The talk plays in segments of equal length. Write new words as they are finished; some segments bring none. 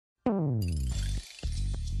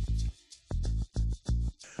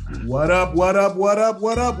What up, what up, what up,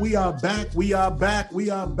 what up? We are back.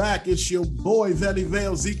 It's your boy, Valley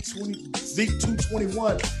Vale, Zeke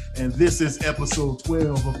 221. And this is episode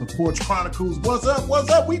 12 of the Porch Chronicles. What's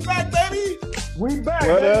up? We back, baby. We back.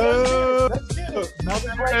 What up? Let's get it.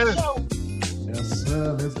 Another great show. Yes,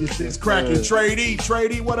 sir. Let's get this cracking.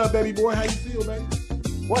 Trady, what up, baby boy? How you feel, baby?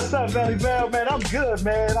 What's up, Valley Vale, man? I'm good,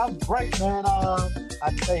 man. I'm great, man. I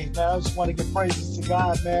just want to give praises to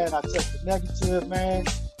God, man. I took the negative, man.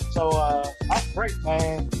 So I'm great,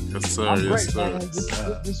 man. Yes, sir. I'm yes, great, sir. man.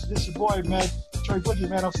 This your boy, man. Trey Boogie,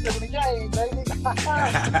 man. I'm still in the game, baby. What's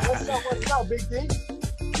up, Big D?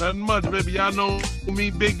 Nothing much, baby. Y'all know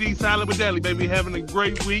me, Big D, Silent with Deli, baby. Having a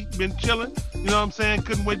great week. Been chilling. You know what I'm saying?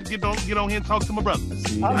 Couldn't wait to get on here and talk to my brother.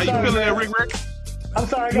 How you feeling there, Rick? I'm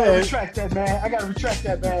sorry, I gotta retract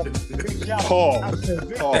that, man.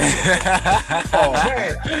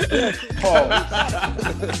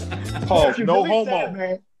 Pause. No homo. That,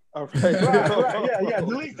 man. Okay. Right. Yeah.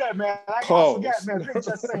 Delete that, man. I forgot, man. Rick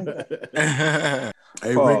just saying that.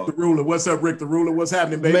 Hey, Rick the Ruler. What's up, Rick the Ruler? What's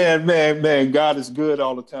happening, baby? Man. God is good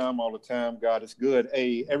all the time. God is good.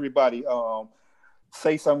 Hey, everybody,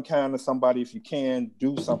 say something kind to somebody if you can.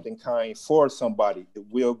 Do something kind for somebody. It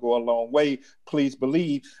will go a long way. Please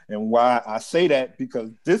believe. And why I say that, because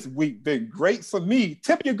this week been great for me.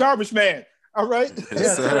 Tip your garbage man. All right?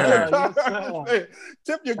 Yes, sir.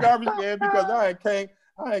 Tip your garbage man, because I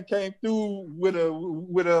came through with a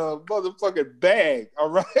motherfucking bag. All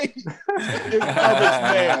right? Tip your garbage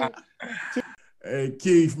man. Hey,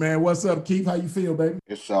 Keith, man. What's up, Keith? How you feel, baby?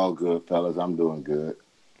 It's all good, fellas. I'm doing good.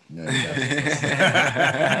 Yeah.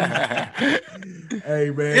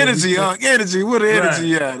 Hey, man. Energy. What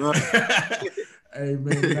energy at? Hey,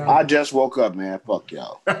 man. I just woke up, man. Fuck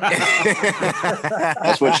y'all.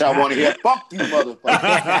 That's what y'all want to hear. Fuck you,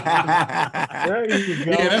 motherfuckers. There you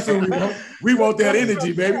go. Yeah, that's what we want. We want that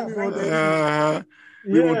energy, baby. We want that energy.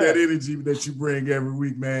 We want that energy that you bring every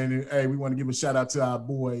week, man. And, hey, we want to give a shout out to our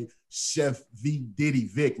boy, Chef V. Diddy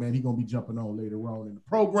Vic, man. He's going to be jumping on later on in the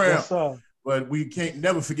program. Yes, sir. But we can't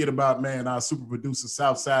never forget about, man, our super producer,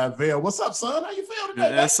 Southside Vale. What's up, son? How you feel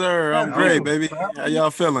today? Yes, sir. I'm great, baby. How y'all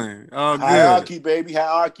feeling? All good. Hierarchy, baby.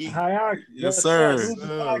 Hierarchy. Yes, sir.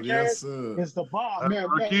 Yes, sir. It's the bomb, man.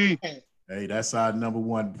 Hey, that's our number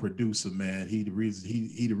one producer, man. He the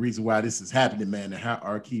reason why this is happening, man. The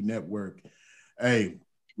Hierarchy Network. Hey,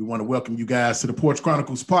 we want to welcome you guys to the Porch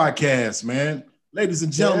Chronicles podcast, man. Ladies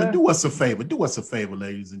and gentlemen, do us a favor.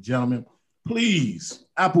 Ladies and gentlemen. Please,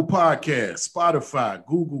 Apple Podcasts, Spotify,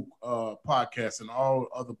 Google Podcasts, and all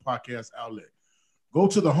other podcast outlets. Go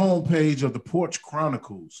to the homepage of the Porch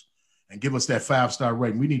Chronicles and give us that 5-star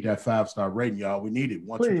rating. We need that 5-star rating, y'all. We need it.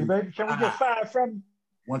 Please, baby. Can we get 5 from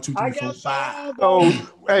 1, 2, 3, 4, 5. Oh,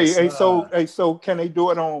 so can they do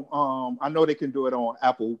it on? I know they can do it on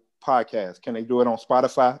Apple Podcasts. Can they do it on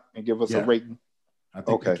Spotify and give us a rating? I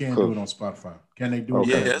think they can do it on Spotify. Can they do it?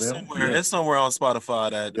 Yeah, it's somewhere on Spotify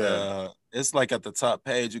that it's like at the top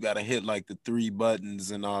page. You got to hit like the 3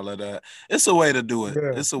 buttons and all of that. It's a way to do it.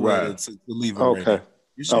 Yeah. It's a way to leave a rating.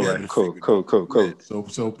 You should all right, cool.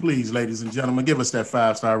 So please, ladies and gentlemen, give us that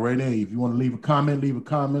 5-star rating. If you want to leave a comment,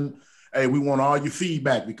 Hey, we want all your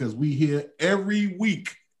feedback, because we here every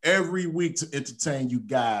week to entertain you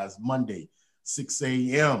guys. Monday, 6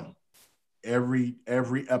 a.m. Every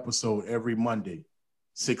episode, every Monday.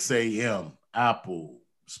 6 a.m. Apple,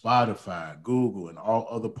 Spotify, Google, and all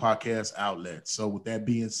other podcast outlets. So with that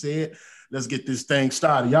being said, let's get this thing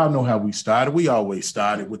started. Y'all know how we started. We always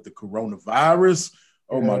started with the coronavirus.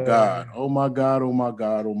 Oh my God.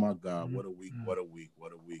 What a week.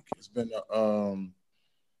 It's been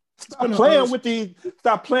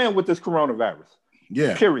Stop playing with this coronavirus.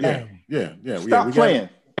 Yeah. Period. Yeah. Stop playing.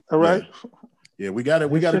 All right. Yeah, we gotta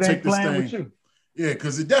take this thing. Yeah,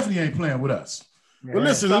 because it definitely ain't playing with us. Yeah, but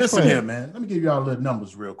listen here, man. Let me give y'all a little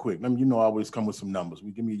numbers real quick. I always come with some numbers.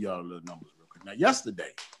 Give me y'all a little numbers real quick. Now,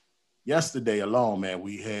 yesterday alone, man,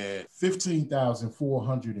 we had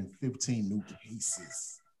 15,415 new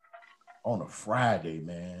cases on a Friday,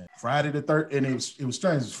 man. Friday the 13th, and it was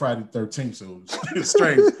strange. It was Friday the 13th, so it was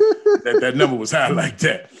strange that number was high like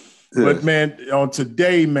that. Yeah. But man, on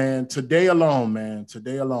today alone, man,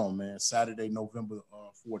 Saturday, November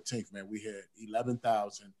 14th, man, we had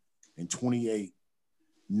 11,028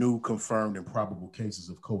 new confirmed and probable cases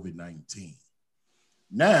of COVID-19.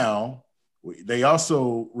 Now, they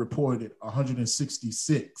also reported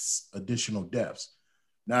 166 additional deaths.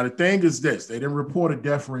 Now, the thing is this, they didn't report a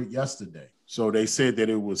death rate yesterday. So they said that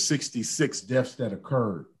it was 66 deaths that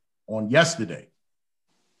occurred on yesterday.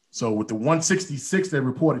 So with the 166 they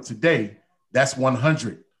reported today, that's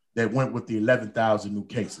 100 that went with the 11,000 new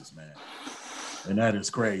cases, man. And that is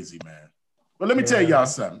crazy, man. But let me tell y'all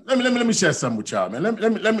something. Let me share something with y'all, man.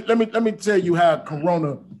 Let me tell you how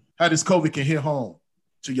this COVID can hit home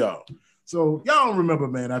to y'all. So y'all don't remember,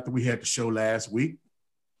 man, after we had the show last week,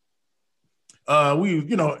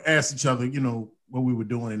 we, asked each other, what we were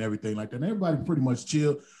doing and everything like that. And everybody pretty much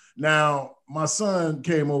chilled. Now, my son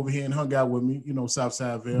came over here and hung out with me,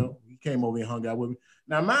 Southsideville. He came over and hung out with me.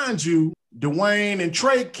 Now, mind you, Dwayne and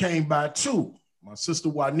Trey came by too. My sister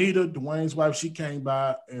Juanita, Dwayne's wife, she came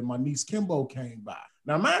by, and my niece Kimbo came by.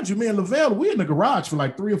 Now, mind you, me and Lavelle, we in the garage for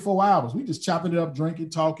like 3 or 4 hours. We just chopping it up, drinking,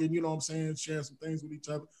 talking, sharing some things with each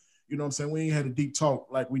other. We ain't had a deep talk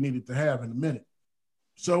like we needed to have in a minute.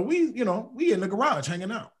 So we in the garage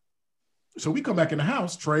hanging out. So we come back in the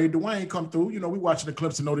house, Trey, Dwayne come through, we watching the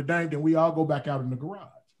clips of Notre Dame, then we all go back out in the garage.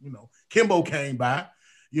 Kimbo came by,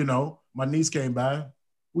 my niece came by.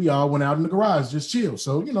 We all went out in the garage, just chill.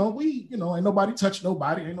 So, we, ain't nobody touched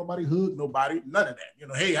nobody, ain't nobody hugged nobody, none of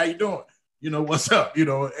that. Hey, how you doing? What's up?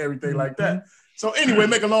 Everything like that. So anyway,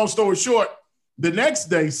 make a long story short, the next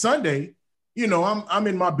day, Sunday, I'm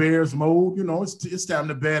in my Bears mode. It's time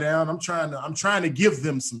to bear down. I'm trying to give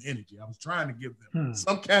them some energy. I was trying to give them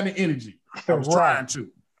some kind of energy. I was trying to,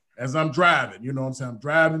 as I'm driving. I'm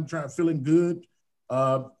driving, feeling good.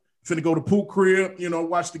 Finna go to Pook crib.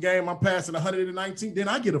 Watch the game. I'm passing 119. Then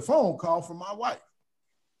I get a phone call from my wife.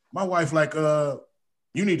 My wife like,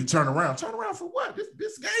 you need to turn around. Turn around for what?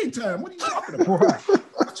 This game time. What are you talking about?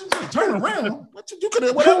 What you turn around? You could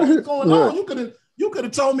have whatever was going on. You could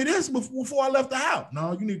have told me this before I left the house.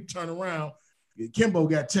 No, you need to turn around. Kimbo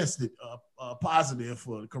got tested positive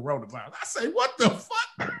for the coronavirus. I say, what the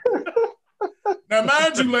fuck? Now,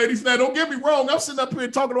 mind you, ladies, now don't get me wrong. I'm sitting up here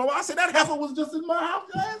talking to her. I said, that heifer was just in my house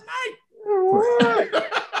last night.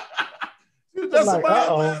 She was just in my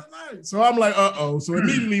house last night. So I'm like, So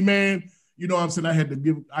immediately, man, I had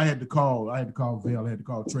to call Vail, I had to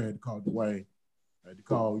call Trey, I had to call Dwayne. I had to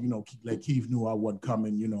call, let Keith knew I wasn't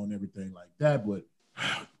coming, and everything like that. But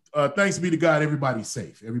thanks be to God, everybody's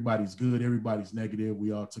safe. Everybody's good. Everybody's negative.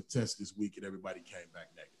 We all took tests this week and everybody came back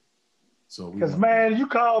negative. So because man, you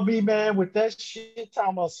called me, man, with that shit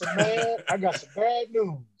talking about some man, I got some bad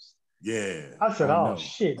news. Yeah. I said, oh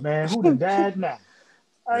shit, man, who done died now?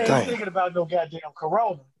 I ain't thinking about no goddamn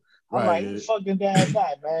corona. I'm like, who fucking died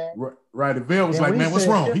now, man? Right. The Vail was like, man, what's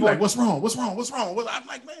wrong? He like, what's wrong? I'm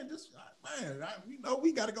like, man,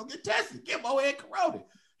 we gotta go get tested. Kimbo had corona.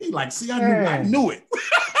 He like, see, I knew it.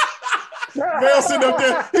 Vail sitting up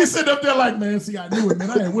there. He sitting up there like, man, see, I knew it,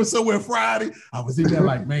 man. I went somewhere Friday. I was in there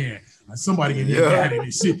like, man, somebody in here got it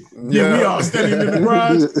and shit. Yeah, we all standing in the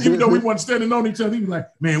garage. Even though we weren't standing on each other, he was like,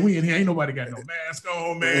 man, we in here. Ain't nobody got no mask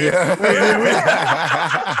on, man. Yeah.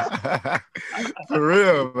 For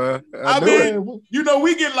real, man. I mean,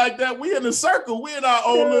 we get like that. We in the circle. We in our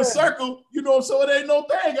own little circle, so it ain't no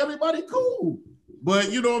thing. Everybody cool. But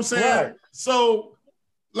you know what I'm saying? Right. So,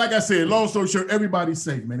 like I said, long story short, everybody's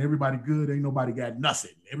safe, man. Everybody good. Ain't nobody got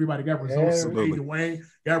nothing. Everybody got results today. Dwayne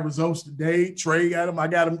got results today. Trey got them. I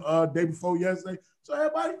got them day before yesterday. So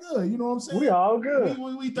everybody good. You know what I'm saying? We all good.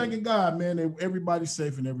 We thanking God, man. That everybody's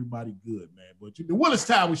safe and everybody good, man. But the Willis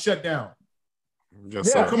Tower was shut down.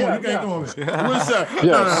 Yes, sir. Come on, you can't go on it. Willis Tower.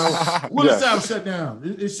 Willis Tower shut down.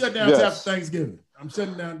 It shut down after Thanksgiving. I'm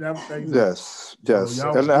shutting down after Thanksgiving. Yes.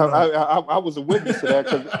 And I was a witness to that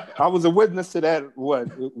because I was a witness to that. What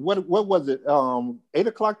was it?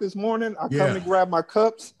 8:00 this morning. I come to grab my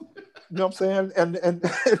cups. You know what I'm saying? And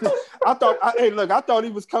I thought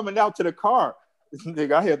he was coming out to the car.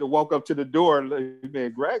 Nigga, I had to walk up to the door and like,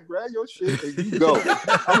 man, grab your shit and you go.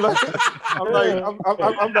 I'm like,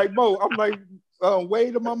 Mo, I'm like,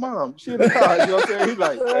 Wade to my mom. She in the car, you know what I'm saying? He's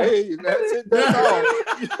like, hey, that's it, that's all.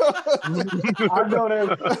 I know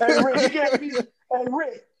that. Hey,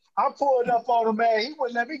 Rick, I pulled up on him, man. He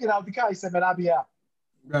wouldn't let me get out the car. He said, man, I'll be out.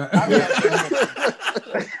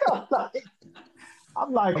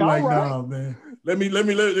 I'm like, all right. No, man. Let me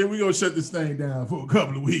we gonna shut this thing down for a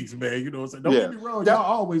couple of weeks, man. You know what I'm saying? Don't get me wrong, y'all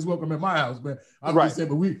always welcome at my house, man. I'm just saying,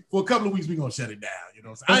 but for a couple of weeks we gonna shut it down. You know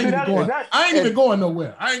what I'm saying? I ain't even going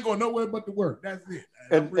nowhere. I ain't going nowhere but to work. That's it.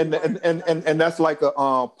 And that's like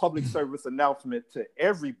a public service announcement to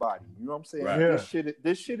everybody. You know what I'm saying? Right.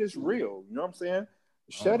 This shit is real. You know what I'm saying?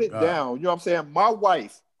 Shut it down. You know what I'm saying? My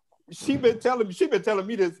wife, she been telling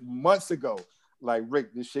me this months ago. Like,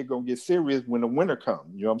 Rick, this shit gonna get serious when the winter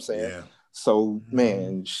comes. You know what I'm saying? Yeah. So,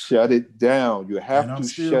 man, shut it down. You have to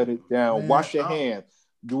shut it down. Man, wash your hands.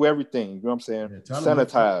 Do everything. You know what I'm saying? Yeah,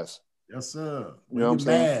 sanitize. Yes, sir. You know what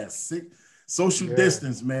I'm saying? Social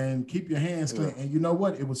distance, man. Keep your hands clean. And you know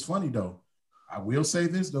what? It was funny, though. I will say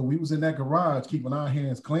this though, we was in that garage keeping our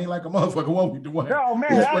hands clean like a motherfucker. What we doing? No man,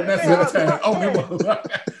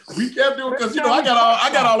 we kept doing because I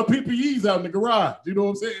got all the PPEs out in the garage. You know what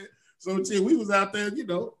I'm saying? So shit, we was out there, we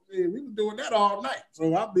was doing that all night.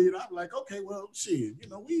 So I'm like, okay, well, shit,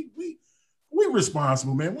 we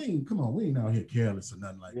responsible, man. We ain't out here careless or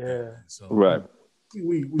nothing like that. So right.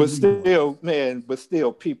 But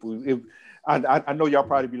still, people. I know y'all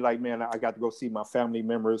probably be like, man, I got to go see my family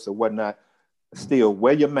members or whatnot. Still,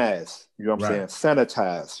 wear your mask. You know what I'm saying?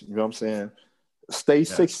 Sanitize. You know what I'm saying? Stay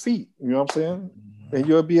 6 feet. You know what I'm saying? And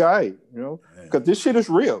you'll be all right. Because this shit is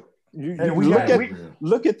real.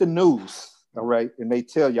 Look at the news. All right, and they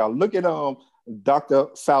tell y'all. Look at Dr.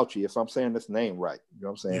 Fauci. If I'm saying this name right, you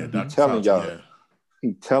know what I'm saying? He's telling y'all. Yeah.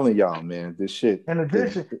 He telling y'all, man, this shit. In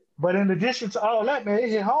addition to all that, man, it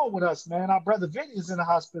hit home with us, man. Our brother Vinny is in the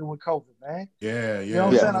hospital with COVID, man. Yeah. You know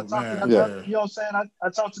what I'm saying? You know what I'm saying? I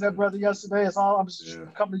talked to that brother yesterday. It's all a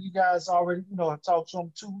couple of you guys already, have talked to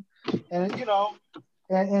him too. And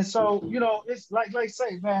and so, it's like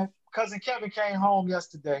say, man, cousin Kevin came home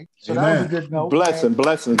yesterday. So that was a good note. Blessing.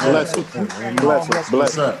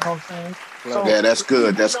 Yeah, that's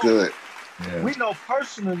good. That's good. Yeah. We know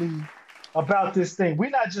personally about this thing. We're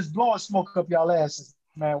not just blowing smoke up y'all asses,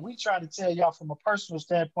 man. We try to tell y'all from a personal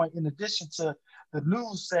standpoint, in addition to the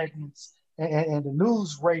news segments and the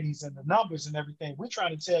news ratings and the numbers and everything. We're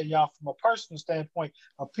trying to tell y'all from a personal standpoint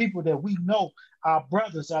of people that we know, our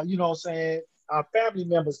brothers, our family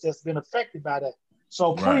members that's been affected by that.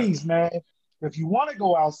 So please, man, if you want to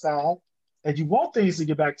go outside and you want things to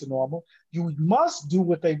get back to normal, you must do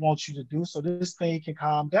what they want you to do so this thing can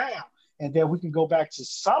calm down. And then we can go back to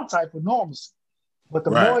some type of normalcy. But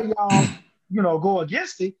the more y'all, go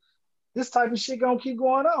against it, this type of shit gonna keep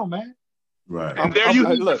going on, man. Right. And there you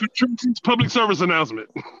look. Tracy's public service announcement.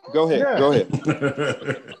 Go ahead. Yeah. Go ahead.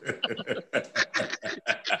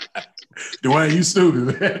 Dwayne, you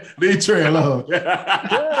stupid, man. Leave Trey alone.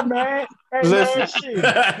 Yeah, man. Hey, listen, man, shit.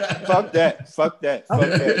 Fuck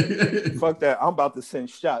that. I'm about to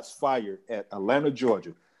send shots fired at Atlanta,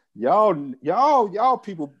 Georgia. Y'all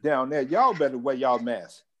people down there, y'all better wear y'all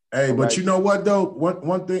masks. Hey, but you know what though?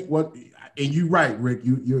 One thing, and you're right, Rick.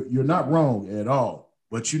 You're not wrong at all.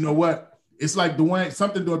 But you know what? It's like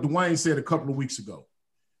something that Dwayne said a couple of weeks ago.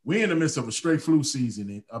 We're in the midst of a straight flu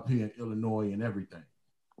season up here in Illinois and everything.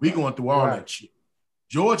 We going through all that shit.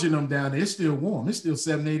 Georgia and them down there, it's still warm. It's still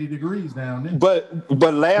 70-80 degrees down there.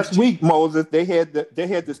 But last week, Moses, they had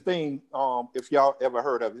this thing. If y'all ever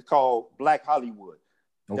heard of it, it's called Black Hollywood.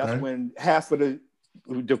 Okay. That's when half of the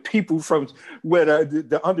people from where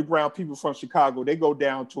the underground people from Chicago, they go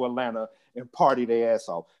down to Atlanta and party their ass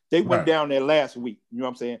off. They went down there last week. You know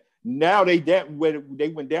what I'm saying? Now they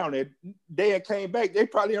went down there. They came back. They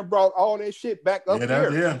probably have brought all that shit back up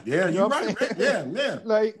here. Yeah. You know what I'm saying? Yeah.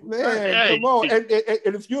 Like, man, come on. And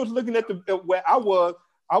if you was looking at where I was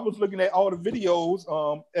looking at all the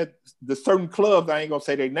videos at the certain clubs. I ain't gonna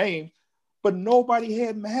say their names, but nobody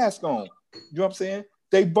had masks on. You know what I'm saying?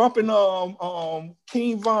 They bumping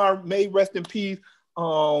King Von, may rest in peace,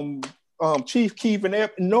 Chief Keef,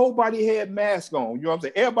 and nobody had masks on. You know what I'm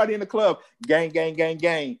saying? Everybody in the club,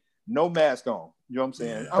 gang, no mask on. You know what I'm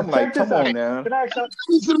saying? I'm like, come on now.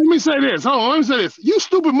 Let me say this. Hold on, let me say this. You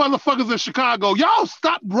stupid motherfuckers in Chicago, y'all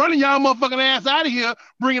stop running y'all motherfucking ass out of here,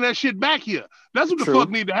 bringing that shit back here. That's what the fuck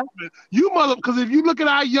need to happen. Because if you look at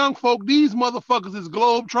our young folk, these motherfuckers is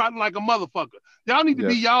globe trotting like a motherfucker. Y'all need to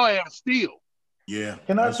be y'all ass still. Yeah.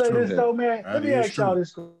 Can I say this though, man? Let me ask y'all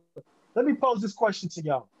this. Let me pose this question to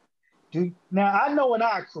y'all. Now I know in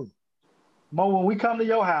our crew, Mo, when we come to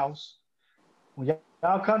your house, when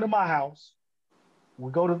y'all come to my house,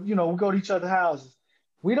 we go to each other's houses.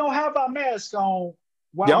 We don't have our mask on.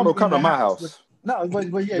 Y'all don't come to my house. No,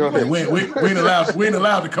 but yeah, we ain't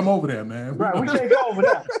allowed to come over there, man. Right, we can't go over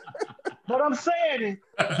there. But I'm saying is,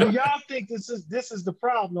 do y'all think this is the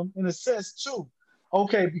problem in a sense too?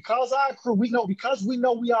 Okay, because our crew, we know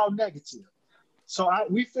we all negative. So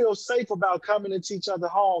we feel safe about coming into each other's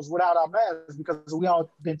homes without our masks because we all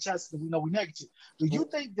been tested and we know we're negative. Do you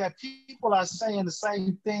think that people are saying the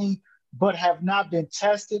same thing but have not been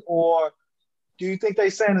tested? Or do you think they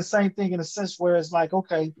saying the same thing in a sense where it's like,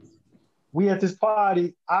 okay, we at this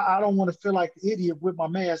party, I don't want to feel like the idiot with my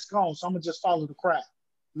mask on, so I'm going to just follow the crowd.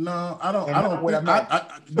 No, I don't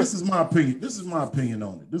think, this is my opinion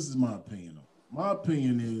on it. My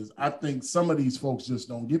opinion is I think some of these folks just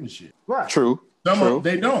don't give a shit. Right. True.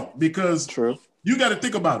 They don't, because you got to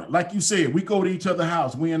think about it. Like you said, we go to each other's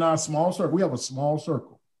house. We in our small circle. We have a small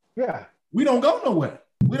circle. Yeah. We don't go nowhere.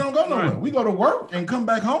 We go to work and come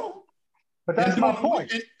back home. But that's my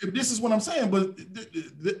point. This is what I'm saying. But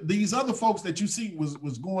these other folks that you see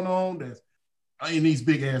was going on that's in these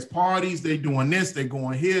big ass parties, they doing this, they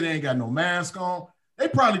going here, they ain't got no mask on. They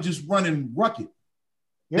probably just running rucket.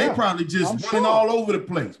 Yeah, they probably just running all over the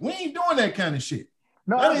place. We ain't doing that kind of shit.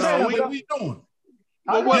 No, that ain't what we doing.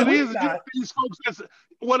 Well, what it is these folks.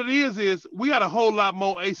 What it is we got a whole lot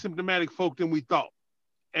more asymptomatic folk than we thought,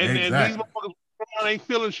 and these motherfuckers ain't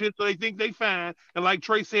feeling shit, so they think they fine. And like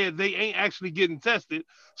Trey said, they ain't actually getting tested,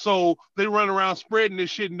 so they run around spreading this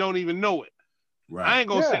shit and don't even know it. Right. I ain't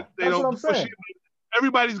gonna say they don't. Shit.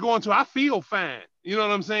 Everybody's going to. I feel fine. You know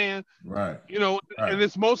what I'm saying? Right. You know, and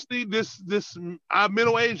it's mostly this our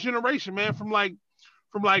middle-aged generation, man, from like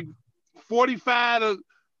 45 to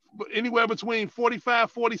anywhere between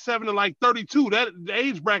 45, 47 to like 32. That the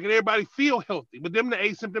age bracket, everybody feel healthy, but them the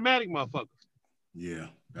asymptomatic motherfuckers. Yeah,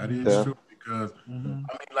 that is true because I mean,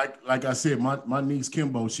 like I said, my niece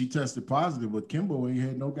Kimbo, she tested positive, but Kimbo ain't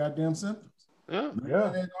had no goddamn symptoms.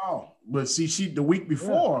 Yeah. At all. But see, she the week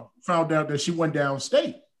before found out that she went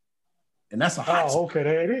downstate. And that's a hot spot. Okay,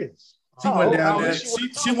 there it is. She went down there.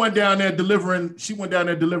 She went down there delivering. She went down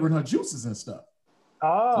there delivering her juices and stuff.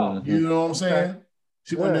 Oh, you know what I'm saying?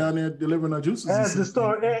 She went down there delivering her juices. As the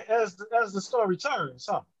story turns,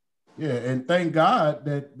 huh? Yeah, and thank God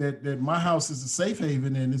that my house is a safe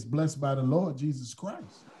haven and it's blessed by the Lord Jesus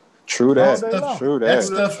Christ. True that. True that.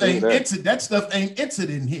 That stuff ain't entered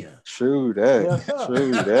in here. True that. Yes,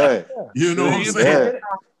 true that. You know what I'm saying?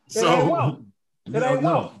 So. It ain't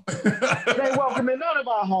welcome. It ain't welcome in none of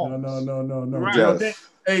our homes. No. Right.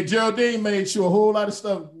 Hey, Geraldine made sure a whole lot of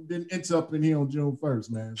stuff didn't ends up in here on June 1st,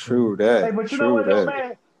 man. So. True that. Hey, but you know what, though,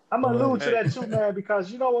 man? I'm gonna allude to that too, man,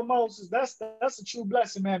 because you know what, Moses? That's a true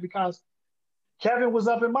blessing, man, because Kevin was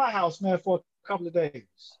up in my house, man, for a couple of days.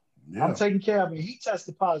 Yeah. I'm taking care of him. He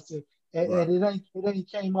tested positive, and it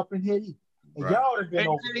ain't came up in here either. And y'all have been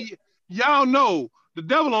over there. Y'all know the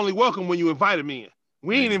devil only welcome when you invite him in.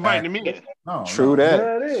 We ain't inviting him in. No, True that.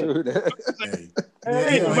 True that.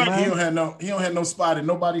 He don't have no spot in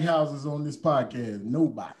nobody's houses on this podcast.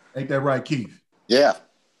 Nobody. Ain't that right, Keith? Yeah.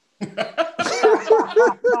 But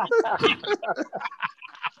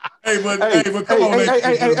come on.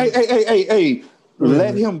 Hey.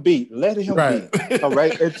 Let him be. Let him be. All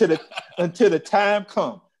right. Until the time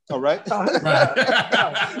comes. All right.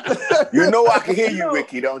 You know I can hear you,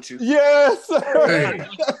 Ricky, don't you? Yes.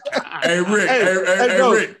 Hey, Rick.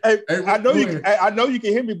 Rick. I know you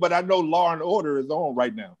can hear me, but I know Law and Order is on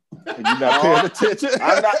right now. And you're not paying attention.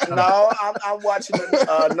 I'm watching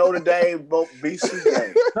Notre Dame BC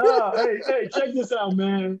game. Hey, check this out,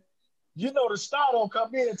 man. You know the star don't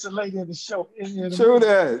come in until late in the show. True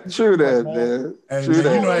that, man. Hey, True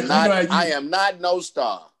that. I am not no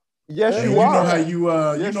star. Yes, you are. Know how you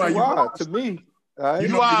are to me.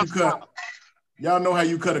 Y'all know how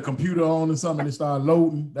you cut a computer on or something and start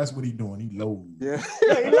loading? That's what he's doing. He loading. Yeah.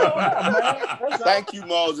 He loading up, man. Thank you,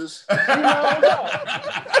 Moses. He loading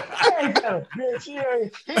up.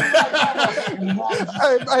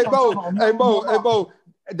 Hey, Mo.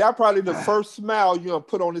 That's probably the first smile you're going to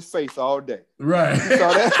put on his face all day. Right. Hey,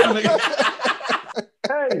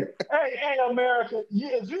 America.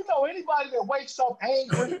 If you know anybody that wakes up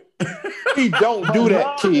angry, he don't do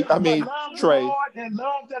that, Keith. I mean, Trey. And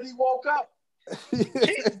love that he woke up, he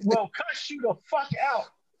will cuss you the fuck out.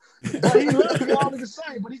 But he loves you all the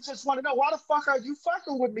same. But he just want to know, why the fuck are you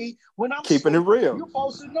fucking with me when I'm keeping asleep? It real? You're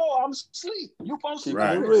supposed to know I'm asleep. You're supposed to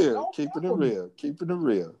know it real. Keeping it real. Keeping it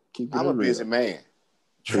real. I'm a busy man.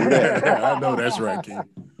 True that. I know that's right, Keith.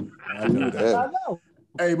 I know that. I know.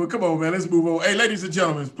 Hey, but come on, man. Let's move on. Hey, ladies and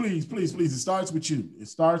gentlemen, please. It starts with you.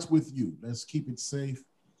 Let's keep it safe.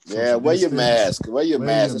 Yeah, wear your mask. Wear your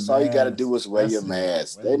mask. That's all you got to do is wear your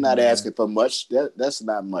mask. They're not asking for much. That's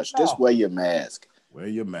not much. Just wear your mask. Wear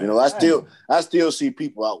your mask. You know, I still see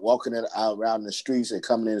people out walking out around the streets and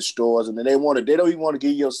coming in the stores, and they don't even want to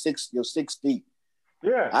give you your 6 feet.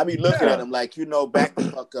 Yeah. I be looking at them like, back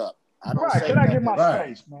the fuck up. I don't say Can I get my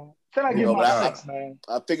space, man? Can I get my space, man?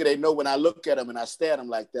 I figure they know when I look at them and I stare at them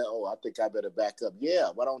like that. Oh, I think I better back up. Yeah,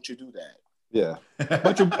 why don't you do that? Yeah,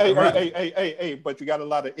 but but you got a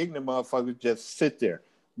lot of ignorant motherfuckers just sit there.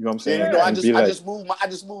 You know what I'm saying? Yeah, I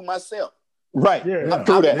just move myself. Right. Yeah.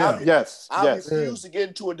 Yes. I refuse to get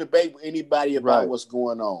into a debate with anybody about what's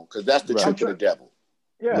going on because that's the trick of the devil.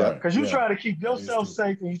 Yeah, because you're trying to keep yourself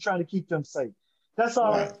safe and you're trying to keep them safe. That's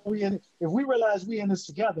all we in. If we realize we in this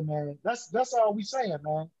together, man, that's all we saying,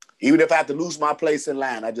 man. Even if I have to lose my place in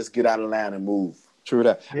line, I just get out of line and move. True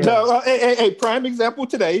that. Yeah. So, hey, prime example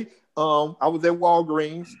today. I was at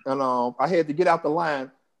Walgreens and I had to get out the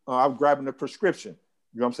line. I was grabbing a prescription.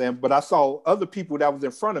 You know what I'm saying? But I saw other people that was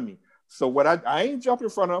in front of me. So what I ain't jumped in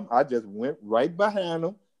front of them. I just went right behind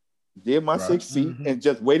them, did my 6 feet, and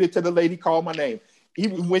just waited till the lady called my name.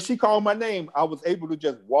 Even when she called my name, I was able to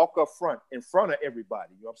just walk up front in front of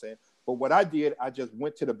everybody. You know what I'm saying? But what I did, I just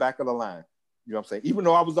went to the back of the line. You know what I'm saying? Even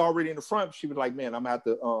though I was already in the front, she was like, man, I'm going to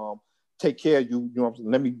have to take care of you. You know what I'm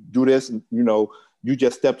saying? Let me do this. And, you know, you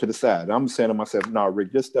just step to the side. I'm saying to myself, no,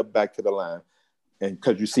 Rick, just step back to the line. And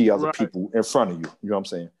because you see other people in front of you. You know what I'm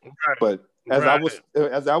saying? Right. But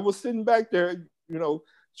as I was sitting back there, you know,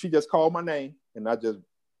 she just called my name. And I just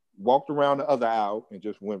walked around the other aisle and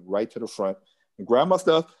just went right to the front and grabbed my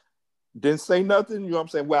stuff. Didn't say nothing, you know what I'm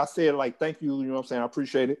saying? Well, I said like, thank you, you know what I'm saying? I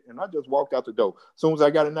appreciate it. And I just walked out the door. As soon as I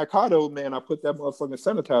got in that car though, man, I put that motherfucking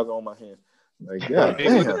sanitizer on my hand. Like, yeah,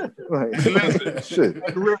 damn. Like,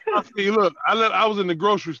 shit. Look, I was in the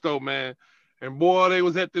grocery store, man. And boy, they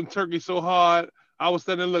was at them turkeys so hard. I was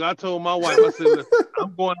sitting there, look, I told my wife, I said, look,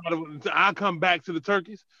 I'm going out of I'll come back to the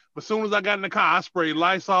turkeys. But as soon as I got in the car, I sprayed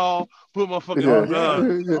Lysol, put my fucking Look,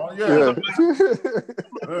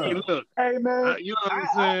 hey man, you know what I'm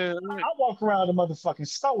saying? I walk around the motherfucking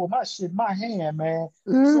store with my shit in my hand, man.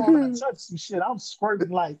 So when I touch some shit, I'm squirting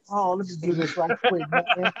like, oh, let me do this right quick, man.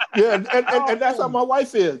 Yeah, and that's how my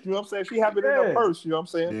wife is. You know what I'm saying? She have it in her purse. You know what I'm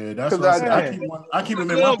saying? Yeah, that's what I keep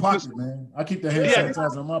them in my pocket, man. I keep the hand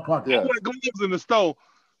sanitizer in my pocket. I put gloves in the store.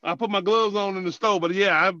 I put my gloves on in the store, but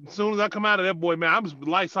yeah, as soon as I come out of that boy, man, I'm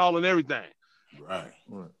Lysol and everything. Right.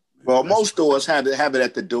 Well, most stores have it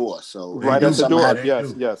at the door, so right at the door.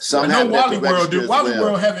 Yes. Some have Wally World do. Wally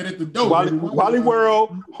World have it at the door. Wally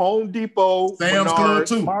World, Home Depot, Sam's Club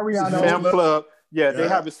too. Sam's Club. Yeah, they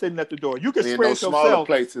have it sitting at the door. You can spray it yourself. Smaller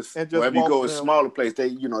places. And just if you go in smaller place,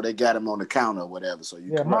 they got them on the counter or whatever. So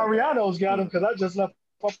you Mariano's got them because I just left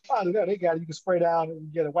up out of there. They got it. You can spray down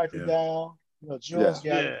and get it, wipe it down. You know, Jules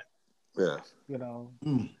got it. Yeah. You know.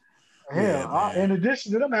 In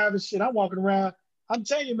addition to them having shit, I'm walking around. I'm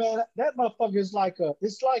telling you, man, that motherfucker is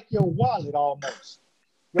it's like your wallet almost.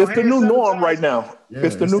 It's the new norm right now.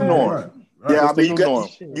 It's the new norm. Right. Yeah, I mean,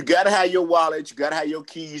 you got to have your wallet, you got to have your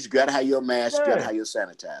keys, you got to have your mask, you got to have your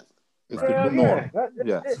sanitizer. It's the new norm.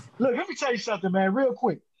 Look, let me tell you something, man, real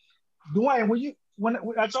quick. Dwayne, when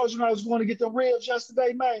I told you I was going to get the ribs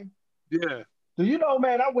yesterday, man. Yeah. Do you know,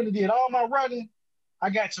 man, I went and did all my running. I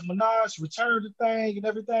got to Menards, returned the thing and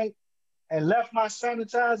everything, and left my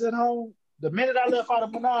sanitizer at home. The minute I left out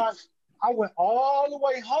of Menards, I went all the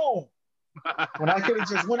way home. When I could have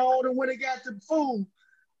just went on and went and got the food,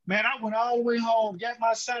 man, I went all the way home, got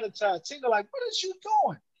my sanitizer. Tina like, what is you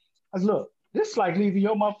doing? I said, look, this is like leaving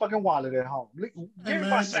your motherfucking wallet at home. Give me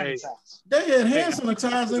my sanitizer. They had hand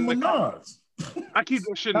sanitizer in Menards. I keep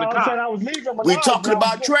that shit in the car. I was leaving Menards. We talking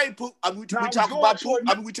about Trey. We talking about Trey,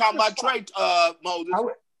 Moses.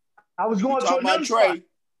 I was going to another spot.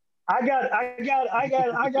 I gotta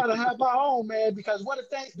have my own, man, because what if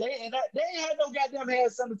they ain't had no goddamn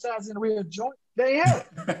hand sanitizer in the real joint. They ain't had.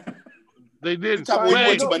 They didn't. We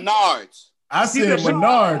went to Menards. I said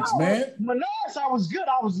Menards, man. Menards, I was good.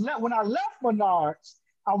 When I left Menards,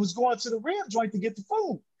 I was going to the rib joint to get the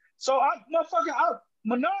food. So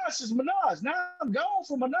Menards is Menards. Now I'm gone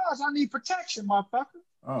from Menards. I need protection, motherfucker.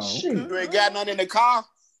 Oh, okay. Shit. You ain't got nothing in the car?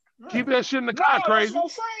 Keep that shit in the car, crazy. That's what I'm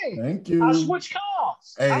saying. Thank you. I switched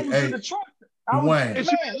cars. I was in the truck.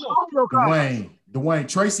 Dwayne,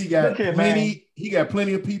 Tracy got plenty. He got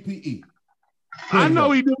plenty of PPE. I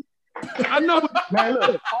know he do. I know. Man,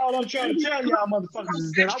 look, all I'm trying to tell y'all motherfuckers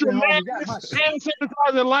is that I went home and got my shit. And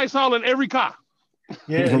sanitizer and Lysol in every car.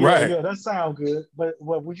 Yeah, that sounds good. But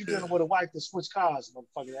when you dealing with a wife that switch cars,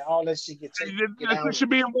 motherfucker, all that shit get taken. That should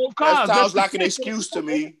be in both cars. That sounds like an excuse to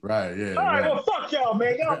me. Right, yeah. All right, well, fuck y'all,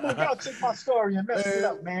 man. Y'all take my story and mess it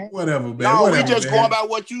up, man. Whatever, man. No, we just going by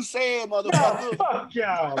what you said, motherfucker. Fuck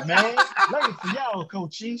y'all, man. Ladies for y'all,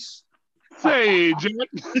 coaches. Say, Jack.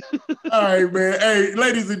 All right, man. Hey,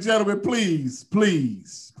 ladies and gentlemen, please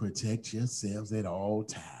protect yourselves at all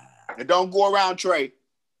times. And don't go around Trey.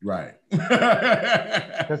 Right.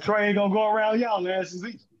 Because Trey ain't gonna go around y'all asses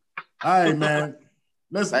either. All right, man.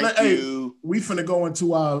 Thank you. We finna go into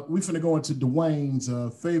Dwayne's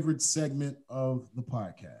favorite segment of the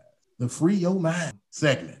podcast, the Free Your Mind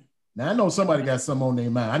segment. Now I know somebody got something on their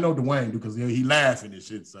mind. I know Dwayne because he laughing and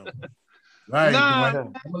shit. So, all right,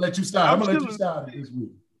 Dwayne, I'm gonna let you start. I'm gonna let you start it this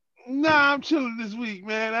week. Nah, I'm chilling this week,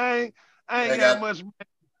 man. I ain't got much.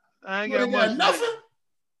 I ain't got much. Nothing.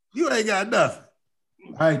 You ain't got nothing.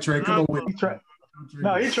 All right, Trey, come on with me. He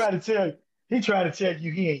tried to tell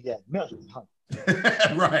you he ain't got nothing.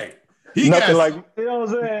 Right. Nothing like you know what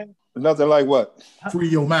I'm saying? Nothing like what? Free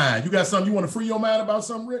your mind. You got something you want to free your mind about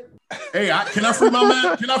something, Rick? Hey, can I free my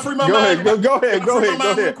mind? Can I free my mind? Go ahead. Go ahead. All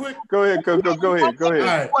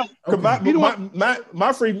right.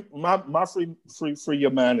 My free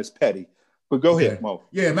your mind is petty. But go ahead, Mo.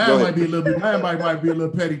 Yeah, mine might be a little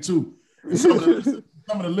petty too. Some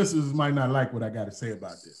of the listeners might not like what I got to say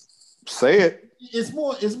about this. Say it. It's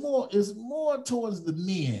more towards the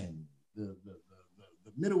men, the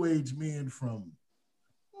middle-aged men from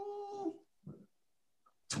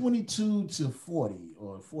 22 to 40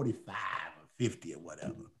 or 45 or 50 or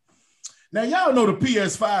whatever. Now, y'all know the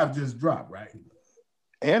PS5 just dropped, right?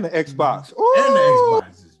 And the Xbox. Ooh, and the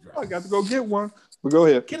Xbox just dropped. I got to go get one. But go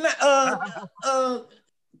ahead. Can I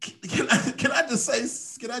just say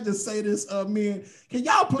this, men? Can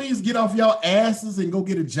y'all please get off y'all asses and go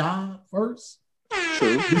get a job first?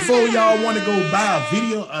 True. Before y'all want to go buy a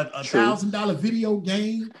 $1,000 video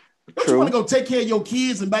game. Don't you want to go take care of your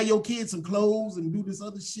kids and buy your kids some clothes and do this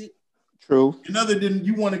other shit? True. And other than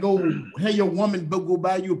you want to go, hey, your woman go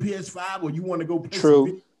buy you a PS5 or you want to go play some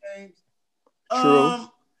video games? True.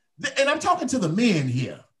 And I'm talking to the men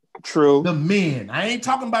here. True. The men. I ain't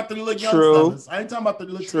talking about the little young fellas. I ain't talking about the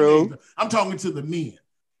little teenagers. I'm talking to the men.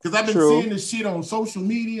 Because I've been seeing this shit on social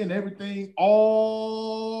media and everything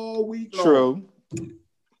all week long. True.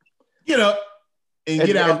 Get up and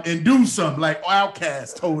get out and do something like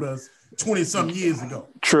Outkast told us 20-something years ago.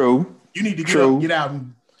 True. You need to get up, get out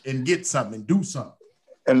and get something and do something.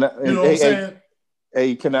 And you know what I'm saying?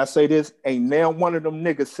 Hey, can I say this? Ain't now one of them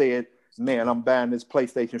niggas said, man, I'm buying this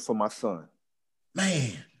PlayStation for my son.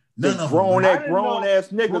 Man. Grown ass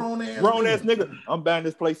nigga. I'm buying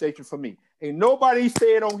this PlayStation for me. Ain't nobody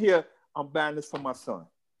said on here, I'm buying this for my son.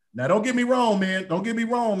 Now, don't get me wrong, man.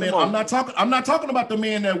 I'm not talking about the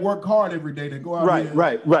men that work hard every day, that go out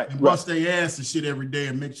and bust their ass and shit every day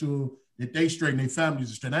and make sure that they straight and their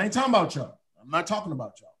families are straight. I ain't talking about y'all. I'm not talking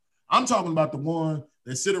about y'all. I'm talking about the one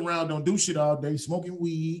that sit around, don't do shit all day, smoking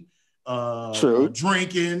weed,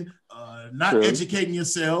 drinking, not educating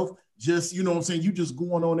yourself. Just, you know what I'm saying? You just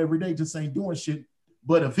going on every day, just ain't doing shit.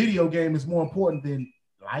 But a video game is more important than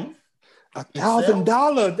life.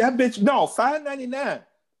 $1,000. That bitch, no, $599.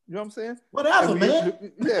 You know what I'm saying? Whatever, man.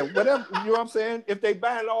 Yeah, whatever. You know what I'm saying? If they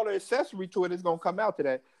buying all the accessory to it, it's gonna come out to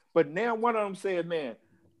that. But now one of them said, man,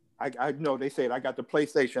 I know they said I got the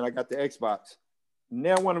PlayStation, I got the Xbox.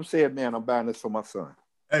 Now one of them said, man, I'm buying this for my son.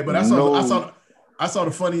 Hey, but I saw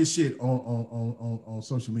the funniest shit on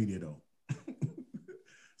social media though.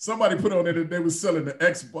 Somebody put on there that they were selling the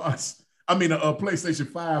Xbox, a PlayStation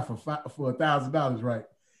 5 for $1,000, right?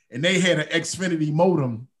 And they had an Xfinity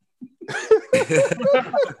modem. They had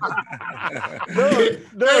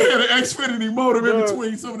an Xfinity modem in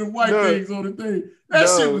between some of the white things on the thing. That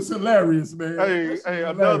shit was hilarious, man. Hey,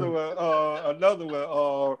 another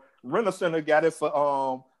one. Rent-A-Center got it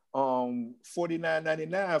for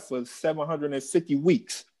 $49.99 for 750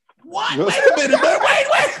 weeks. What? Wait a minute, man. Wait.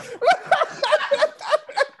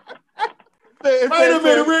 Wait a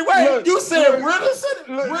minute, Rick. Wait, you said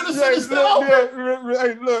Rent-A-Center still open?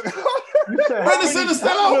 Hey, look. Rent-A-Center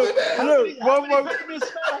still open?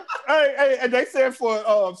 Hey, and they said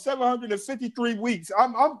for 753 weeks.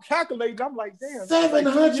 I'm calculating. I'm like, damn.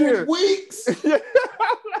 700 weeks?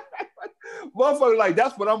 Motherfucker, like,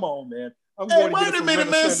 that's what I'm on, man. Hey, wait a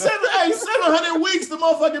minute, man. 700 weeks, the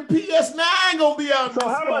motherfucking PS9 gonna be out. So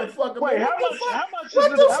how much? Wait, how much?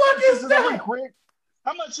 What the fuck is that?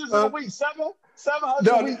 How much is it a week?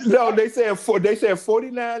 700 weeks? No, they said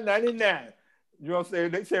 $49.99. You know what I'm saying?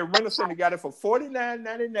 They said Rent-A-Center got it for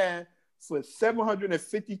 $49.99 for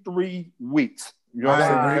 753 weeks. You know what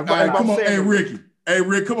I'm saying? Come on, Hey,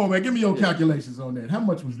 Rick, come on, man. Give me your calculations on that. How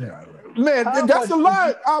much was that? Man, that's a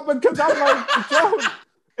lot. Because I'm like,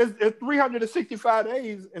 it's 365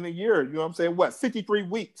 days in a year. You know what I'm saying? What? 53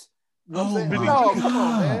 weeks. You know what I'm saying? No, come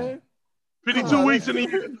on, man. 52 weeks in a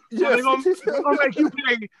year. So they're gonna make you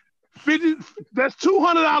pay 50. That's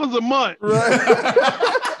 $200 a month. Right.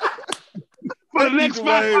 For the next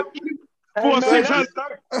 5 years, for 600.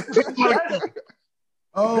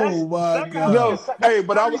 Oh my God! No, hey,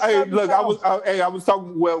 but I was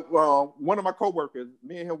talking. Well, one of my coworkers,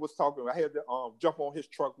 me and him was talking. I had to jump on his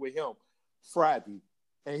truck with him Friday,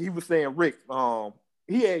 and he was saying, Rick,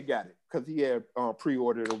 he had got it because he had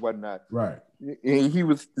pre-ordered or whatnot. Right. And he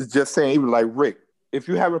was just saying, he was like, Rick, if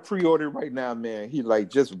you have a pre-order right now, man, he like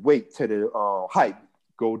just wait till the hype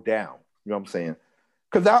go down. You know what I'm saying?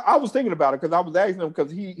 Because I was thinking about it because I was asking him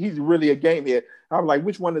because he's really a game head. I was like,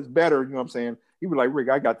 which one is better? You know what I'm saying? He was like, Rick,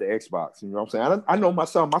 I got the Xbox. You know what I'm saying? I know my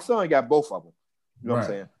son. My son got both of them. You know what I'm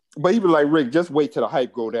saying? But he was like, Rick, just wait till the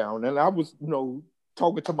hype go down. And I was,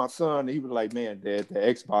 talking to my son, and he was like, "Man, Dad, the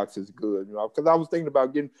Xbox is good," you know, because I was thinking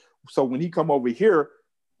about getting. So when he come over here,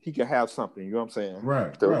 he can have something. You know what I'm saying?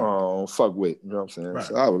 Right. To fuck with. You know what I'm saying? Right.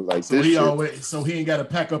 So I was like, so he ain't got to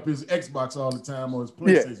pack up his Xbox all the time or his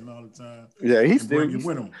PlayStation all the time. Yeah, he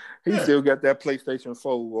still got that PlayStation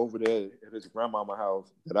 4 over there at his grandmama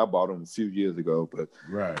house that I bought him a few years ago. But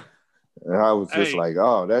and I was just like,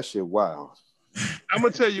 oh, that shit, wow. I'm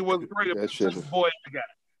gonna tell you what's great about the boy I got.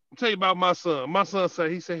 I'll tell you about my son. My son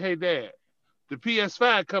said, "Hey, Dad, the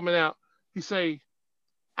PS5 coming out." He say,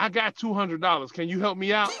 "I got $200. Can you help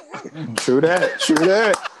me out?" True that.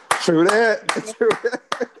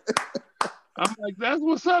 I'm like, "That's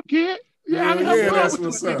what's up, kid." Yeah, that's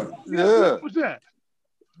what's up. Yeah, what's that?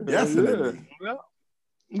 Definitely. Yeah.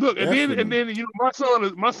 Look, and then you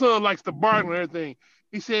know, my son likes to bargain and everything.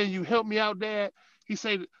 He said, "You help me out, Dad." He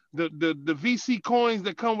said the VC coins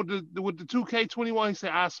that come with the 2K21. He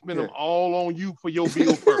said, "I spend them all on you for your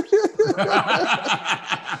bill first."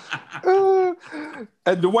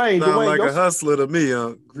 And Dwayne, like a hustler to me,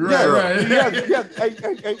 huh? Right.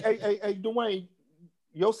 Hey, Dwayne,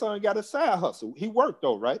 your son got a side hustle. He worked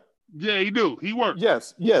though, right? Yeah, he do. He worked.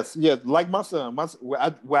 Yes. Like my son.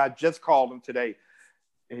 I just called him today,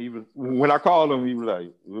 and when I called him, he was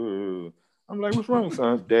like, "Ugh." I'm like, "What's wrong,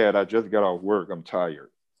 son?" "Dad, I just got off work. I'm tired."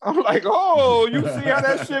 I'm like, "Oh, you see how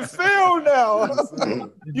that shit feel now?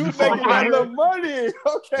 You making that little money,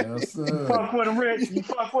 okay?" Yes, you fuck with him, Rick. You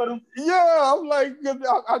fuck with him. Yeah, I'm like,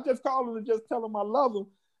 I just called him and just tell him I love him.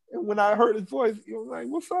 And when I heard his voice, he was like,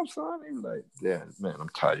 "What's up, son?" He was like, "Dad, man, I'm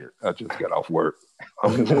tired. I just got off work.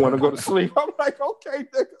 I just want to go to sleep." I'm like, "Okay,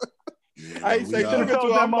 nigga." I ain't say nothing to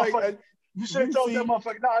him. I'm like, you should have told that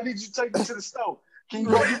motherfucker, "No, I need you to take me to the store. Can you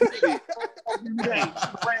go get me?"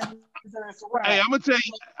 Hey, I'm gonna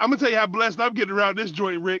tell you how blessed I'm getting around this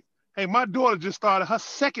joint, Rick. Hey, my daughter just started her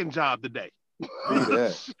second job today.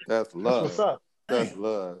 That's love. What's up? That's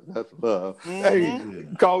love. Mm-hmm. Hey,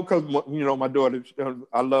 because you know my daughter.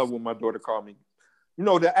 I love when my daughter call me. You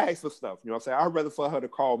know, to ask for stuff. You know what I'm saying? I'd rather for her to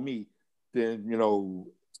call me than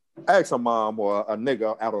ask her mom or a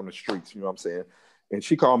nigga out on the streets. You know what I'm saying? And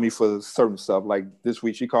she called me for certain stuff. Like this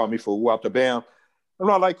week, she called me for Who Out the Bam. I'm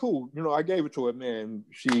not like, cool. I gave it to her, man.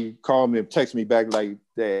 She called me and texted me back like,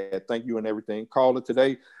 "Dad, thank you and everything." Called her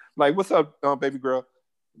today. Like, "What's up, baby girl?"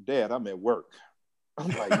 "Dad, I'm at work." I'm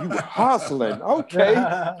like, "You were hustling. Okay.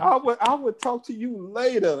 I would talk to you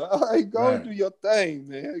later. Hey, go and do your thing,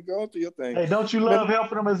 man. Go and do your thing." Hey, don't you love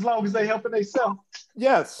helping them as long as they helping themselves?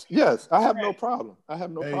 Yes. I have no problem.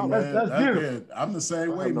 problem. Man, that's beautiful. I'm the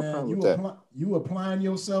same way, man. You applying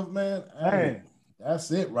yourself, man. Hey.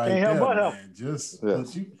 That's it right there, man. Just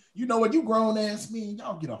you know what, you grown ass men,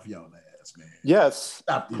 y'all get off y'all ass, man. Yes,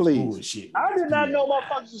 stop this please. bullshit. I did not know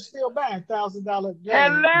motherfuckers were still buying $1,000 games.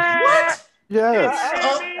 Hello. What? Yes.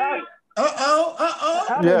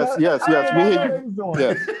 Yes. We hear you.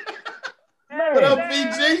 Yes. What up,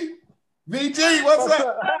 VG? VG, what's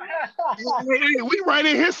up? Hey, we right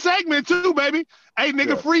in his segment too, baby. Hey,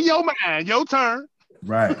 nigga, free your mind. Your turn.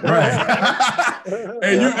 Right.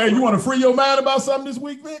 Hey, you want to free your mind about something this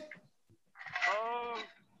week, Vic?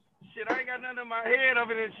 Shit, I ain't got nothing in my head of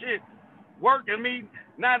it and shit. Work and me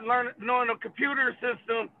not knowing the computer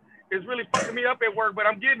system is really fucking me up at work, but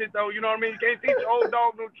I'm getting it though. You know what I mean? You can't teach old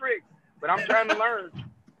dog no tricks, but I'm trying to learn.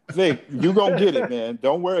 Vic, you gonna get it, man.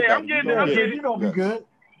 Don't worry about it. I'm getting it. You gonna be good.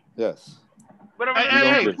 Yes. But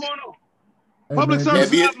what's going on? Public service.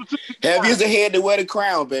 Heavy as a head to wear the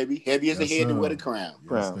crown, baby. Heavy as a head to wear the crown.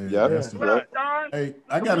 Hey,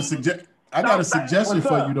 I got a suggestion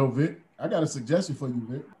for you though, Vic.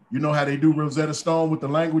 Vic. You know how they do Rosetta Stone with the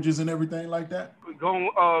languages and everything like that?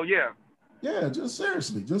 Yeah, just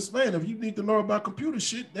seriously. Just, man, if you need to know about computer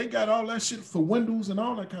shit, they got all that shit for Windows and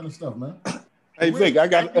all that kind of stuff, man. Hey, Vic, I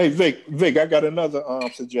got another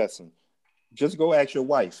suggestion. Just go ask your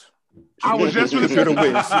wife. I was just going to say the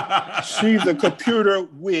whiz. She's a computer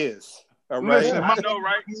whiz. All right. Listen, I know,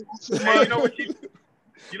 right? Hey,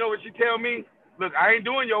 you know what she tell me? Look, I ain't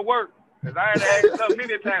doing your work. Because I had to ask her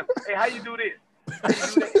many times, "Hey, how you do this? How you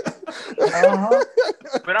do that?"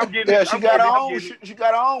 But I'm getting she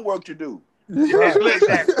got her own work to do.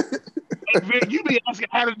 Exactly. Vic, you be asking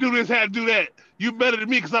how to do this, how to do that. You better than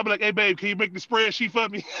me because I'll be like, "Hey, babe, can you make the spreadsheet for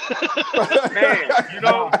me?" Man,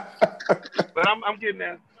 but I'm getting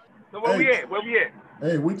there. So where we at?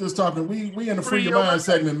 Hey, we just talking. We in the free your mind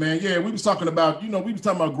segment, man. Yeah, we was talking about, we was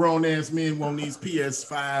talking about grown ass men wanting these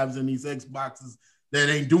PS5s and these Xboxes that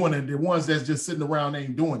ain't doing it. The ones that's just sitting around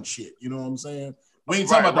ain't doing shit. You know what I'm saying? We ain't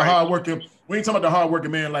talking about the hardworking. We ain't talking about the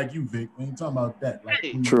hardworking man like you, Vic. We ain't talking about that.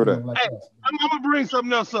 I'm gonna bring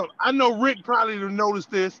something else up. I know Rick probably noticed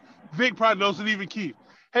this. Vic probably knows it, even Keith.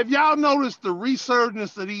 Have y'all noticed the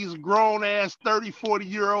resurgence of these grown-ass 30,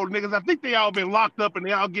 40-year-old niggas? I think they all been locked up and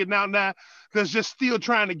they all getting out now that's just still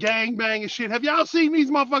trying to gang bang and shit. Have y'all seen these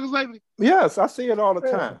motherfuckers lately? Yes, I see it all the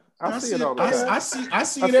time. I see it all the time. I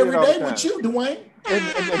see it every day with you, Dwayne. And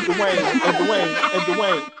Dwayne.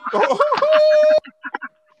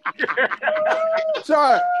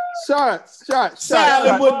 Shot.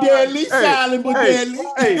 Silent but deadly. Silent but deadly.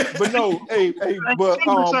 But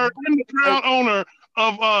I'm the proud owner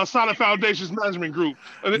of Solid Foundations Management Group.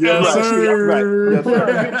 Yes, sir.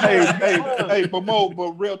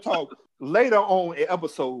 But real talk. Later on in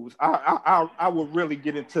episodes, I will really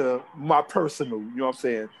get into my personal, you know what I'm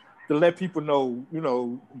saying, to let people know, you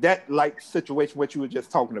know, that like situation what you were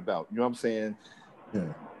just talking about, you know what I'm saying?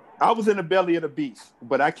 Yeah. I was in the belly of the beast,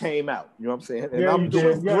 but I came out, you know what I'm saying? And I'm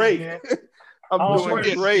doing great. I'm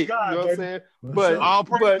doing great, you know what I'm saying? But all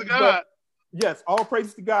praise to God. Yes, all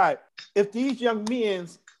praise to God. If these young men,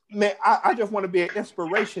 man, I just want to be an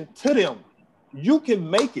inspiration to them. You can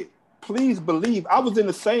make it. Please believe. I was in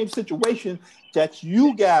the same situation that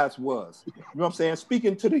you guys was. You know what I'm saying?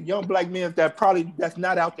 Speaking to the young black men that's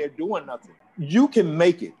not out there doing nothing. You can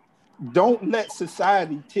make it. Don't let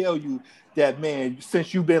society tell you that, man,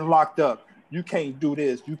 since you've been locked up, you can't do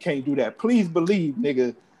this, you can't do that. Please believe,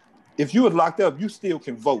 nigga, if you was locked up, you still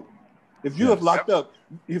can vote. If you was locked up,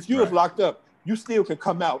 you still can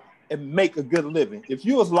come out and make a good living. If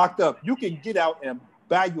you was locked up, you can get out and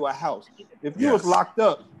buy you a house. If you was locked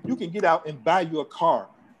up, you can get out and buy you a car.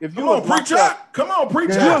 If you was locked up, come on, preach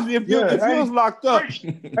If you was locked up,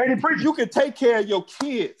 you can take care of your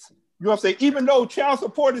kids. You know what I'm saying? Even though child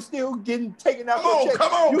support is still getting taken out,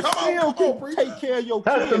 you still can take care of your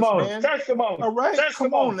kids, man. All right,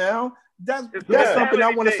 come on now. That's something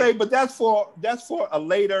I want to say, but that's for a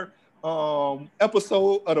later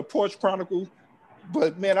episode of the Porch Chronicles.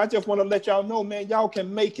 But man, I just want to let y'all know, man, y'all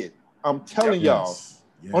can make it. I'm telling y'all. Yes.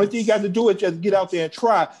 Only thing you got to do is just get out there and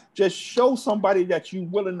try. Just show somebody that you're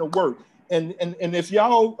willing to work. And if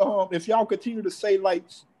y'all continue to say like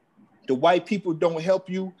the white people don't help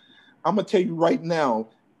you, I'm gonna tell you right now,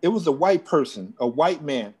 it was a white person, a white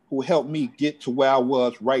man, who helped me get to where I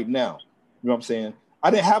was right now. You know what I'm saying? I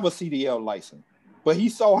didn't have a CDL license, but he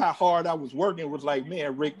saw how hard I was working. Was like,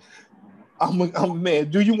 man, Rick, I'm man.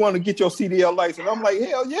 Do you want to get your CDL license? I'm like,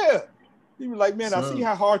 hell yeah. He was like, man, I see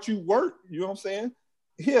how hard you work. You know what I'm saying?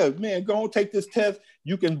 Here, man, go and take this test.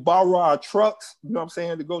 You can borrow our trucks, you know what I'm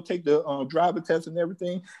saying, to go take the driver test and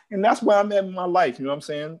everything. And that's where I'm at in my life, you know what I'm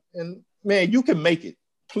saying? And man, you can make it.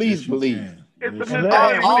 Please believe.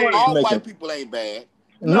 All white people ain't bad.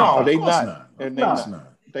 No, they not. They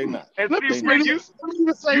not. And let me say this.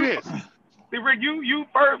 See, Rick, you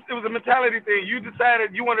first, it was a mentality thing. You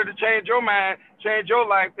decided you wanted to change your mind, change your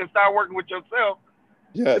life, and start working with yourself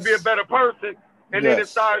to be a better person. And then it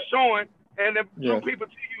started showing. And then people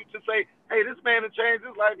to you to say, hey, this man has changed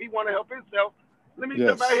his life. He want to help himself. Let me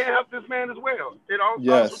come out here and help this man as well. It all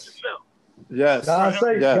starts with yourself. Yes.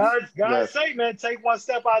 God say, man, take one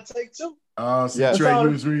step, I take two. Trey, you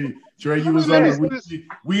was reading. Trey, you was on the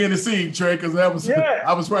we in the scene, Trey, because I was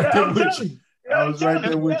right there with you. I was right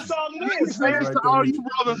there with you. That's all it is, man. To all you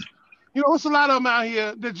brothers, you know, it's a lot of them out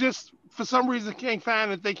here that just for some reason can't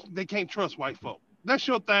find that they can't trust white folk. That's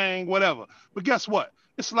your thing, whatever. But guess what?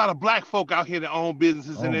 It's a lot of black folk out here that own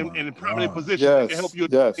businesses and in prominent positions that can help you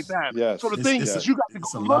at the same time. So the thing is, you got to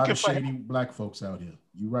go looking for shady black folks out here.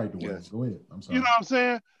 You're right, Dwayne. Go ahead. I'm sorry. You know what I'm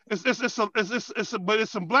saying?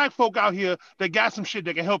 It's some black folk out here that got some shit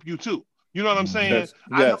that can help you too. You know what I'm saying?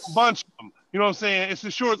 I know a bunch of them. You know what I'm saying? It's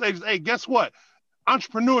the shortest ages. Hey, guess what?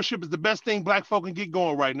 Entrepreneurship is the best thing black folk can get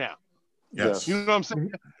going right now. Yes. You know what I'm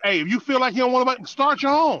saying? Hey, if you feel like you don't want to start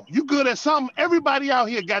your own, you good at something. Everybody out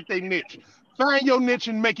here got their niche. Find your niche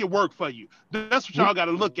and make it work for you. That's what y'all got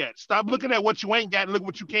to look at. Stop looking at what you ain't got and look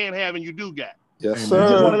what you can have and you do got. Yes, sir. I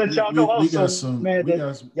just want to let y'all know also, man,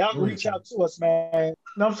 that y'all can reach out to us, man.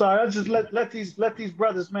 No, I'm sorry. I just let these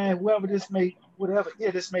brothers, man, whoever this may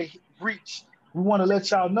reach. We want to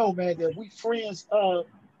let y'all know, man, that we friends of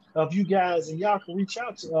you guys, and y'all can reach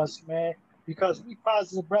out to us, man, because we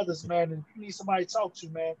positive brothers, man. And if you need somebody to talk to,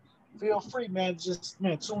 man, feel free, man. Just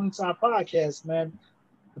tune into our podcast, man.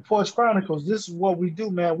 The Porch Chronicles. This is what we do,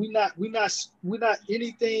 man. We're not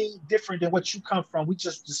anything different than what you come from. We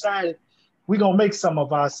just decided we're gonna make some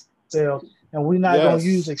of ourselves, and we're not gonna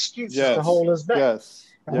use excuses to hold us back.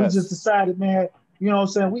 We just decided, man. You know what I'm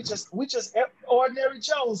saying? We just ordinary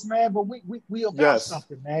Joes, man. But we about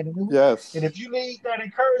something, man. And if you need that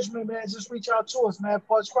encouragement, man, just reach out to us, man.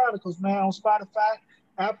 Porch Chronicles, man, on Spotify,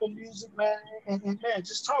 Apple Music, man, and man,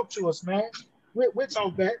 just talk to us, man. We'll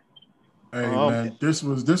talk back. Hey man, this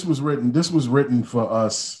was written for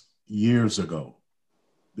us years ago.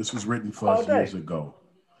 This was written for us years ago.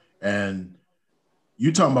 And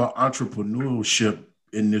you talking about entrepreneurship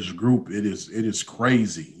in this group, it is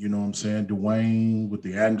crazy. You know what I'm saying? Dwayne with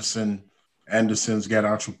the Andersons got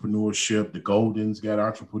entrepreneurship, the Goldens got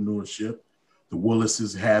entrepreneurship, the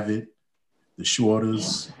Willises have it, the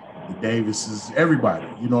Shorters, the Davises, everybody.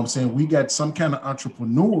 You know what I'm saying? We got some kind of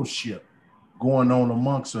entrepreneurship going on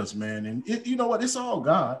amongst us, man. And you know what? It's all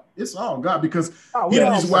God. It's all God because he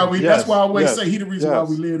the reason why we. That's why I always say he the reason why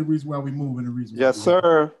we live, the reason why we move, and the reason. Yes,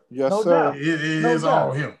 sir. Yes, sir. It is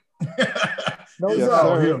all him. It's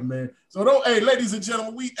all him, man. So don't. Hey, ladies and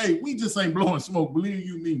gentlemen, we just ain't blowing smoke. Believe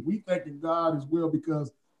you me, we thanking God as well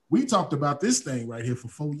because we talked about this thing right here for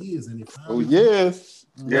 4 years, and it finally. Yes,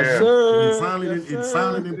 sir. It finally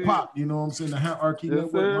didn't pop. You know what I'm saying? The Hierarchy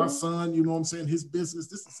Network. My son. You know what I'm saying? His business.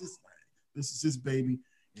 This is his. This is his baby,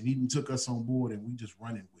 and he took us on board, and we just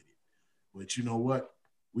running with it. But you know what?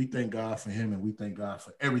 We thank God for him, and we thank God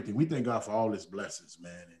for everything. We thank God for all his blessings,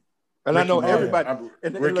 man. And Ricky, I know everybody.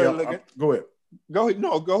 Ricky, go ahead. Go ahead.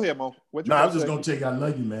 No, go ahead, Mo. No, I was just gonna tell you I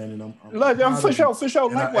love you, man, and I'm for sure.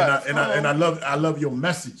 And likewise. I love your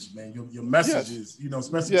message, man. Your messages, you know,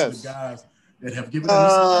 especially to the guys that have given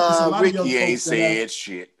us. Ricky ain't said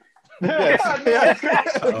shit. Hey,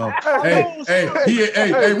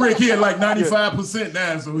 Rick, he at like 95%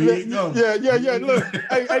 now, so he ain't going. Yeah. Look,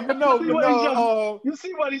 but no, you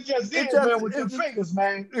see what he just did, man, with your fingers,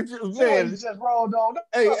 man. Man, he just rolled on.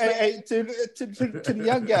 Hey, to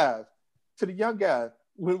the young guys,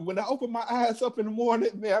 when I open my eyes up in the morning,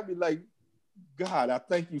 man, I be like, God, I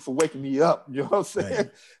thank you for waking me up. You know what I'm saying?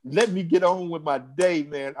 Let me get on with my day,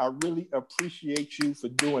 man. I really appreciate you for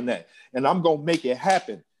doing that, and I'm gonna make it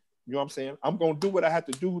happen. You know what I'm saying? I'm going to do what I have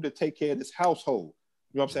to do to take care of this household.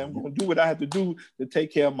 You know what I'm saying? I'm going to do what I have to do to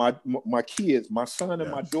take care of my kids, my son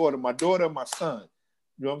and my daughter and my son.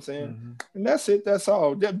 You know what I'm saying? Mm-hmm. And that's it. That's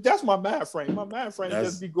all. That's my mind frame. My mind frame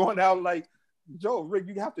just be going out like, Joe, Rick,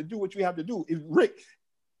 you have to do what you have to do. Rick,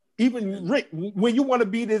 when you want to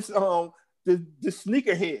be this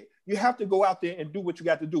sneakerhead, you have to go out there and do what you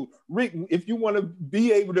got to do. Rick, if you want to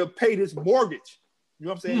be able to pay this mortgage, you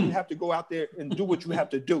know what I'm saying? You have to go out there and do what you have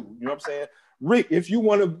to do. You know what I'm saying? Rick, if you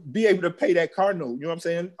want to be able to pay that car note, you know what I'm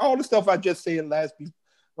saying? All the stuff I just said last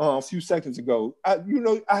few seconds ago, I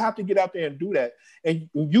have to get out there and do that. And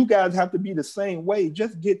you guys have to be the same way.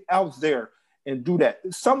 Just get out there and do that.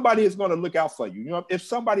 Somebody is going to look out for you. You know, if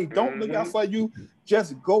somebody don't look out for you,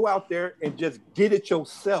 just go out there and just get it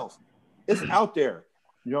yourself. It's out there.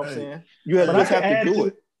 You know what I'm saying? You just have to do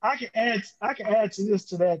it. I can add to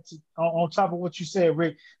that on top of what you said,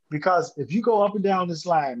 Rick, because if you go up and down this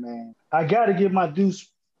line, man, I got to give my dues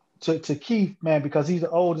to Keith, man, because he's the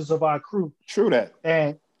oldest of our crew. True that.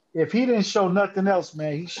 And if he didn't show nothing else,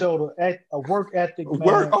 man, he showed a work ethic.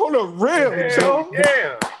 Work on the real,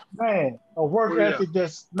 man, a work ethic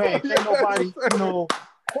that's, man, can't nobody, question.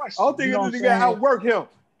 I don't think you got to outwork him.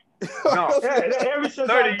 No, ever since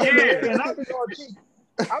 30 years. And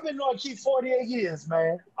I've been knowing Keith 48 years,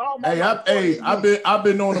 man. I've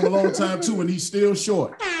been knowing him a long time too, and he's still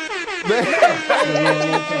short.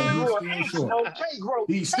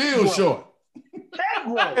 He's still short.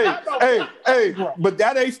 Hey, but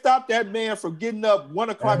that ain't stopped that man from getting up 1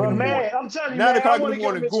 o'clock in the morning. I'm telling you, 9 o'clock in the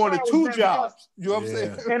morning, going to 2 jobs. You know what I'm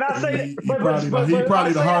saying? And I say he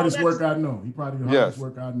probably the hardest work I know. He probably the hardest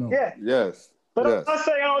work I know. Yeah. Yes. But I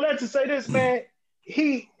say all that to say this, man.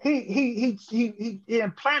 He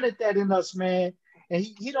implanted that in us, man, and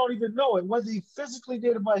he don't even know it. Whether he physically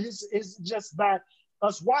did it, but it's just by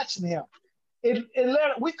us watching him.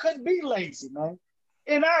 We couldn't be lazy, man.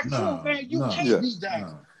 In our crew, man, you can't be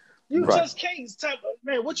down. You just can't tell,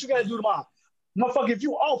 man, what you got to do tomorrow? Motherfucker, if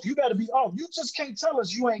you off, you got to be off. You just can't tell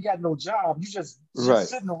us you ain't got no job. You just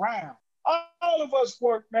sitting around. All of us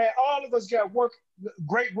work, man. All of us got work,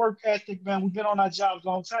 great work ethic, man. We've been on our jobs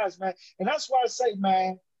long times, man. And that's why I say,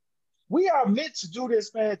 man, we are meant to do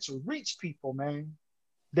this, man, to reach people, man.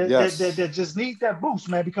 That just need that boost,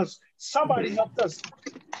 man, because somebody helped us,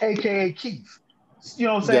 a.k.a. Keith. You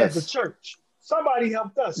know what I'm saying? The church. Somebody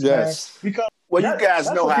helped us, man. Because you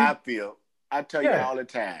guys know how I feel. I tell you all the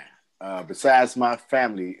time. Besides my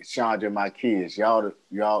family, Chandra and my kids, y'all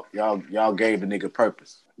gave a nigga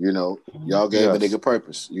purpose. You know, y'all gave a nigga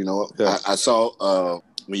purpose. You know, I saw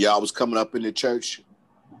when y'all was coming up in the church,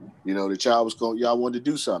 you know, that y'all wanted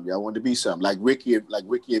to do something. Y'all wanted to be something. Like Ricky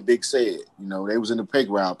and Big said, you know, they was in the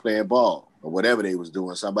playground playing ball or whatever they was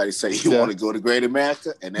doing. Somebody say you want to go to Great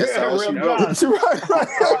America, and that's how she wrote. That's how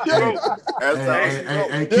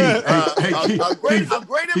she wrote. A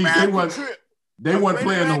Great American trip. They weren't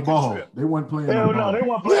playing no ball. They weren't playing no ball. No, they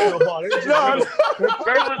weren't playing no ball. They was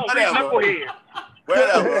knucklehead.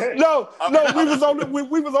 Whatever. No,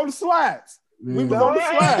 we was on the slides. Yeah. We was on the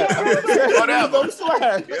slides. Whatever. On the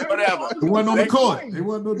slides. Whatever. It wasn't on the court. It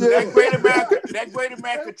wasn't on the That Great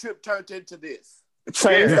American trip turned into this.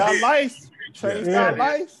 Changed our life. Changed our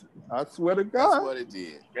life. I swear to God. That's what it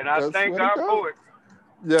did. And I thank God for it.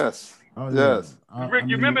 Yes. Oh, yeah. Yes. Rick,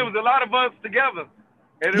 you remember it was a lot of us together.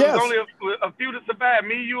 And there was only a few to survive,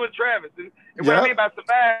 me, you, and Travis. And what I mean by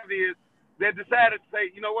survive is they decided to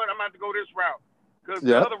say, you know what, I'm going to have to go this route. Because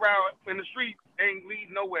the other route in the street ain't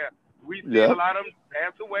leading nowhere. We see a lot of them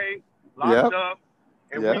pass away, locked up,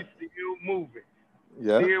 and we still moving.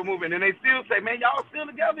 Still moving. And they still say, man, y'all still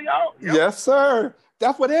together, y'all? Yep. Yes, sir.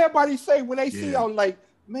 That's what everybody say when they see y'all like,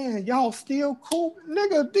 man, y'all still cool.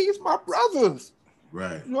 Nigga, these my brothers.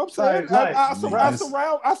 Right. You know what I'm saying? Right.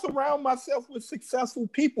 I surround myself with successful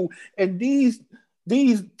people, and these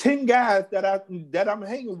 10 guys that I'm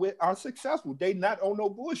hanging with are successful. They not on no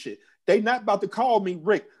bullshit. They not about to call me,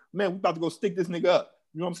 Rick, man, we about to go stick this nigga up.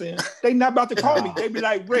 You know what I'm saying? They not about to call me. They be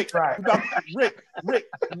like, Rick,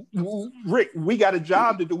 Rick, we got a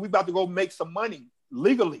job to do. We about to go make some money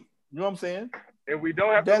legally. You know what I'm saying? And we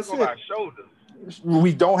don't have to look over our shoulders.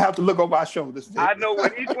 We don't have to look over our shoulders. I know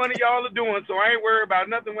what each one of y'all are doing, so I ain't worried about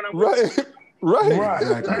nothing when I'm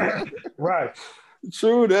Right.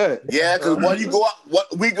 True that. Yeah, because when you go out,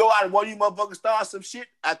 we go out and one of you motherfuckers start some shit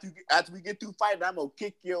after we get through fighting, I'm gonna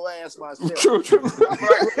kick your ass myself. True.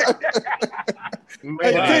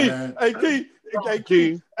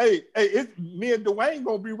 Key. Hey, it's me and Dwayne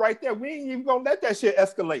gonna be right there. We ain't even gonna let that shit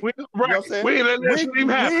escalate. You know what I'm saying? We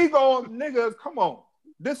ain't gonna, niggas, come on.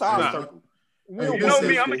 This our circle. You know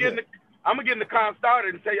me, I'm gonna get in the car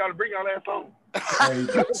started and tell y'all to bring y'all ass home.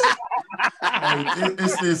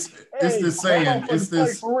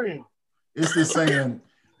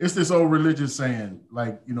 It's this old religious saying,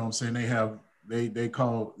 like, you know what I'm saying, they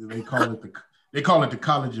call it the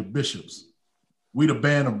College of Bishops. We the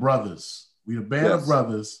band of brothers.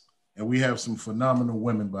 And we have some phenomenal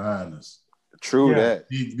women behind us. True that.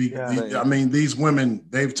 I mean, these women,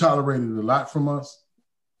 they've tolerated a lot from us.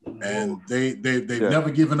 And they've never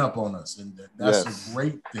given up on us, and that's a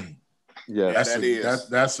great thing. Yes,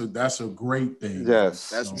 that's a great thing. Yes,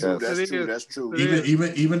 that's true.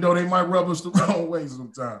 Even though they might rub us the wrong way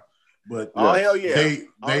sometimes, but hell yeah,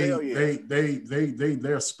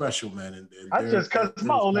 they're special, man. And I just cussed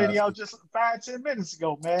my old lady out just 5-10 minutes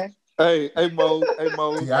ago, man. Hey Mo.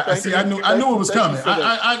 Yeah, I knew it was coming.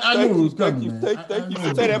 I knew it was coming. Thank you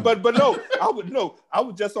for saying that, but no, I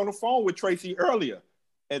was just on the phone with Tracy earlier.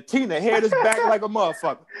 And Tina had his back like a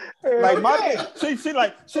motherfucker. Like she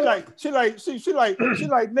like,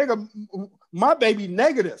 nigga, my baby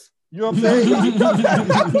negative. You know what I'm saying?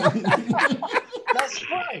 That's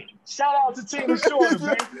right. Shout out to Tina Shorter,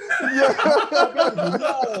 man.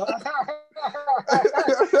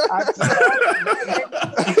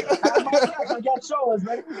 I got shoulders,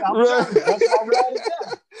 man.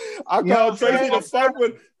 I called Tracy to fuck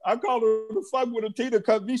with. I called her to fuck with a Tina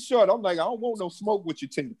cut me short. I'm like, I don't want no smoke with you,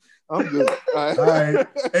 Tina. I'm good. All right.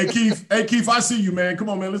 Hey Keith, I see you, man. Come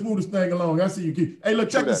on, man. Let's move this thing along. I see you, Keith. Hey, look,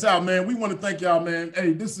 check this out, man. We want to thank y'all, man.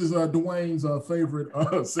 Hey, this is Dwayne's favorite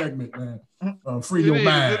segment, man. Free your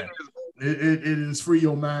mind. It is free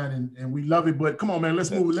your mind, and we love it. But come on, man. Let's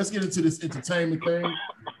move it. Let's get into this entertainment thing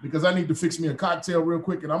because I need to fix me a cocktail real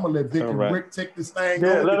quick, and I'm gonna let Vic and Rick take this thing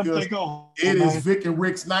over because it is Vic and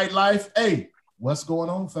Rick's nightlife. Hey. What's going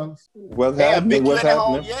on, fellas? What's happening?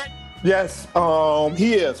 Yes,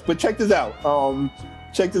 he is. But check this out.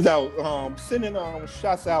 Sending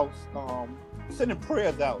shots out, sending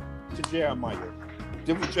prayers out to Jeremiah.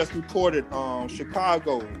 It was just reported,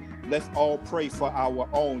 Chicago. Let's all pray for our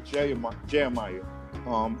own Jeremiah.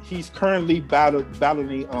 He's currently battling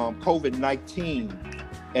COVID-19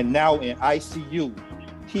 and now in ICU.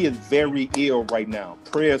 He is very ill right now.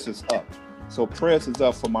 Prayers is up. So prayers is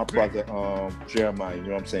up for my brother, Jeremiah. You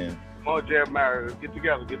know what I'm saying? Come on, Jeremiah, get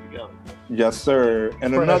together. Yes, sir.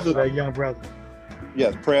 And prayers another that young brother.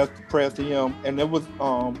 Yes, prayers to him. And it was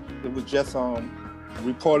just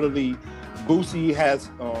reportedly, Boosie has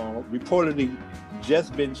reportedly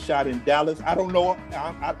just been shot in Dallas. I don't know.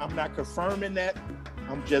 I'm not confirming that.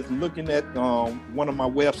 I'm just looking at one of my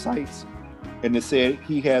websites. And it said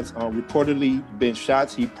he has reportedly been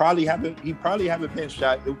shot. He probably haven't been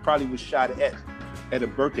shot. It probably was shot at a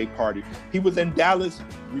birthday party. He was in Dallas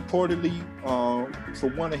reportedly for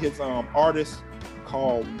one of his artists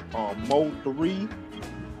called Mo3.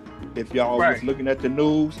 If y'all was looking at the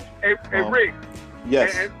news. Hey Rick.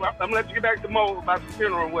 Yes. And I'm gonna let you get back to Mo about the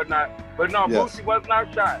funeral and whatnot. But no, Boosie was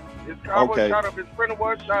not shot. His car was shot up. His Sprinter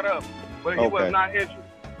was shot up, but he was not injured.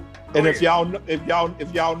 And if y'all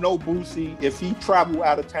know Boosie, if he travel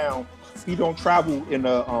out of town, he don't travel in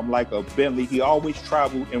a like a Bentley. He always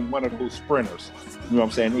travel in one of those Sprinters. You know what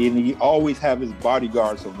I'm saying? And he always have his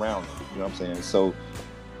bodyguards around him. You know what I'm saying? So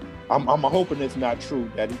I'm hoping it's not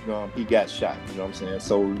true that he got shot. You know what I'm saying?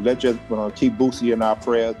 So let's just keep Boosie in our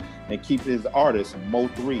prayers and keep his artist Mo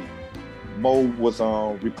 3. Mo was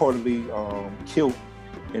reportedly killed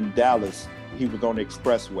in Dallas. He was on the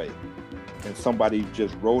expressway, and somebody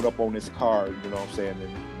just rode up on his car. You know what I'm saying?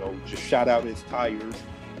 And just shot out his tires.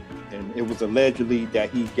 And it was allegedly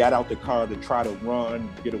that he got out the car to try to run,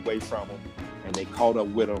 get away from him, and they caught up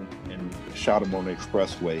with him and shot him on the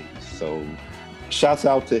expressway. So, shouts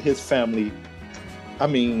out to his family. I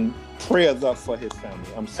mean, prayers up for his family.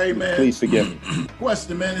 Hey, man. Please forgive me.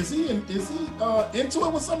 Question, man, is he into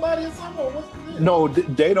it with somebody or something? Or what's no,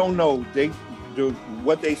 they don't know.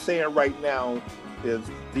 What they saying right now is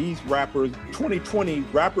these rappers, 2020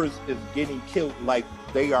 rappers, is getting killed like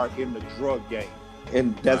they are in the drug game.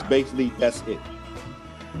 And that's that's it.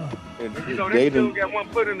 And, they still got one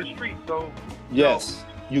foot in the street, so yes,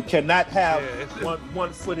 you cannot have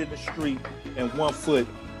one foot in the street and one foot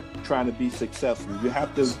trying to be successful. You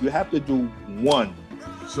have to do one.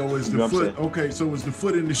 So is the foot okay? So is the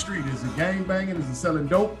foot in the street? Is it gang banging? Is it selling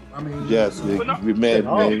dope? I mean, yes, you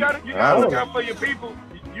gotta look out for your people.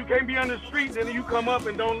 You can't be on the street, then you come up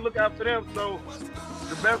and don't look out for them. So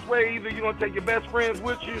the best way, either you're gonna take your best friends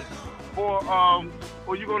with you, or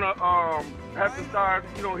you're gonna have to start,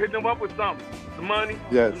 hitting them up with something, the money.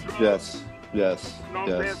 Yes. You know what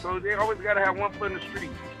I'm saying? So they always gotta have one foot in the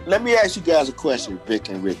street. Let me ask you guys a question, Vic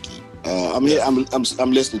and Ricky. I'm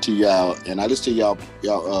listening to y'all, and I listen to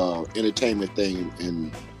y'all entertainment thing,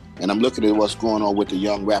 and I'm looking at what's going on with the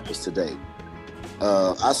young rappers today.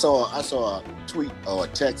 I saw a tweet or a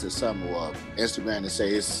text or something or Instagram that say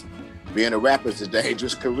it's being a rapper is a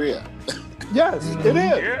dangerous career. Yes, it is.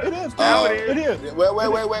 Yeah. It is. It is.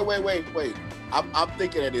 Wait. I'm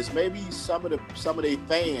thinking of this. Maybe some of their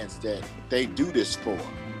fans that they do this for.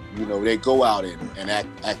 They go out and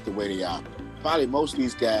act the way they are. Probably most of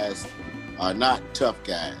these guys are not tough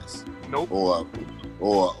guys. Nope. Or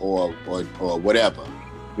whatever.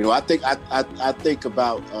 I think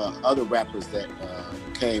about other rappers that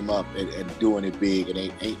came up and doing it big, and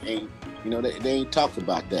they ain't talking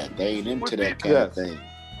about that. They ain't into that kind of thing.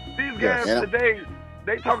 These guys today,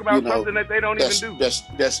 they talk about something that they don't even do.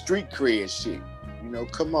 That street cred shit.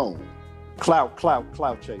 Come on. Clout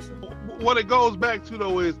chasing. What it goes back to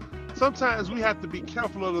though is sometimes we have to be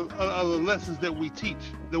careful of the lessons that we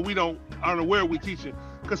teach, that we aren't aware we teaching.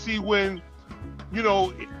 Because see, when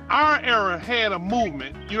our era had a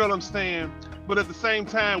movement, you know what I'm saying? But at the same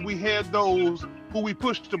time, we had those who we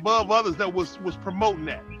pushed above others that was promoting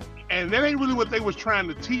that. And that ain't really what they was trying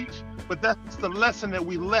to teach, but that's the lesson that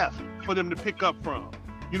we left for them to pick up from.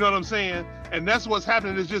 You know what I'm saying? And that's what's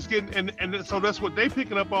happening is just getting, and so that's what they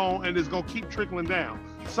picking up on, and it's gonna keep trickling down.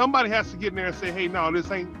 Somebody has to get in there and say, hey, no, this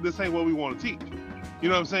ain't what we want to teach. You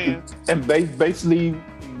know what I'm saying? And basically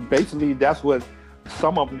that's what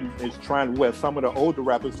some of them is trying to wear. Some of the older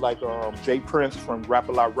rappers like Jay Prince from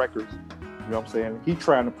Rap-A-Lot Records, you know what I'm saying? He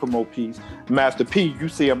trying to promote peace. Master P, you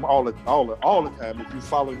see him all the time if you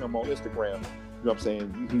follow him on Instagram. You know what I'm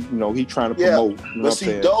saying? He trying to promote. You know but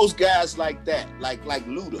see, those guys like that, like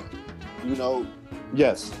Luda,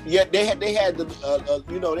 Yes. Yeah, they had the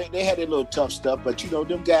they had their little tough stuff, but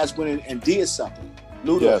them guys went in and did something.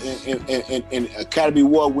 Luda in Academy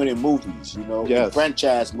Award winning movies, in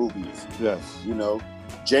franchise movies. Yes.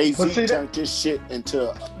 Jay-Z turned this shit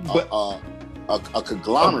into a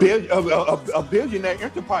conglomerate. A billionaire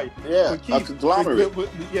enterprise. Yeah, a conglomerate. But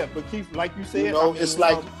Keith, like you said, it's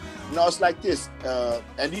like this.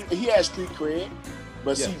 And he has street cred,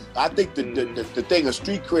 but see, I think the thing of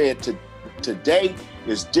street cred today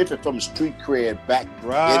is different from street cred back in the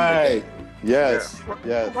day. Yes.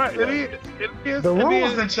 Right. It is. The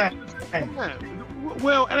rules have changed.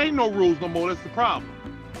 Well, it ain't no rules no more. That's the problem.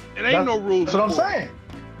 It ain't no rules. That's what I'm saying.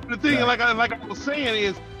 The thing, like I was saying,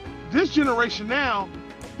 is this generation now,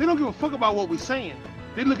 they don't give a fuck about what we're saying.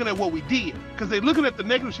 They're looking at what we did, because they're looking at the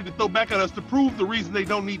negative shit to throw back at us to prove the reason they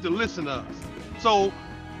don't need to listen to us. So,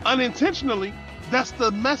 unintentionally, that's the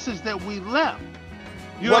message that we left.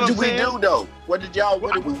 What did we do though? What did we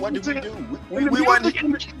do?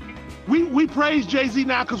 We praise Jay-Z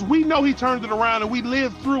now because we know he turned it around and we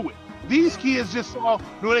lived through it. These kids just saw,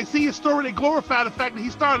 when they see his story, they glorify the fact that he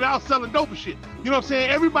started out selling dope and shit. You know what I'm saying?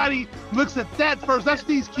 Everybody looks at that first. That's what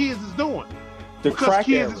these kids is doing.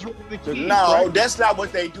 No, that's not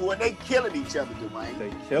what they doing. They killing each other, Dwayne.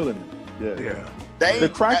 They killing it. Yeah. The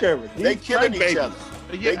crack era. They killing each other.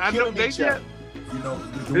 Yeah, I know they did. You know,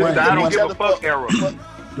 Dwayne, I don't give a fuck era.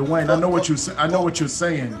 Dwayne, I know what you're saying. I know what you're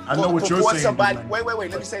saying. I know what you're saying. Somebody, wait.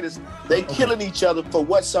 Let me say this. They killing each other for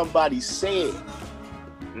what somebody said.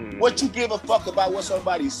 What you give a fuck about what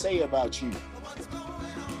somebody say about you?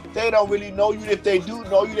 They don't really know you. If they do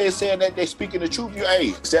know you, they're saying that they're speaking the truth. You, hey,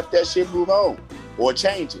 accept that shit, move on, or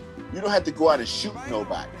change it. You don't have to go out and shoot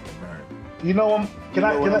nobody. You know what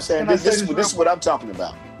I'm saying? This is what I'm talking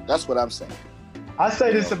about. That's what I'm saying. I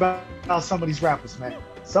say this about some of these rappers, man.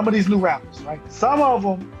 Some of these new rappers, right? Some of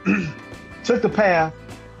them took the path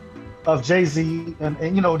of Jay-Z,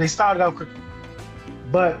 and you know, they started out crooked.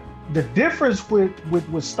 But the difference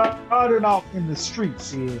with starting off in the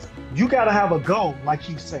streets is you got to have a goal, like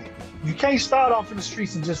you said. You can't start off in the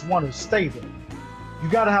streets and just want to stay there. You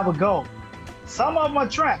got to have a goal. Some of them are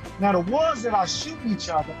trapped. Now, the ones that are shooting each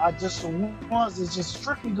other are just the ones that's just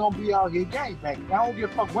strictly going to be out here gangbanging. I don't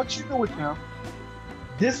give a fuck what you do with them.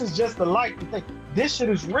 This is just the life that they, this shit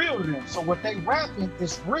is real to them. So what they rapping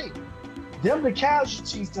is real. Them the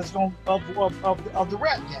casualties that's going of the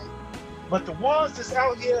rap game. But the ones that's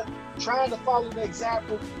out here trying to follow the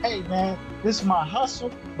example, hey man, this is my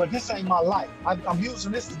hustle, but this ain't my life. I'm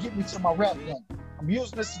using this to get me to my rap game. I'm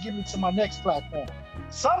using this to get me to my next platform.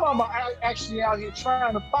 Some of them are actually out here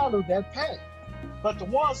trying to follow that path. But the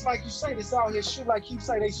ones, like you say, that's out here shoot, like you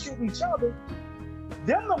say, they shooting each other,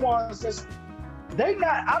 them the ones that's, they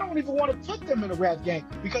not, I don't even want to put them in a rap game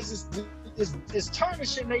because it's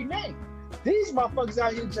tarnishing their name. These motherfuckers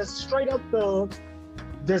out here just straight up thugs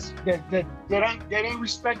that ain't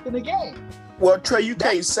respecting the game. Well, Trey, you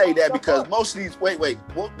can't say that because most of these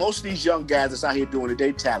most of these young guys that's out here doing it,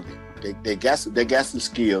 they talented. They got some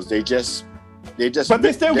skills. They just. But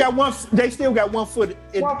they still got one foot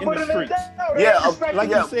in the streets. Like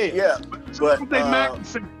you said. Yeah, but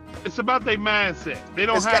it's about their mindset. They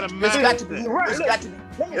don't have a mindset.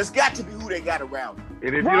 It's got to be who they got around.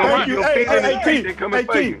 And if you don't want your feet in the street, they come and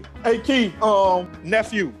for you. Hey, Keith,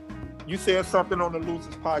 nephew, you said something on the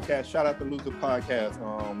Losers Podcast. Shout out to Loser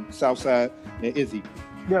Podcast, Southside and Izzy.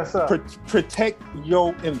 Yes, sir. Protect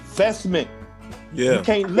your investment. Yeah. You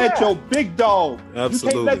can't let your big dog. Absolutely.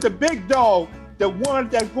 You can't let the big dog, the one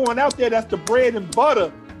that's going out there, that's the bread and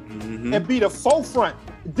butter, and be the forefront.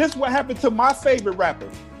 This is what happened to my favorite rapper.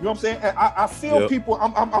 You know what I'm saying? I feel people.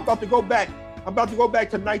 I'm about to go back. I'm about to go back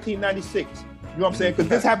to 1996. You know what I'm saying? Because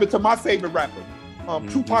this happened to my favorite rapper,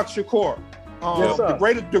 Tupac Shakur.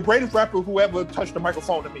 The greatest rapper who ever touched the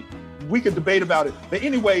microphone to me. We could debate about it, but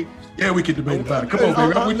anyway. Yeah, we could debate about it. Come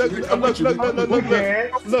on, baby.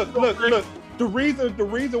 Look. The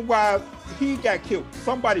reason why he got killed,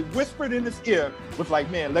 somebody whispered in his ear, was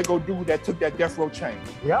like, man, let go dude that took that death row chain.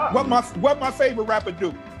 Yeah. What my favorite rapper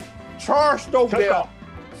do? Charged over there,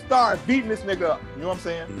 started beating this nigga up. You know what I'm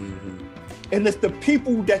saying? And it's the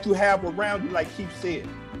people that you have around you, like Keith said.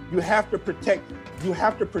 You have to protect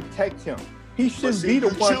him. He shouldn't be the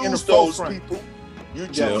one in the forefront. You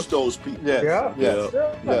choose those people. Yeah.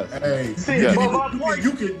 Hey,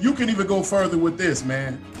 you can even go further with this,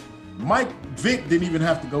 man. Mike Vick didn't even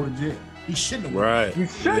have to go to jail. He shouldn't have. Right. He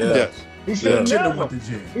shouldn't have. He should have never went to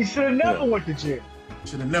jail. He should have never went to jail.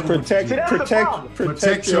 Should have never went to jail.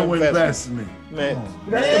 Protect your investment. Man,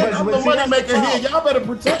 I'm the money maker here. Y'all better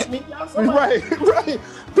protect me. Right.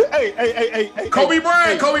 Hey. Kobe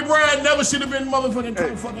Bryant never should have been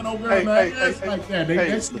motherfucking fucking over there, man. It's like that.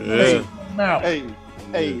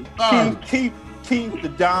 Keith the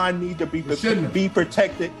Don need to be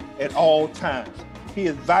protected at all times. He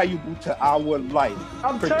is valuable to our life.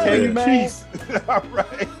 I'm telling you, man. All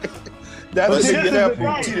right. That's the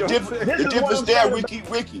difference there, Ricky.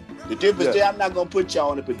 The difference there, I'm not gonna put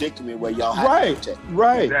y'all in a predicament where y'all have to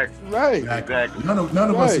protect. Right. None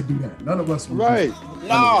of us would do that. None of us would do that.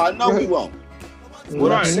 No, I know we won't.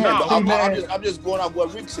 What I'm saying, I'm just going off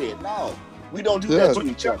what Rick said. No, we don't do that to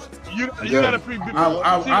each other. You gotta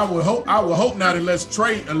I would hope not unless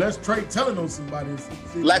Trey telling on somebody.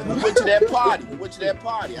 Like we went to that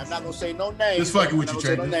party. I'm not gonna say no names. Just fucking with you,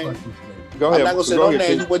 Trey. I'm not gonna say no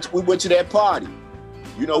names. We went to that party.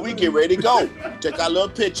 You know, we get ready to go. Take our little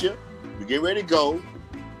picture. We get ready to go.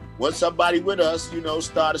 Once somebody with us, you know,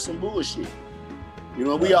 started some bullshit. You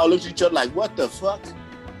know, we all looked at each other like, what the fuck?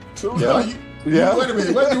 True. Yeah. Wait a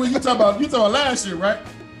minute. You talking about last year, right?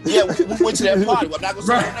 Yeah, we went to that party. Well, I'm not gonna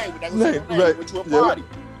say no name. We're not gonna say no name. We went to a party.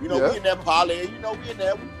 You know, we in that party. You know, we in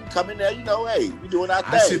there. We come in there. You know, hey, we doing our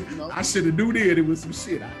thing. I should have knew it was some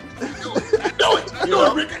shit. I know it. I know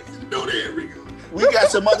it, Rick. We got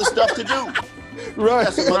some other stuff to do. We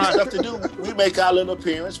got some other stuff to do. We make our little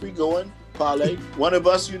appearance. We go and parlay. One of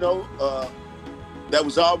us, you know, that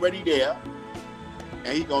was already there,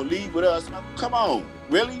 and he gonna leave with us. Come on,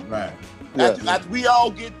 really? Right. After we all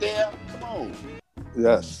get there, come on.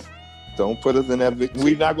 Yes. Don't put us in that.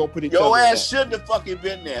 We're not gonna put each other. Your ass shouldn't have fucking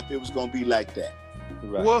been there if it was gonna be like that.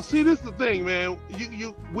 Right. Well, see, this is the thing, man.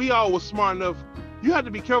 We all was smart enough. You have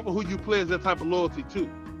to be careful who you pledge that type of loyalty to.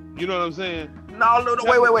 You know what I'm saying? No,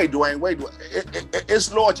 wait, Dwayne, wait.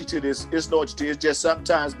 It's loyalty to this. It's loyalty to. It's just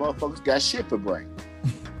sometimes motherfuckers got shit for brain.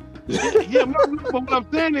 Yeah, but what I'm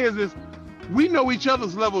saying is we know each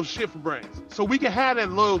other's level of shit for brains, so we can have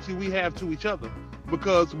that loyalty we have to each other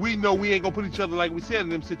because we know we ain't gonna put each other like we said in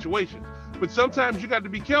them situations. But sometimes you got to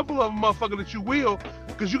be careful of a motherfucker that you will,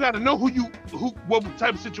 because you got to know what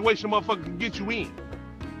type of situation a motherfucker can get you in.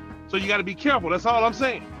 So you got to be careful. That's all I'm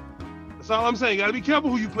saying. You got to be careful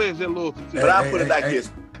who you pledge that loyalty to. But I put it like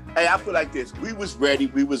this. Hey, I feel like this. We was ready,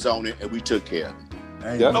 we was on it, and we took care of it.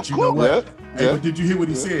 Hey, yeah, but you know what? Hey, but did you hear what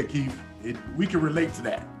he said, Keith? We can relate to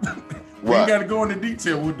that. We ain't got to go into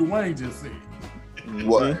detail what Dwayne just said.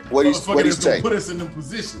 What he say? Put us in them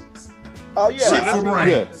positions. Oh yeah. Shit for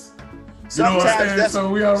brains. You know what I'm saying? So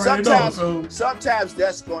we already know. So sometimes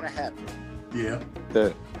that's gonna happen. Yeah.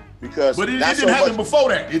 Because but it didn't happen before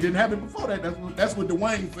that. It didn't happen before that. That's what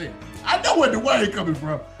Dwayne said. I know where Dwayne coming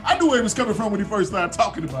from. I knew where he was coming from when he first started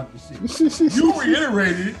talking about this shit. You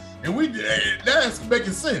reiterated it, and that's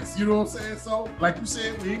making sense. You know what I'm saying? So, like you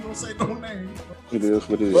said, we ain't gonna say no names. It is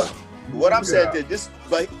what it is. But what I'm saying that this,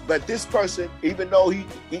 but this person, even though he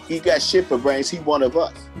got shit for brains, he one of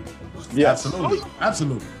us. Yeah, absolutely.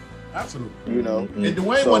 You know, and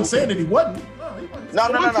Dwayne wasn't saying that he wasn't. No.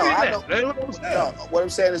 No. What I'm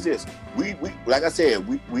saying is this: we like I said,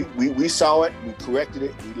 we saw it, we corrected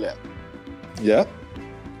it, we left. Yeah.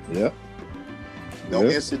 No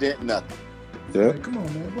incident, nothing. Yeah. Hey, come on,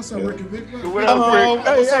 man. What's up, Ricky Vic? Hey,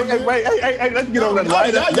 let's get on the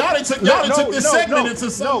lighter. Y'all took this segment into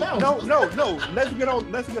something else. No. Let's get on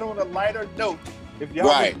a lighter note. If y'all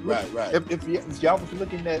right. If y'all was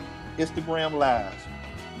looking at Instagram Live,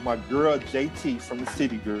 my girl JT from the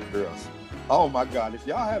City Girls. Oh my God! If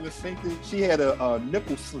y'all haven't seen it, she had a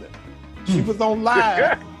nipple slip. She was on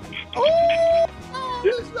live.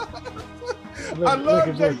 I love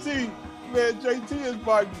JT. Man, JT is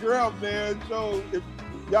my girl, man. So if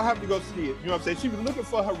y'all have to go see it, you know what I'm saying? She was looking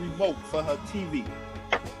for her remote for her TV,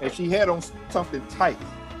 and she had on something tight.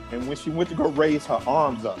 And when she went to go raise her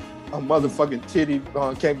arms up, a motherfucking titty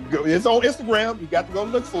came. It's on Instagram. You got to go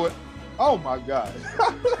look for it. Oh my God!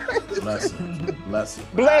 Blessings. What's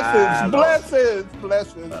that fit?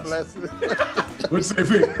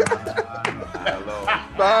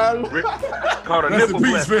 Called a nipple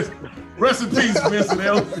blessing. Rest in peace, Mr.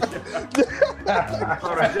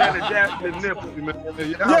 Called a Janet Jackson nipple.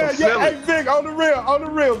 Yeah. Hey, Vic, on the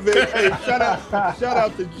real, Vic. Hey, shout out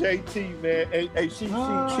to JT, man. Hey, she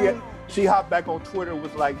hopped back on Twitter,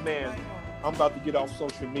 was like, man, I'm about to get off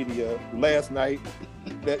social media last night.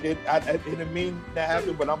 That it didn't mean that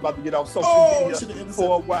happened, but I'm about to get off social media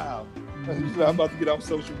for a while. I'm about to get off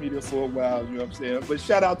social media for a while, you know what I'm saying? But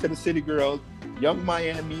shout out to the City Girls, Young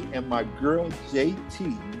Miami, and my girl JT.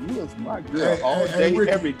 You was my girl all day,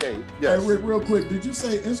 Ricky, every day. Yes. Hey, Rick, real quick, did you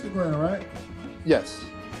say Instagram, right? Yes.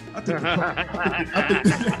 I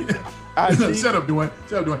think shut up, Dwayne.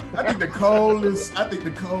 I think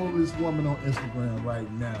the coldest woman on Instagram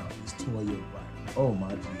right now is Toya Wright. Oh my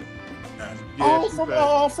God.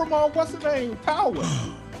 From what's her name? Power.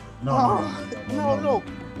 No.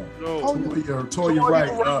 Toya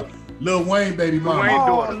Wright. Lil Wayne baby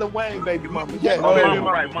mama. Lil Wayne baby mama. Yes.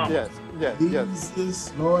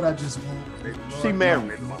 Jesus, Lord, I just want. She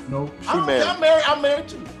married. No. She married. I'm married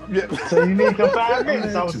too. Yeah. So you need 5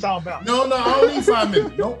 minutes. I was talking about. No, I don't need 5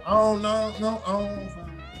 minutes. Nope. I don't need 5 minutes.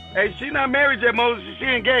 Hey, she not married yet, Moses. She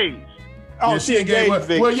engaged. Oh, she engaged.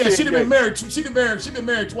 Well, yeah, she been married. She been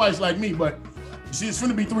married twice like me, but she's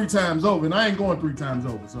finna be 3 times over, and I ain't going 3 times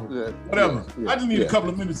over. So whatever. I just need a couple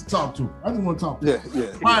of minutes to talk to her. I just want to talk to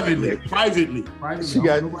her. Privately. She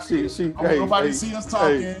got. Nobody see us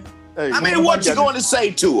talking. I mean, what you going to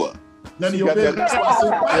say to her? None of your business. That's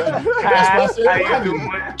why I said privately.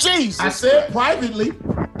 Jesus. I said privately. If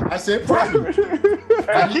that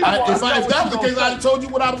was the case, I'd have told you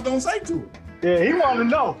what I was gonna say to her. Yeah, he wanted to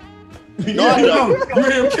know. No,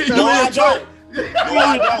 I don't.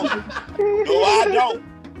 I don't.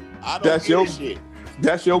 That's your shit.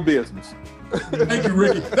 That's your business. Thank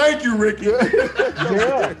you, Ricky.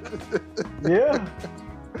 Yeah.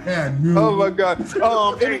 Oh my God.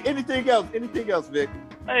 Anything else, Vic?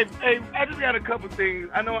 Hey, I just got a couple things.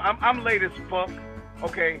 I know I'm late as fuck.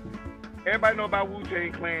 Okay. everybody know about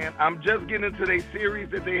Wu-Tang Clan. I'm just getting into their series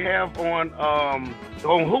that they have on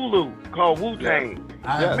Hulu called Wu-Tang.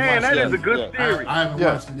 Yes. Man, that is a good series. I haven't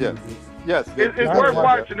watched it. Yes. It's worth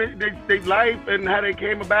watching. They life and how they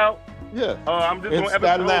came about. Yeah. I'm just on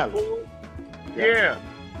episode 4. Yeah.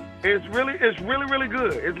 It's really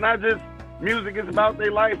good. It's not just music, it's about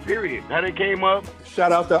their life, period. How they came up.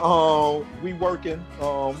 Shout out to We Working.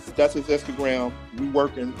 That's his Instagram. We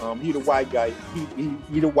Working. He the white guy.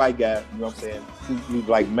 He the white guy, you know what I'm saying? Who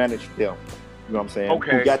like managed them. You know what I'm saying?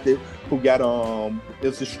 Okay. Who got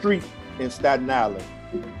it's a street in Staten Island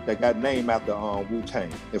that got named after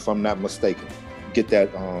Wu-Tang, if I'm not mistaken. Get that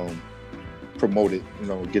promoted,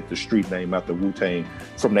 get the street name after Wu-Tang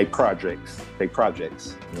from their projects. You know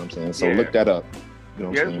what I'm saying? So look that up. You know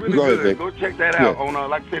what I'm saying? It's really good. Go check that out on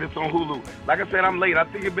like I said, it's on Hulu. Like I said, I'm late. I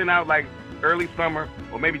think it's been out like early summer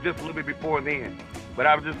or maybe just a little bit before then. But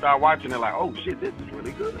I just started watching it like, oh shit, this is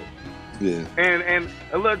really good. Yeah. And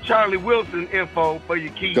a little Charlie Wilson info for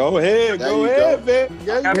you, Keith. Go ahead,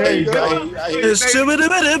 man. There you go. It's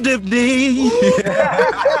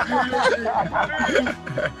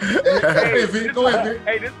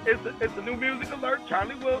Hey, it's a new music alert.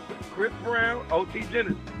 Charlie Wilson, Chris Brown, O.T.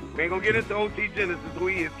 Genesis. We ain't gonna get into O.T. Genesis, who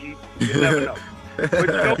he is, Keith. You never know. But you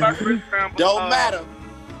know about Chris Brown. Don't matter.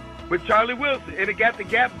 With Charlie Wilson, and it got the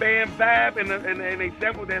Gap Band vibe, and they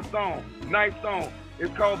sampled that song. Nice song.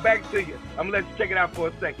 It's called Back to You. I'm gonna let you check it out for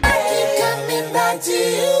a second. Coming back to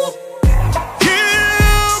you. You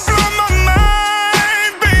blow my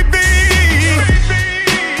mind, baby.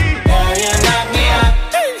 Oh, you knock me out.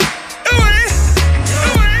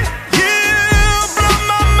 You blow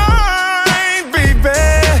my mind, baby.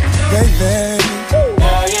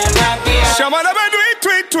 Oh, you knock me out. Shamana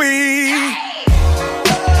tweet.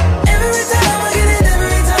 Every time I get it,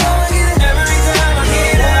 every time I get it, every time I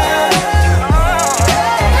get it. I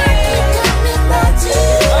keep coming back to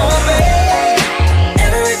you. Oh, baby.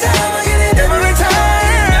 Every time I get it, every time I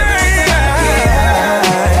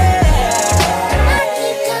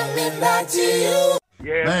keep coming back to you.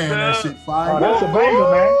 Yeah, Man, that shit fire. Oh, that's a banger,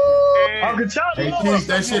 man. Uncle Charlie. Hey, Keith,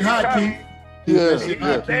 that shit hot, Keith. He's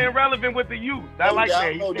staying relevant with the youth. I like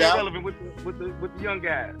that. He's No staying doubt. relevant with the young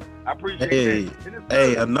guys. I appreciate Hey, that. And it's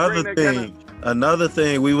hey, good. another Bring that thing. Another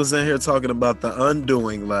thing, we was in here talking about The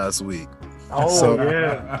Undoing last week. Oh, So-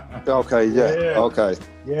 yeah. Okay, yeah. Yeah. Okay.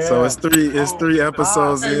 Yeah. So it's three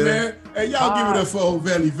episodes Hey, in. man. Hey, y'all give it up for Old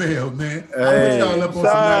Valley Vale, man. Hey. I put y'all up on some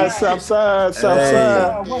nice shit.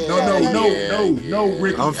 Southside. No,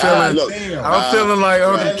 Ricky. I'm feeling- Damn. I'm feeling like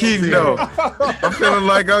Uncle Valley Keith Vale. though. I'm feeling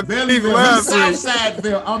like Uncle Valley Keith Vale. last week.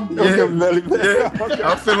 Southsideville. I'm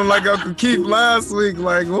Yeah. I'm feeling like Uncle Keith last week.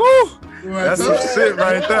 Like, woo. That's some shit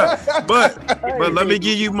right there. But let me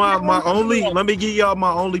give you let me give y'all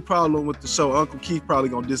my only problem with the show. Uncle Keith probably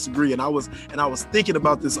gonna disagree. And I was thinking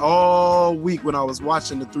about this all week when I was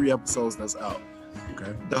watching the 3 episodes that's out.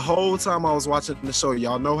 Okay. The whole time I was watching the show,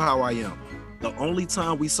 y'all know how I am. The only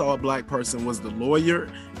time we saw a black person was the lawyer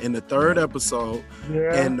in the 3rd episode,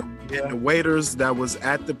 and the waiters that was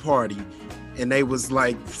at the party, and they was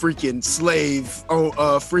like freaking slave, you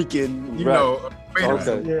know. Waiters.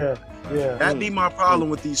 Okay. Yeah. That be my problem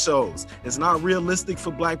with these shows. It's not realistic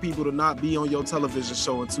for black people to not be on your television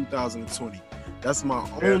show in 2020. That's my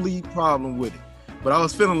only problem with it. But I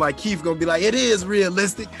was feeling like Keith gonna be like, it is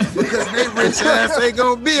realistic because they rich ass ain't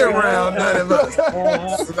gonna be around none of us.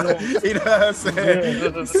 You know what I'm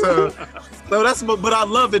saying? So that's but I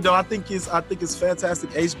love it though. I think it's fantastic.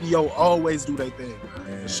 HBO always do their thing,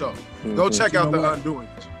 man. For sure. Go check out The Undoing.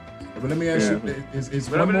 But let me ask you, it's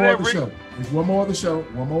one more other show. It's one more other show.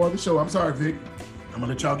 One more other show. I'm sorry, Vic. I'm gonna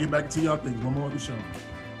let y'all get back to y'all things. One more other show.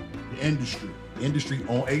 The Industry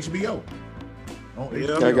on HBO.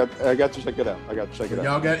 I got to check it out.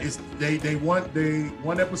 Y'all got they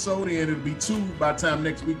one episode in. It'll be 2 by the time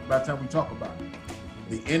next week. By the time we talk about it,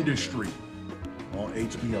 The Industry on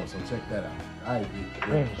HBO. So check that out. All right,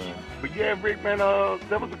 Vic. But yeah, Rick, man,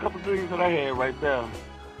 there was a couple things that I had right there.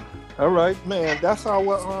 All right, man. That's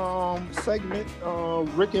our segment,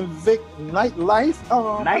 Rick and Vic Nightlife.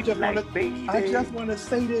 I just want to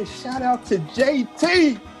say this. Shout out to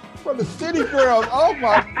JT from the City Girls. Oh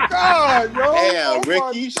my God, yo! Damn,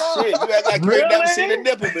 Ricky, shit, you act like you ain't never seen a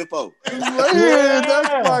nipple before. Man,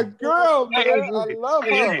 that's my girl, man. I love her.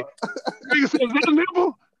 Nigga said, is that a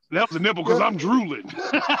nipple? That was a nipple because I'm drooling.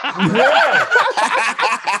 Shout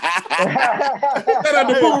out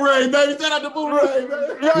to Boomerang, baby. Shout out to Boomerang,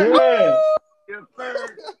 baby. Yeah. Yes, sir.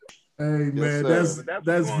 Hey man, Yes,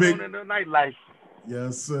 that's going Vic. on in the nightlife.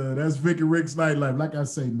 Yes, sir. That's Vic and Rick's Nightlife. Like I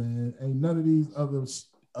say, man, ain't none of these other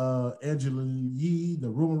Angela Yee, the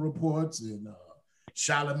Rumor Reports, and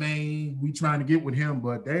Charlemagne. We trying to get with him,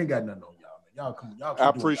 but they ain't got nothing on y'all, man. Y'all come, y'all. I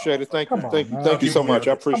appreciate it. Thank you, on, thank you so much.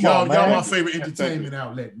 I appreciate y'all. it. Y'all my favorite entertainment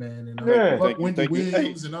outlet, man. And fuck Wendy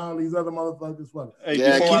Williams and all these other motherfuckers. Fuck.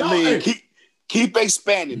 Yeah, before I leave, keep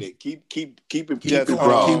expanding it. Keep it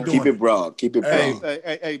broad. Keep it broad. Keep it broad.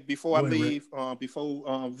 Hey, before I leave,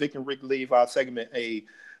 before Vic and Rick leave our segment,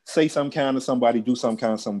 say some kind of somebody, do some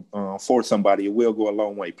kind of for somebody. It will go a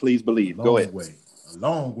long way. Please believe. Go ahead. A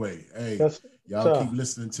long way. Hey, y'all keep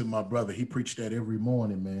listening to my brother. He preached that every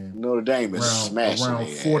morning, man. Notre Dame is smashing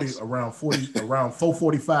around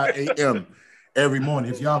 4:45 a.m. every morning.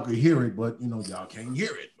 If y'all could hear it, but y'all can't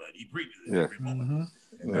hear it. But he preaches it every morning.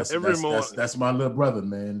 Every morning. That's my little brother,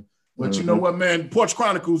 man. But you know what, man? Porch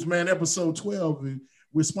Chronicles, man. Episode 12.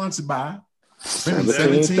 We're sponsored by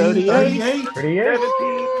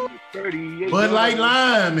 1738. Bud Light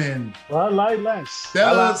Lime and Bud Light Lime.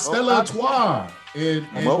 Stella Artois and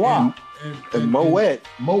Moet and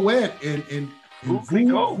Vue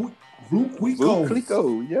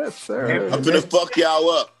Clicquot. Yes, sir. I'm gonna fuck y'all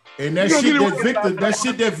up. And that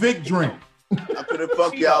shit that Vic drink. I'm gonna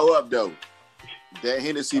fuck y'all up though. That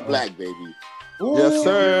Hennessy Black, baby. Ooh. Yes,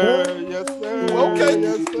 sir. Yes, sir. Okay.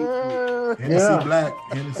 Yes, sir. Hennessy Black.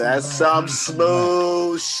 That's some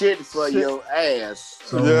smooth shit for your ass.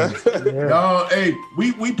 So, y'all, hey,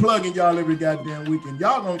 we plugging y'all every goddamn weekend.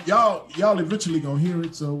 Y'all eventually gonna hear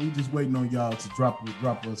it. So we just waiting on y'all to drop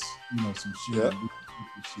us, some shit. Yep. And we keep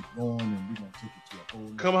this shit going, and we gonna take it to a whole.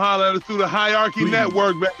 Come holler at us through the Hierarchy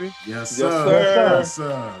Network, baby. Yes, sir. Yes,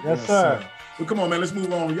 sir. Yes, sir. Well, come on, man. Let's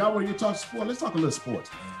move on. Y'all want to talk sports? Let's talk a little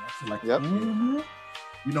sports, man. I feel like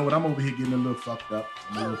you know what? I'm over here getting a little fucked up.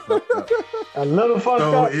 A little fucked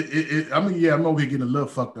up. I'm over here getting a little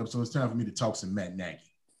fucked up. So it's time for me to talk some Matt Nagy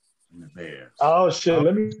and the Bears. Oh shit!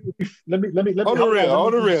 Let me. On the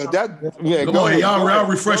real. Go ahead, y'all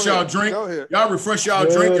refresh y'all drink. Y'all refresh y'all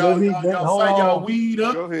drink. Y'all fight y'all weed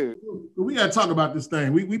up. Go ahead. We gotta talk about this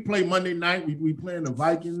thing. We play Monday night. We playing the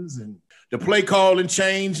Vikings and the play calling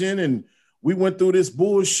changing, and we went through this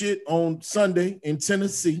bullshit on Sunday in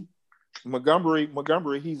Tennessee. Montgomery,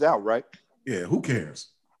 he's out, right? Yeah, who cares?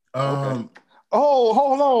 Okay. Oh,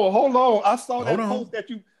 hold on. I saw that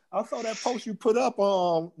post you put up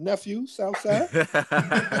on nephew Southside.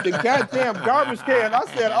 The goddamn garbage can. I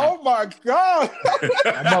said, "Oh my god!"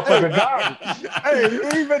 That motherfucker garbage.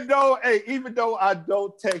 Even though I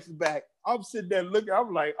don't text back, I'm sitting there looking.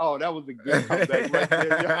 I'm like, "Oh, that was a good comeback right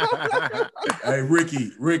there." Hey, Rick,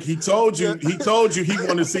 he told you he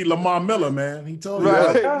wanted to see Lamar Miller, man. He told you.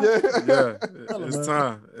 Right? That. It's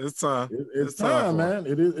time. It's time, man.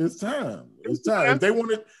 It's time. It's time.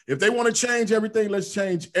 If they want to change everything, let's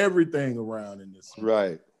change everything around in this.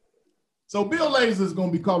 Right. So Bill Lazor is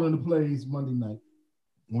going to be calling the plays Monday night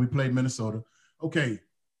when we play Minnesota. Okay.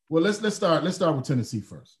 Well, let's start with Tennessee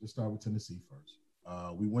first. We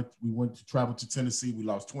went to travel to Tennessee. We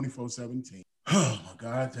lost 24-17. Oh my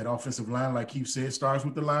God, that offensive line, like Keith said, starts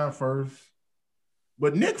with the line first.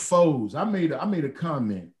 But Nick Foles, I made a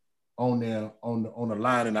comment on there on the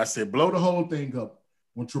line, and I said, blow the whole thing up.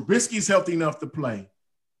 When Trubisky's healthy enough to play,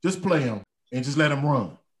 just play him and just let him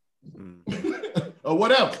run. Or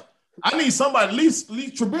whatever. I need somebody, at least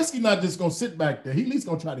Trubisky not just gonna sit back there. He at least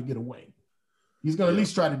gonna try to get away. He's gonna at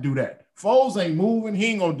least try to do that. Foles ain't moving. He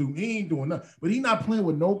ain't doing nothing. But he's not playing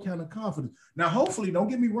with no kind of confidence. Now, hopefully, don't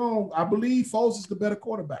get me wrong. I believe Foles is the better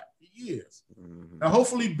quarterback. He is. Mm-hmm. Now,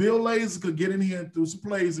 hopefully, Bill Lazor could get in here and do some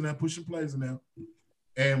plays and then push some plays in there,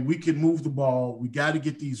 and we can move the ball. We got to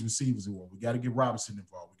get these receivers involved. We got to get Robinson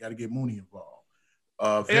involved. We got to get Mooney involved.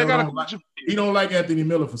 He don't like Anthony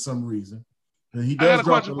Miller for some reason. And he does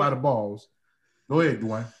drop a lot of balls. Go ahead,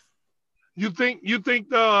 Dwayne. You think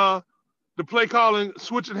the play calling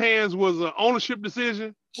switching hands was an ownership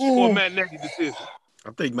decision or Matt Nagy decision? I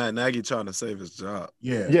think Matt Nagy trying to save his job.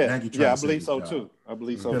 Yeah, I believe so too.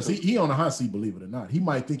 Because he on the hot seat, believe it or not. He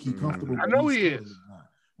might think he's comfortable. I know he is.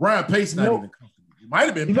 Ryan Pace not even comfortable. It might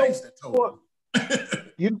have been Pace that told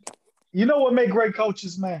him. You know what make great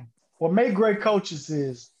coaches, man? What make great coaches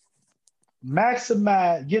is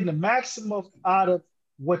getting the maximum out of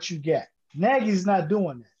what you get. Nagy's not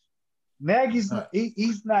doing that. Nagy's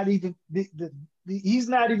he's not even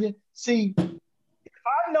see. If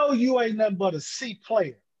I know you ain't nothing but a C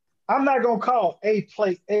player, I'm not gonna call A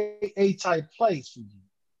type plays for you.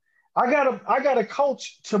 I gotta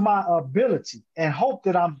coach to my ability and hope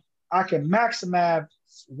that I can maximize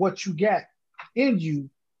what you got in you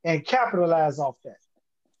and capitalize off that.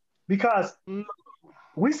 Because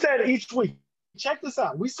we said it each week. Check this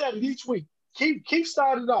out. We said it each week. Keith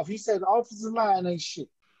started off. He said the offensive line ain't shit.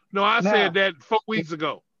 No, I said that 4 weeks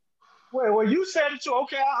ago. Well, you said it too.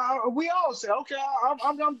 Okay, we all said. Okay,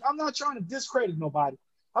 I'm not trying to discredit nobody.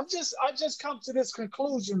 I just come to this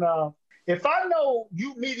conclusion of if I know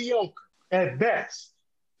you mediocre at best,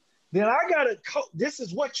 then I gotta. This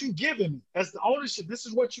is what you giving me as the ownership. This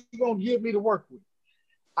is what you gonna give me to work with.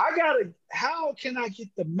 I gotta. How can I get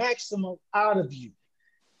the maximum out of you?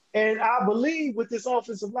 And I believe with this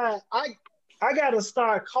offensive line, I gotta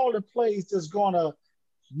start calling plays that's gonna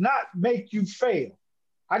not make you fail.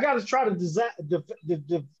 I gotta try to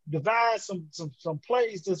devise some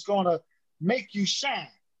plays that's gonna make you shine,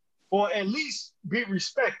 or at least be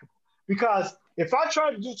respectable. Because if I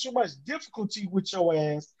try to do too much difficulty with your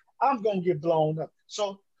ass, I'm gonna get blown up.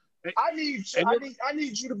 So I need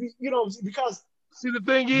you to be, because see the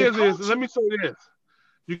thing is let me say this.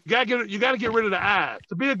 You gotta get rid of the eyes.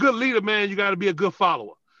 To be a good leader, man, you gotta be a good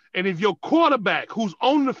follower. And if your quarterback who's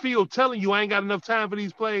on the field telling you I ain't got enough time for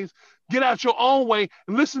these plays, get out your own way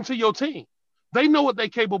and listen to your team. They know what they're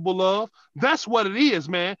capable of. That's what it is,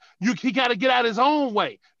 man. He got to get out his own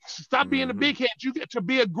way. Stop being a big head. You get to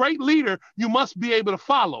be a great leader, you must be able to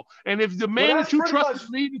follow. And if the man that you trust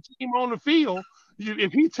to lead the team on the field,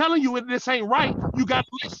 if he's telling you this ain't right, you got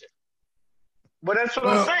to listen. But that's what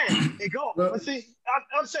I'm saying. But see,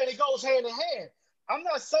 I'm saying it goes hand in hand. I'm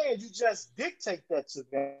not saying you just dictate that to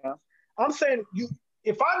them. I'm saying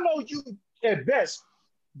if I know you at best,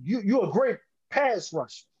 you're a great pass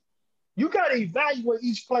rusher. You got to evaluate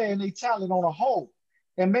each player and their talent on a whole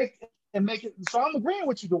and make it. So I'm agreeing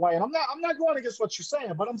with you, Dwayne. I'm not going against what you're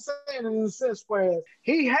saying, but I'm saying in the sense where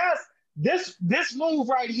he has this move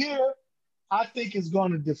right here, I think is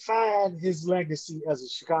going to define his legacy as a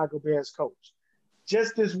Chicago Bears coach.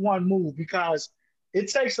 Just this one move, because it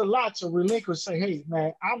takes a lot to relinquish, say, hey,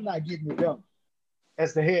 man, I'm not getting it done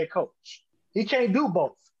as the head coach. He can't do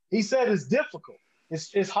both. He said it's difficult.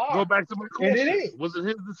 It's hard. Go back to my question. And it is. Was it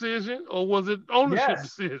his decision or was it ownership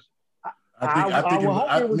decision? I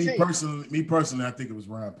think me personally, I think it was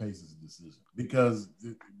Ryan Pace's decision because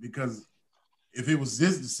if it was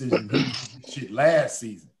his decision, he did shit last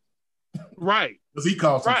season. Right. Because he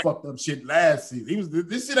called some fucked up shit last season.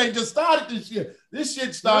 This shit ain't just started this year. This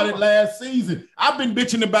shit started last season. I've been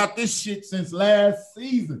bitching about this shit since last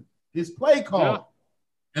season. His play call. Yeah.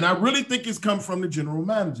 And I really think it's come from the general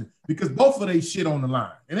manager because both of they shit on the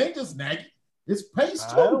line. It ain't just Nagy. It's Pace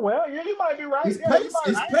too. Well, you might be right.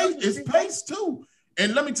 It's Pace too.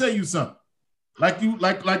 And let me tell you something. Like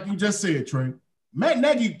you just said, Trey, Matt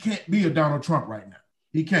Nagy can't be a Donald Trump right now.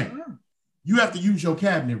 He can't. You have to use your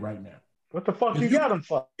cabinet right now. What the fuck you got him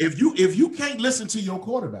for? If you can't listen to your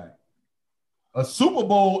quarterback, a Super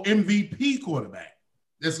Bowl MVP quarterback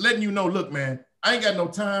that's letting you know, look, man, I ain't got no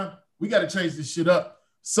time. We got to change this shit up.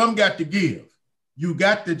 Some got to give. You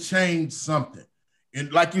got to change something.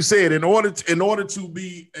 And like you said, in order to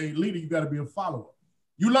be a leader, you got to be a follower.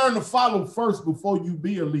 You learn to follow first before you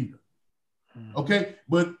be a leader. Okay?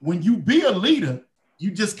 But when you be a leader,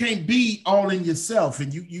 you just can't be all in yourself,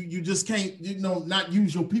 and you just can't, not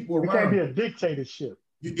use your people around. It can't be a dictatorship.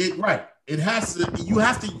 Right. It has to. You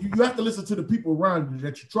have to listen to the people around you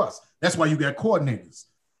that you trust. That's why you got coordinators,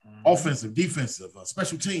 offensive, defensive,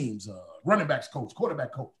 special teams, running backs coach,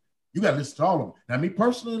 quarterback coach. You got to listen to all of them. Now, me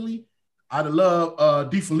personally, I'd love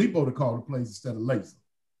DeFilippo to call the plays instead of Laser,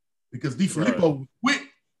 because DeFilippo with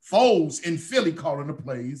Foles in Philly calling the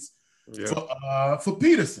plays for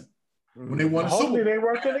Peterson. When they won the Super Bowl. Hopefully they're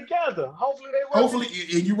working together. Hopefully,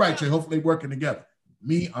 and you're right, Jay. Hopefully they're working together.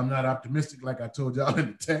 Me, I'm not optimistic like I told y'all in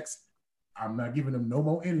the text. I'm not giving them no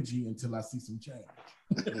more energy until I see some change.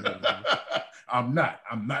 I'm not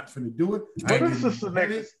finna do it.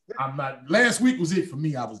 I'm not. Last week was it for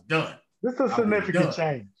me. I was done. This is a significant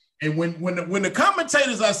change. And when the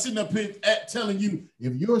commentators are sitting up here telling you,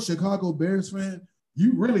 if you're a Chicago Bears fan,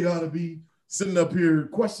 you really ought to be sitting up here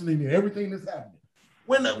questioning everything that's happening.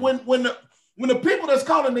 When the people that's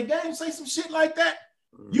calling the game say some shit like that,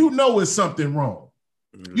 you know it's something wrong.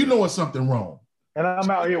 You know it's something wrong. And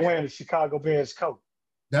I'm out here wearing the Chicago Bears coat.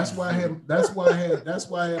 That's why I had.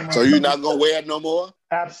 So you're not gonna wear it no more?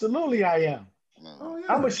 Absolutely, I am. Oh, yeah.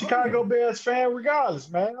 I'm a Chicago Bears fan, regardless,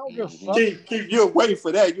 man. I don't give a fuck. Keep you waiting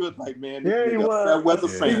for that. You was like, man, yeah, he was. Fair weather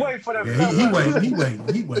fan. He waiting for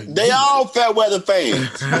that. He waiting. They all fair weather fans.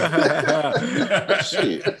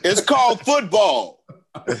 Shit. It's called football.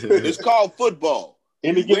 It's called football.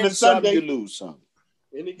 Any given Sunday, you lose something.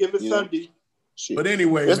 Any given Sunday. Shit. But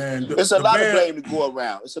anyway, man, it's a lot of blame to go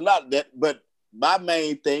around. It's a lot of that, but my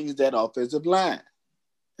main thing is that offensive line.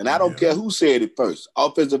 And I don't care who said it first.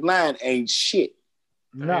 Offensive line ain't shit.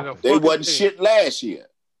 No, they wasn't shit last year.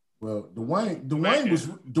 Well,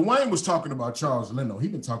 Dwayne was talking about Charles Leno.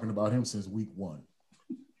 He's been talking about him since week 1.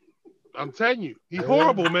 I'm telling you, he's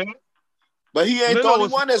horrible, man. But he ain't the Leno only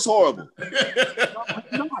is- one that's horrible. No,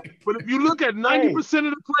 he's not. But if you look at 90%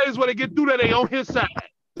 of the plays where they get through that, they on his side.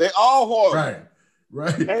 They all horrible.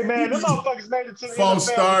 Right. Hey man, them motherfuckers made it to the False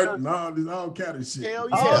NFL start. because- No, this all kind of shit. Hell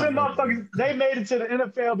All yeah. them motherfuckers, they made it to the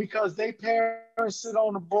NFL because they parents sit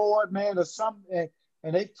on the board, man, or something,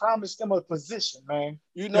 and they promised them a position, man.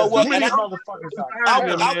 You know what? Many And motherfuckers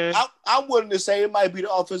out there. I'm willing to say it might be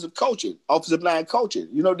the offensive line coaching.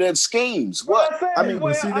 You know, their schemes. What? I mean,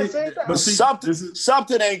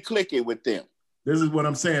 something ain't clicking with them. This is what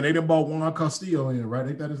I'm saying. They done bought Juan Castillo in, right?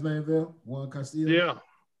 Ain't that his name, Val? Juan Castillo? Yeah.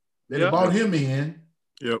 They done bought him in.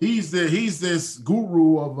 Yep. He's this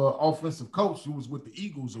guru of an offensive coach who was with the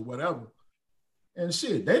Eagles or whatever. And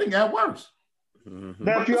shit, they done got worse. Mm-hmm.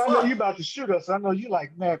 Nephew, I know you about to shoot us. I know you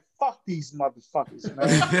like, man, fuck these motherfuckers,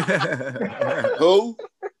 man. Who?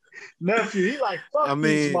 Nephew, he like, fuck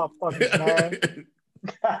these motherfuckers, man.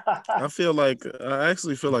 I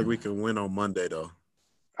actually feel like we can win on Monday though.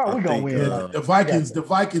 Oh, we gonna win. The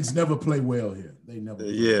Vikings never play well here. They never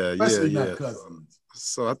play. Especially not Cousins.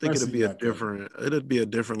 So I think it'll be a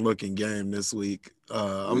different looking game this week.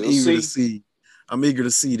 I'm We'll eager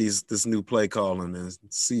to see this new play calling and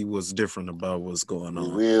see what's different about what's going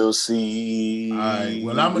on. We'll see. All right.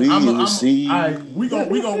 Well, see. All right. We gonna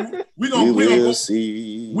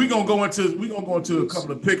go into a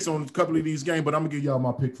couple of picks on a couple of these games, but I'm gonna give y'all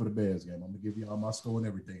my pick for the Bears game. I'm gonna give y'all my score and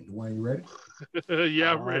everything. Dwayne, you ready?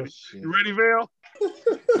 Yeah, I'm ready. Shit. You ready, Val?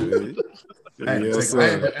 Hey,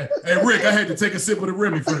 Rick, I had to take a sip of the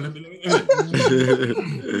Remy for him.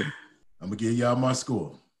 I'm gonna give y'all my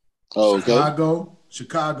score. Okay.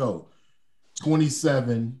 Chicago,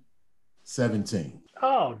 27-17.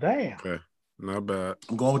 Oh, damn. Okay. Not bad.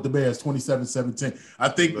 I'm going with the Bears, 27-17. I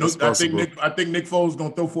think Nick Foles is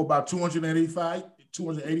gonna throw for about 285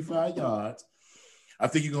 yards. I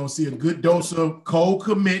think you're gonna see a good dose of Cole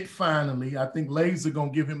Kmet finally. I think Lays are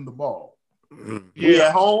gonna give him the ball. We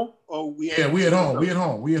at home? We at home. We at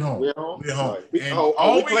home. We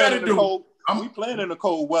playing in the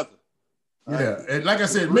cold weather. Yeah, and like I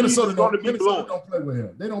said, Minnesota don't play well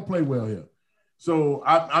here. They don't play well here. So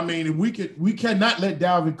I mean, we cannot let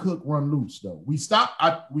Dalvin Cook run loose though. We stopped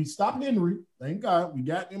Henry. Thank God we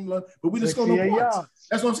got him, but we didn't score no points.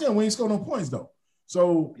 That's what I'm saying. We ain't score no points though.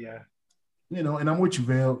 So yeah, and I'm with you,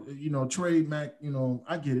 Val. Trade Mac.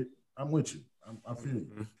 I get it. I'm with you. I feel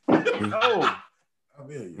you. I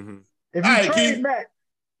feel you. Mm-hmm. If you trade Mac,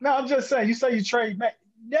 no, I'm just saying. You say you trade Mac.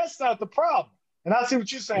 That's not the problem. And I see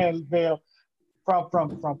what you're saying, Val. From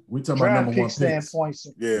we talking about number one standpoints.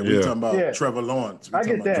 Yeah, we talking about Trevor Lawrence. I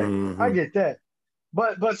get that. I get that.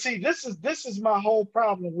 But see, this is my whole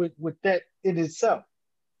problem with that in itself.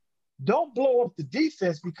 Don't blow up the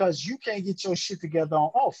defense because you can't get your shit together on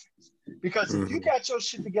offense. Because if you got your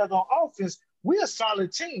shit together on offense, we're a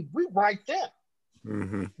solid team. We right there.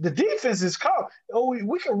 Mm-hmm. The defense is called.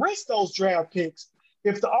 We can risk those draft picks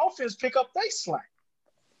if the offense pick up they slack.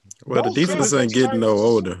 Well, the defense ain't getting no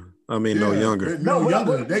older. I mean, no younger. No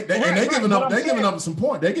younger. They giving up some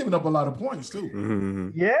points. They giving up a lot of points too.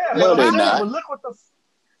 Mm-hmm. Yeah, no, they're not. But look what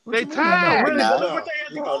they tied. They're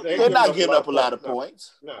not giving up a lot of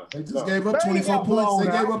points. No, they just gave up 24 points.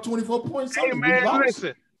 They gave up 24 points. Hey man,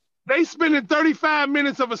 listen. They spending 35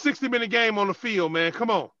 minutes of a 60-minute game on the field, man. Come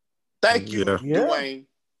on. Thank you, Dwayne.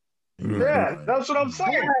 Yeah, that's what I'm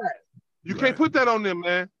saying. You can't put that on them,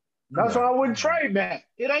 man. That's why I wouldn't trade, man.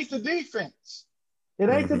 It ain't the defense. It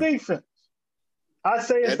ain't the defense. I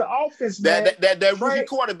say it's the offense, man. That rookie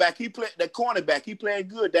quarterback, he playing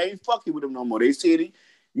good. They ain't fucking with him no more. They said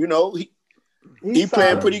he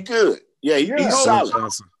playing pretty good. Yeah, he's solid.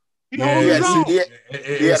 He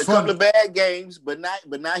had a couple of bad games, but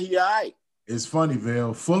now he all right. It's funny,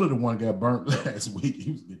 Val. Fuller the one got burnt last week.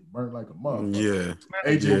 He was getting burnt like a motherfucker. Yeah.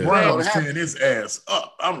 AJ Brown was tearing his ass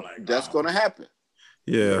up. I'm like, that's gonna happen.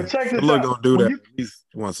 Yeah. Fuller gonna do that at least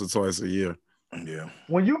once or twice a year. Yeah.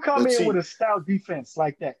 When you come in with a stout defense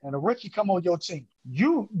like that and a rookie come on your team,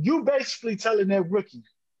 you basically telling that rookie,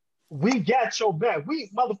 we got your back. We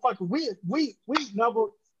number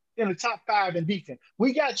in the top 5 in defense.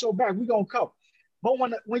 We got your back. We gonna cover. But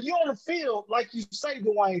when you're on the field, like you say,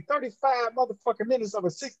 Dwayne, 35 motherfucking minutes of a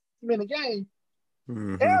 60-minute game,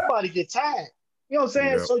 everybody get tired. You know what I'm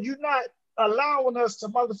saying? Yep. So you're not allowing us to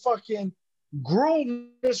motherfucking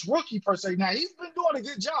groom this rookie per se. Now he's been doing a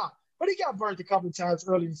good job. But he got burnt a couple of times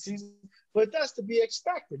early in the season. But that's to be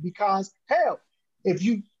expected because, hell, if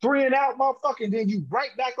you 3 and out, motherfucker, then you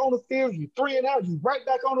right back on the field, you 3 and out, you right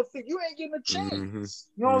back on the field, you ain't getting a chance.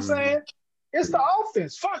 You know what I'm saying? It's the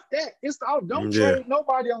offense. Fuck that. It's the offense. Don't trade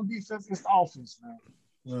nobody on defense. It's the offense, man.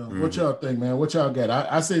 Well, what y'all think, man? What y'all got?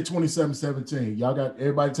 I said 27-17. Y'all got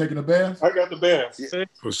everybody taking the Bears? I got the Bears. Yeah.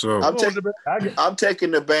 For sure. I'm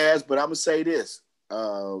taking the Bears, but I'm gonna say this: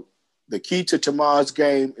 the key to tomorrow's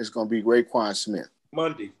game is gonna be Raekwon Smith.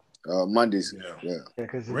 Mondays. Yeah.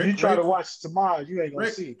 Because if you try to watch tomorrow, you ain't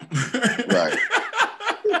gonna see it. Right.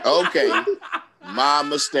 Okay. My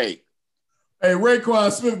mistake. Hey,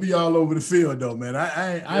 Raekwon Smith be all over the field though, man.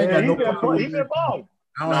 I ain't got no problem. He been balling.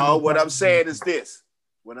 No, what I'm saying is this.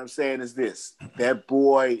 That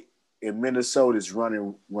boy in Minnesota is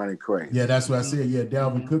running crazy. Yeah, that's what I said. Yeah,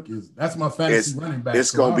 Dalvin Cook is. That's my fantasy running back.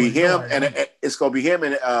 It's gonna be him, and it's gonna be him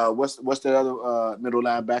and what's the other middle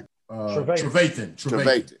linebacker? Trevathan.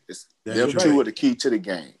 Them two are the key to the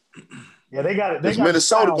game. Yeah, they got it. Because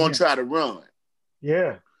Minnesota gonna try to run.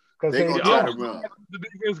 Yeah, because they're gonna try to run. The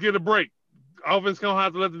defense get a break. Offense gonna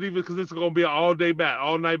have to let the defense because it's gonna be an all night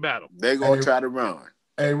battle. They're gonna try to run.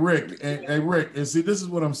 Hey Rick, and see, this is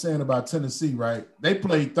what I'm saying about Tennessee, right? They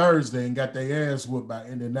played Thursday and got their ass whooped by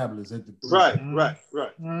Indianapolis at the Right.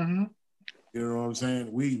 Mm-hmm. You know what I'm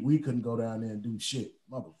saying? We couldn't go down there and do shit.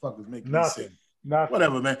 Motherfuckers make nothing.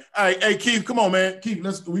 Whatever, man. All right, hey Keith, come on, man. Keith,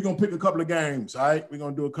 we're gonna pick a couple of games. All right, we're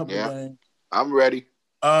gonna do a couple of games. I'm ready.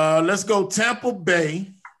 Let's go Tampa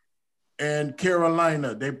Bay and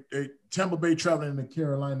Carolina. Tampa Bay traveling to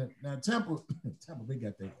Carolina. Now Tampa Bay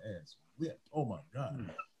got their ass whipped. Oh my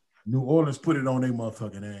God. New Orleans put it on their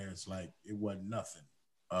motherfucking ass like it wasn't nothing.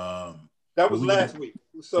 That was last week.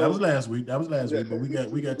 So that was last week. But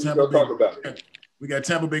we got Tampa Bay. We got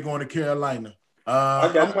Tampa Bay going to Carolina.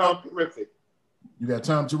 I got Tom Terrific. You got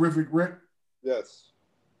Tom Terrific, Rick? Yes.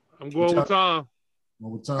 I'm going with Tom.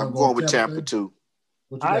 I'm going with Tampa too.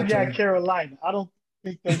 I got Carolina. I don't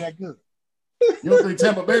think they're that good. You don't think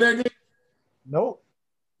Tampa Bay that good? Nope.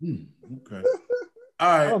 Okay. All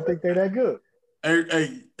right. I don't think they're that good.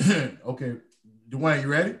 Hey, okay. Dwayne, you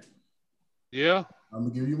ready? Yeah. I'm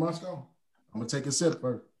gonna give you my score. I'm gonna take a sip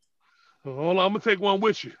first. Hold on, I'm gonna take one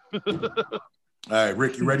with you. All right,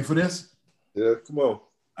 Rick, you ready for this? Yeah, come on.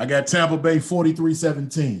 I got Tampa Bay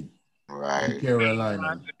 43-17. Right.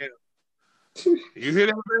 Carolina. You hear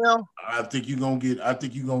that, Bell? I think you're gonna get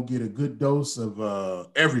a good dose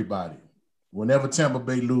of everybody. Whenever Tampa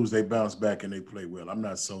Bay lose, they bounce back and they play well. I'm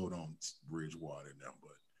not sold on Bridgewater now,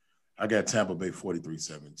 but I got Tampa Bay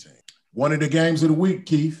 43-17. One of the games of the week,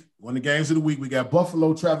 Keith. One of the games of the week, we got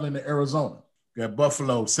Buffalo traveling to Arizona. We got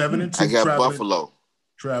Buffalo 7-2. I got Buffalo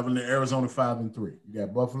traveling to Arizona 5-3. You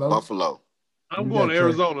got Buffalo. I'm going to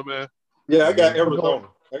Arizona, man. Yeah, I got Arizona.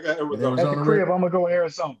 At the crib, I'm gonna go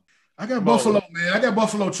Arizona. I got Buffalo, man. I got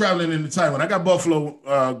Buffalo traveling in the Taiwan. I got Buffalo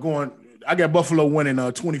winning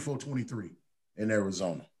 24-23 in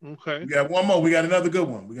Arizona. Okay. We got one more. We got another good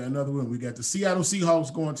one. We got the Seattle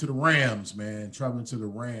Seahawks going to the Rams, man. Traveling to the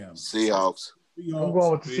Rams. Seahawks. I'm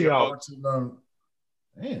going with the Seahawks.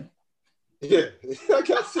 Damn. Yeah, I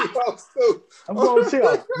got Seahawks too. I'm going with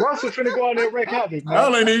Seahawks. Russell finna go out there and wreck havoc,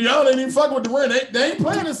 man. Y'all ain't even fucking with the Rams. They ain't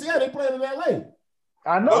playing in Seattle. They playing in LA.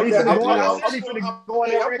 I know. Okay, He's finna go I'm out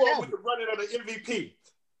there and wreck going with the running of the MVP.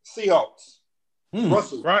 Seahawks.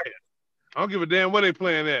 Russell. Right. I don't give a damn where they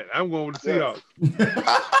playing at. I'm going with the Seahawks.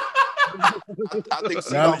 I think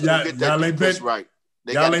Seahawks will get that defense right.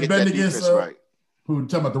 Y'all ain't betting against right. Who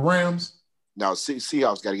talking about the Rams? No,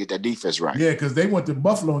 Seahawks got to get that defense right. Yeah, because they went to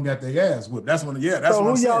Buffalo and got their ass whipped. That's when. Yeah, that's so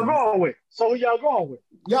what I'm saying. So who y'all going with?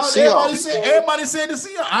 Everybody said the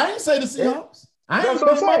Seahawks. I ain't say the Seahawks. I ain't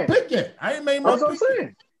made my pick yet. I ain't made my pick. That's what I'm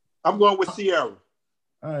saying. I'm going with Sierra.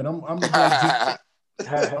 All right, I'm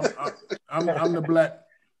the black.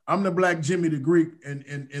 I'm the black Jimmy the Greek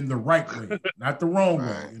in the right way, not the wrong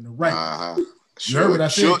way. In the right way. You heard what I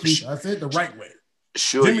said, Keith? I said the right way.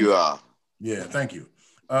 Sure, Jimmy, you are. Yeah, thank you.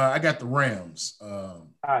 I got the Rams.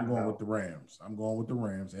 I'm going with the Rams. I'm going with the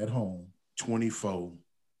Rams at home, 24-19.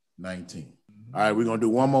 All right, we're going to do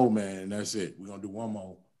one more, man, and that's it. We're going to do one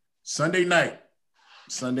more. Sunday night,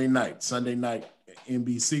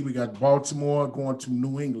 NBC, we got Baltimore going to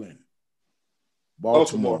New England.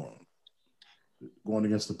 Baltimore. Going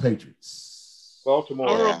against the Patriots. Baltimore.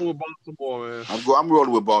 I'm rolling with Baltimore, man. I'm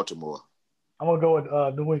rolling with Baltimore. I'm going to go with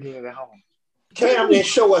New England at home. Cam didn't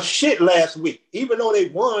show us shit last week. Even though they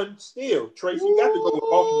won, still, Tracy got to go with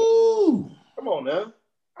Baltimore. Come on now.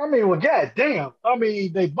 I mean, well, goddamn. I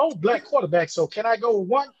mean, they both black quarterbacks, so can I go with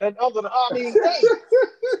one and other? I mean,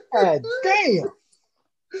 God damn.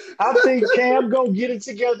 I think Cam gonna get it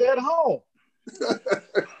together at home.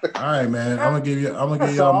 All right, man. I'm gonna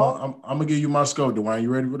give you my score, Dwayne. You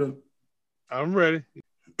ready for this? I'm ready.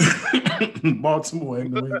 Baltimore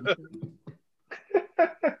and New England.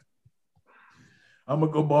 I'm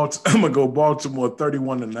gonna go Baltimore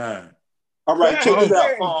 31-9. All right, check this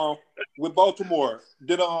out. With Baltimore,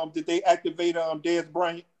 did they activate Dez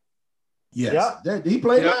Bryant? Yes, he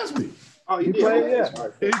played last week. Oh, he played,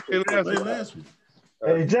 He played last week.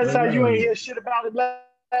 Hey, just how you ain't hear shit about him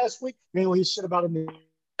last week, you ain't gonna hear shit about him.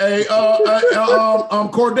 Hey,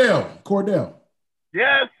 Cordell.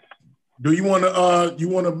 Yes. Do you want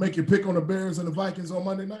to make your pick on the Bears and the Vikings on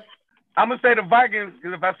Monday night? I'm gonna say the Vikings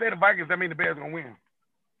because if I say the Vikings, that means the Bears gonna win.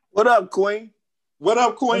 What up, Queen? What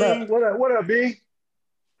up, Queen? What up, B? Hey,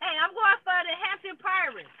 I'm going for the Hampton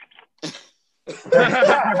Pirates.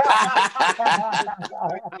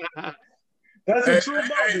 That's a true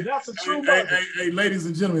moment. That's a true moment. Hey, ladies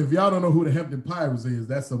and gentlemen, if y'all don't know who the Hampton Pirates is,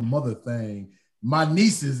 that's a mother thing. My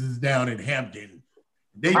nieces is down in Hampton.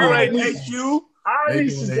 They All right, HU. Our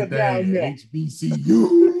nieces are down there.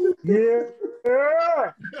 HBCU. Yeah.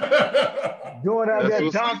 Doing out there,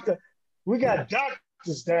 doctor. We got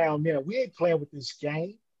doctors down there. We ain't playing with this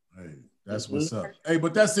game. Hey, that's what's up. Hey,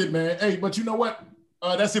 but that's it, man. Hey, but you know what?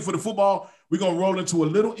 That's it for the football. We're going to roll into a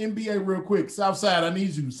little NBA real quick. Southside, I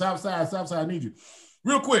need you. Southside, I need you.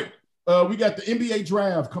 Real quick, we got the NBA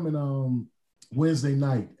draft coming Wednesday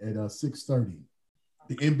night at 6:30.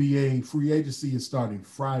 The NBA free agency is starting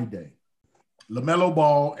Friday. LaMelo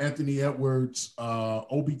Ball, Anthony Edwards,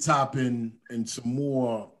 Obi Toppin, and some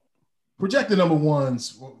more projected number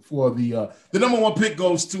ones for the number one pick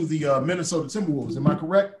goes to the Minnesota Timberwolves. Am I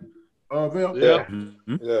correct, Val? Yeah.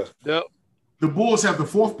 Yep. The Bulls have the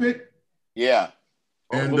 4th pick. Yeah.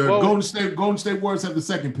 And the Golden State Warriors have the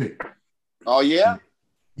 2nd pick. Oh, yeah?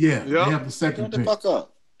 Yeah, they have the 2nd Shut the pick. fuck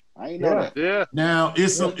up. I ain't know that. Yeah. Now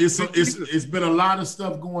it's been a lot of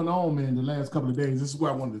stuff going on, man, the last couple of days. This is why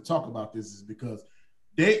I wanted to talk about this, is because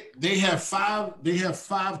they have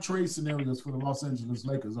five trade scenarios for the Los Angeles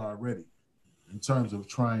Lakers already in terms of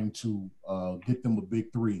trying to get them a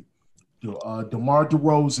big 3. DeMar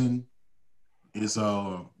DeRozan is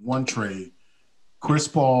one trade. Chris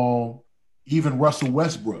Paul, even Russell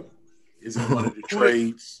Westbrook is in one of the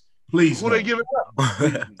trades. Please, who they giving up?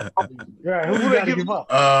 Yeah, who they giving up?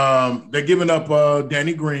 They're giving up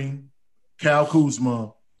Danny Green, Kyle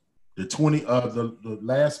Kuzma, the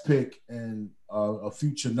last pick, and a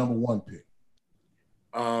future number 1 pick.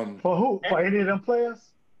 For who? For any of them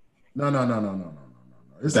players? No.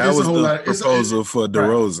 That was the proposal for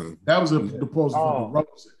DeRozan. Right. That was a proposal for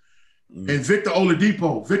DeRozan. And Victor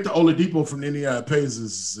Oladipo from the Indiana Pacers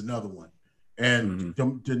is another one. And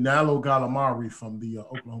Danilo Gallinari from the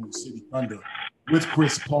Oklahoma City Thunder with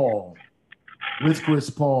Chris Paul.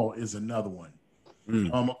 Is another one.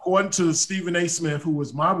 According to Stephen A. Smith, who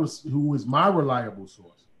is my reliable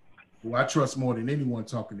source, who I trust more than anyone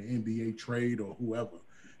talking to NBA trade or whoever,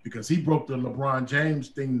 because he broke the LeBron James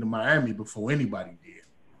thing to Miami before anybody did.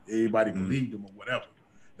 Anybody believed him or whatever.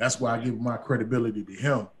 That's why I give my credibility to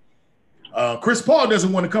him. Chris Paul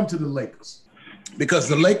doesn't want to come to the Lakers because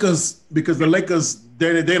the Lakers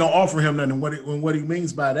they don't offer him nothing. What he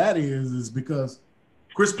means by that is because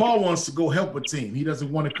Chris Paul wants to go help a team. He doesn't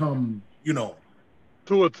want to come,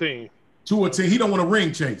 to a team. He don't want to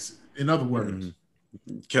ring chase. In other words,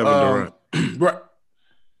 Kevin Durant. Right.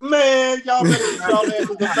 Man, y'all better get y'all asses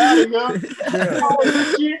up out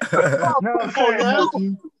of here.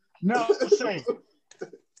 No,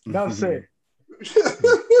 say.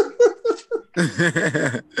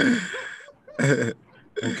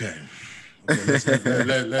 Okay.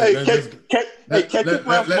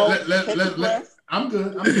 I'm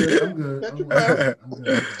good.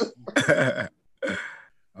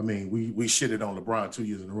 I mean, we shitted on LeBron 2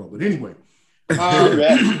 years in a row, but anyway.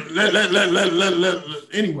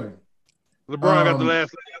 Anyway. LeBron got the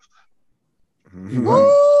last. He what?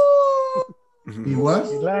 He what?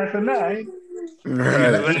 He's laughing now.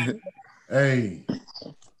 Right. Hey,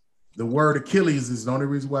 the word Achilles is the only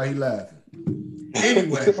reason why he laughing.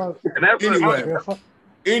 Anyway. A hard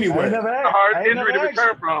injury to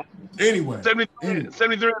return from. Anyway. 73 and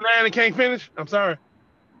 9 and can't finish? I'm sorry.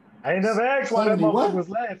 I ain't never asked why that motherfucker was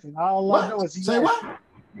laughing. All I know is he Say what?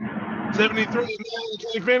 73 and 9 and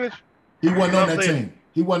can't finish? He wasn't on that team.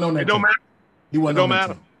 He wasn't on that team. He wasn't on that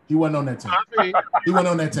team. He wasn't on that team. He wasn't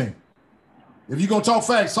on that team. If you're gonna talk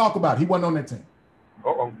facts, talk about it. He wasn't on that team.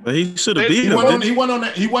 But he should have beat him. He wasn't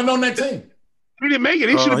on that team. He didn't make it.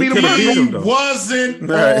 He should have beat him. He wasn't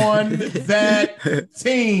on that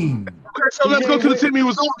team. Okay, so let's go to the team he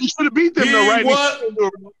was on. He should have beat them, though, right?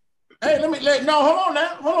 Hey, hold on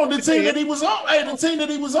now. Hold on. The team that he was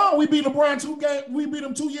on, we beat LeBron 2 games. We beat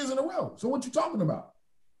him 2 years in a row. So what you talking about?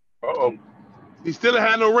 He still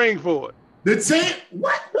had no ring for it. The team?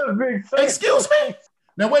 What? Excuse me?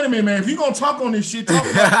 Now, wait a minute, man. If you're going to talk on this shit, talk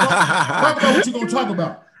about what you're going to talk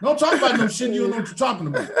about. Don't talk about no shit you don't know what you're talking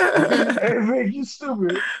about. Okay? Hey, Vic, you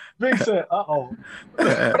stupid. Vic said, uh-oh.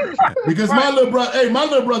 Because my little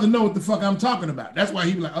brother know what the fuck I'm talking about. That's why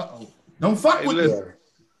he be like, uh-oh. Don't fuck with me.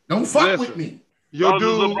 Don't fuck with me. Your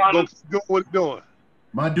dude gonna keep doing what he doing.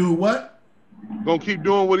 My dude what? Gonna keep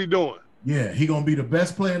doing what he doing. Yeah, he gonna be the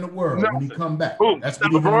best player in the world when he come back. That's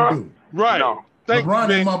what he he gonna do. Right. No.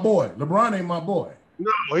 LeBron ain't my boy. LeBron ain't my boy.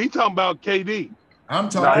 No, he talking about KD. I'm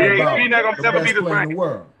talking about he's not gonna never be the player in same. the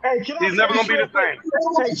world. Hey, He's never gonna be the same.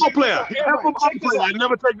 Football player. I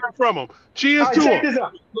never take that from him. Cheers to him.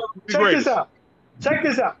 Check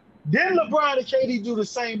this out. Didn't LeBron and KD do the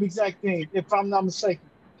same exact thing, if I'm not mistaken?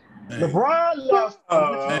 LeBron left.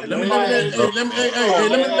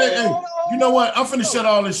 You know what? I'm finna shut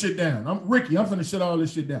all this shit down. I'm finna shut all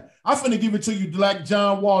this shit down. I'm finna give it to you like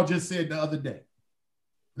John Wall just said the other day.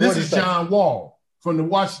 This is John Wall from the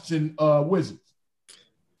Washington Wizards.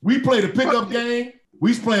 We played a pickup game.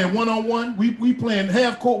 We was playing one-on-one. We playing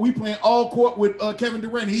half court. We playing all court with Kevin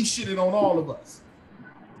Durant. He shitted on all of us.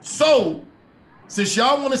 So, since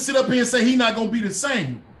y'all want to sit up here and say he not gonna be the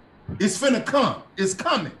same, it's finna come. It's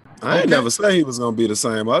coming. I ain't never say he was gonna be the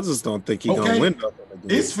same. I just don't think he gonna win nothing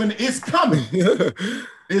again. It's coming.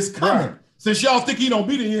 It's coming. Right. Since y'all think he don't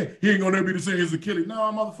be there, he ain't gonna be the same as Achilles. No,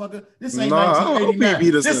 motherfucker. This ain't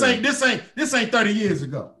 1989. This ain't 30 years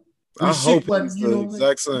ago. I hope it's the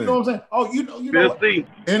exact same. You know what I'm saying? Oh, you know what?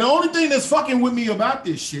 And the only thing that's fucking with me about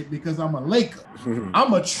this shit, because I'm a Laker.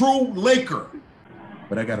 I'm a true Laker.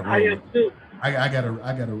 But I gotta roll. I gotta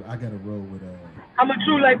roll with I'm a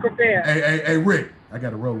true Laker fan. Hey, Rick, I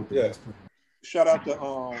gotta roll with this. Shout out to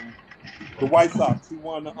the White Sox. He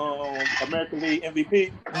won the American League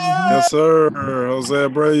MVP. Yes, sir. Jose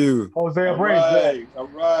Abreu. All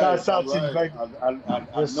right. Shout out to you, baby. I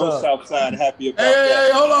know Southside happy about that. Hey,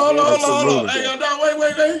 hold on. Hey, no,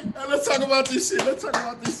 wait. Hey, let's talk about this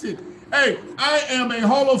shit. Hey, I am a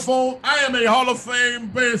Hall of Fame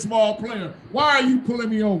baseball player. Why are you pulling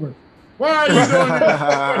me over? Why are you doing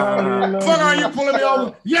that? Fuck, are you pulling me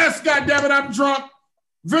over? Yes, goddammit, I'm drunk.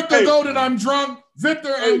 Victor Golden, I'm drunk.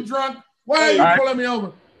 I'm drunk. Why are you pulling me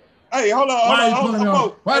over? Hey, hold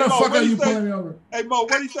on. Why the fuck are you pulling me over? Hey, Mo,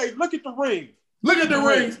 what do you say? Look at the ring. Look at the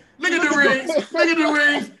rings.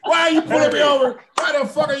 Why are you pulling me over? Why the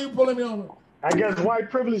fuck are you pulling me over? I guess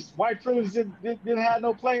white privilege didn't have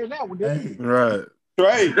no player now. Right.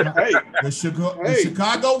 Hey. The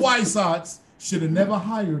Chicago White Sox should have never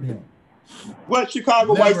hired him. What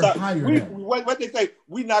Chicago White Sox? What they say?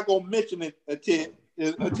 We're not gonna mention it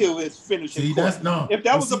until it's finished. See, if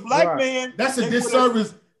that was a black man, that's a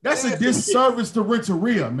disservice. That's a disservice to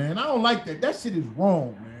Renteria, man. I don't like that. That shit is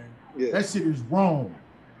wrong, man. Yeah. That shit is wrong.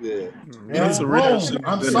 Yeah. It's wrong.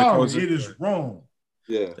 I'm sorry. It is wrong.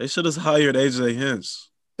 Yeah. They should have hired AJ Hinch.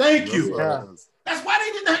 Thank you. That's why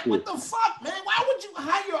they didn't. What the fuck, man? Why would you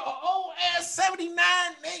hire an old ass 79,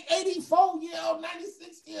 84-year-old,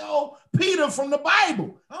 96-year-old Peter from the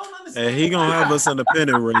Bible? I don't understand. Hey, he gonna have us in the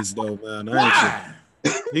pennant race though, man. Why?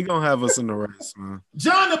 He gonna have us in the race, man.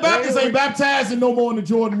 John the Baptist ain't baptizing no more in the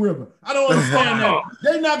Jordan River. I don't understand that.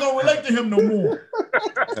 They're not gonna relate to him no more.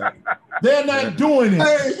 They're not doing it.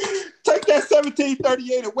 Hey, take that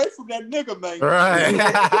 1738 away from that nigga, man. Right.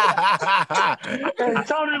 Hey,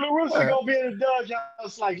 Tony La Russa gonna be in the Dodge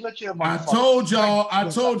House. Like, look here, I told y'all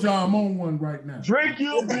I'm on one right now. Drink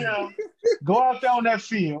your beer, go out there on that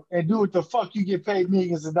field and do what the fuck you get paid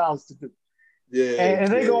millions of dollars to do. Yeah.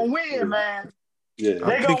 And they gonna win, man. Yeah.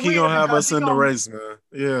 I think he gonna have us in the race, man.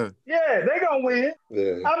 Yeah. Yeah, they gonna win.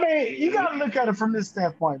 Yeah. I mean, you gotta look at it from this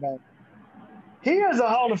standpoint, man. He is a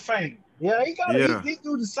Hall of Famer. Yeah, he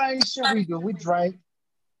do the same shit we do. We drink.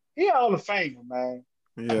 He a Hall of Famer, man.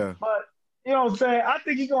 Yeah. But you know what I'm saying? I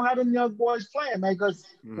think he gonna have them young boys playing, man, because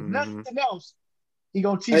if nothing else, he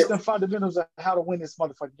gonna teach them fundamentals of how to win this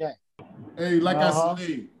motherfucking game. Hey, like I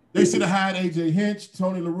said, they should have hired AJ Hinch,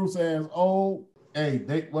 Tony La Russa as old. Hey,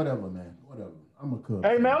 whatever, man. Whatever. I'm a cook.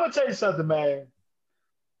 Hey, man, I'm gonna tell you something, man.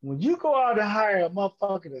 When you go out and hire a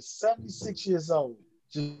motherfucker that's 76 years old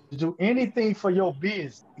to do anything for your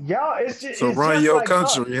business, y'all, it's just run your like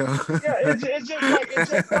country, us. Yeah. It's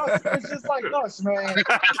just like us, man.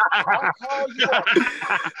 I'll call you up.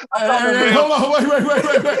 Hey, hold on, wait.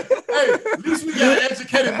 Hey, at least we got an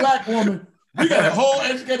educated black woman. We got a whole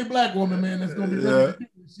educated black woman, man, that's gonna be ready to do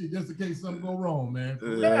this shit just in case something go wrong, man.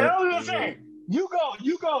 Yeah, that's what I'm saying. You go,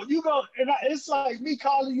 and it's like me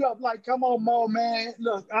calling you up, like, come on, Mo, man.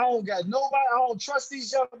 Look, I don't got nobody. I don't trust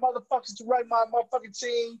these young motherfuckers to write my motherfucking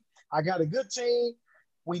team. I got a good team.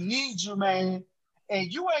 We need you, man.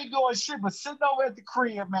 And you ain't doing shit but sitting over at the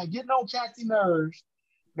crib, man, getting on Cathy nerves.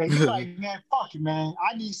 Man, you like, man, fuck it, man.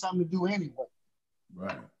 I need something to do anyway.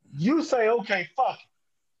 Right. you say, okay, fuck it.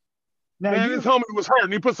 Now Man, his homie was hurt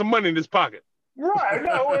and he put some money in his pocket. Right,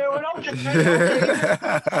 no, well, okay.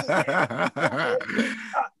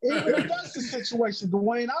 Even if that's the situation,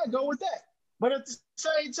 Dwayne, I go with that. But at the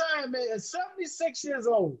same time, man, at 76 years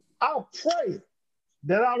old, I'll pray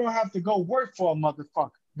that I don't have to go work for a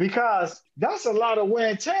motherfucker. Because that's a lot of wear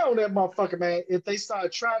and tear on that motherfucker, man. If they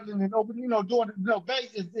start traveling and open, doing,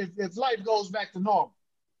 if life goes back to normal.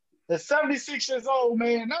 At 76 years old,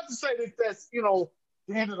 man, not to say that that's,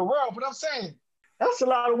 the end of the world, but I'm saying that's a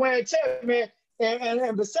lot of wear and tear, man.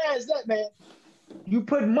 And besides that, man, you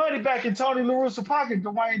put money back in Tony La Russa's pocket,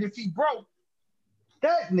 Dwayne, if he broke,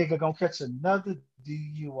 that nigga gonna catch another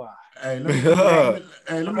DUI. Hey, let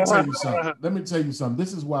me tell you something. Let me tell you something.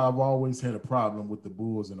 This is why I've always had a problem with the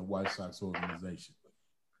Bulls and the White Sox organization.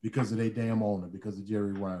 Because of their damn owner, because of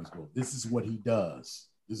Jerry Reinsdorf. This is what he does.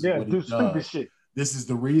 This is what he does. Stupid shit. This is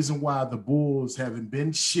the reason why the Bulls haven't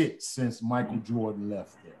been shit since Michael Jordan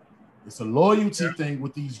left there. It's a loyalty thing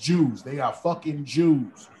with these Jews. They are fucking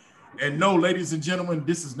Jews. And no, ladies and gentlemen,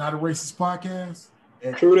 this is not a racist podcast.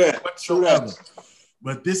 True that.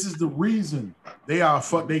 But this is the reason they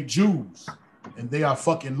Jews and they are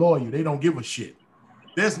fucking loyal. They don't give a shit.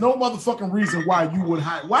 There's no motherfucking reason why you would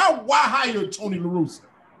hire. Why hire Tony La Russa?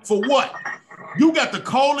 For what? You got the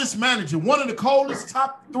coldest manager, one of the coldest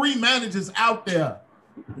top 3 managers out there.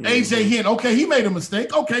 AJ Hinch. Okay, he made a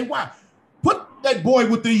mistake. Okay, why? Put that boy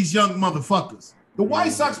with these young motherfuckers. The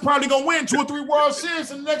White Sox probably gonna win 2 or 3 World Series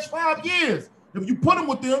in the next 5 years. If you put them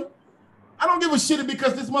with them, I don't give a shit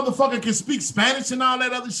because this motherfucker can speak Spanish and all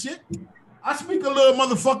that other shit. I speak a little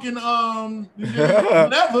motherfucking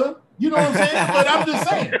whatever. You know what I'm saying? But I'm just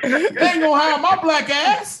saying, they ain't gonna hire my black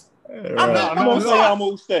ass. I'm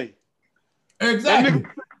gonna stay. Exactly.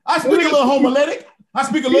 I speak a little homiletic. I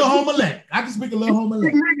can speak a little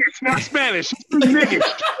homiletic. It's not Spanish. Niggas.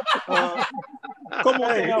 Come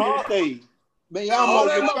on, stay. Man, y'all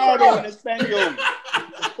motherfuckers in Espanol.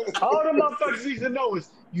 All the motherfuckers need to know is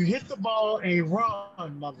you hit the ball and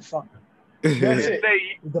run, motherfucker. That's it.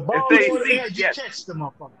 The ball is over there, you catch the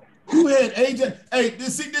motherfucker. You had AJ. Hey,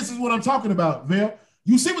 this is what I'm talking about, Vel.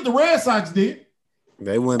 You see what the Red Sox did?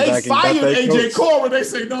 They went back and fired AJ Cora. They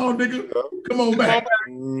say, no, nigga, come on back.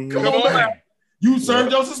 Come on back. You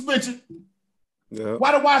served your suspension. Yep.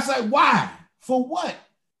 Why do I say why? For what?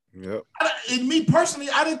 Yep. And me personally,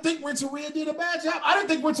 I didn't think Renteria did a bad job. I didn't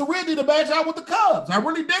think Renteria did a bad job with the Cubs. I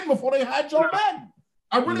really didn't before they hired Joe Madden.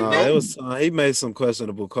 I really didn't. It was he made some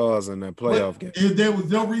questionable calls in that playoff game. There was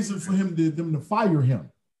no reason for them to fire him.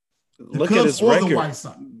 Look at his record.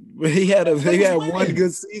 He had one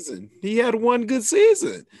good season. He had one good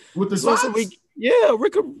season with the Sox.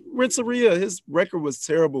 Rick Renteria, his record was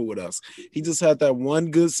terrible with us. He just had that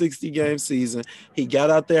one good 60-game season. He got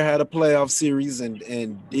out there, had a playoff series,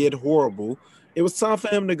 and did horrible. It was time for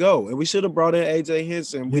him to go, and we should have brought in AJ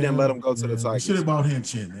Hinch, and we didn't let him go to the Tigers. We should have brought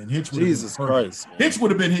Hinch in, and Hinch would Jesus Christ. Hinch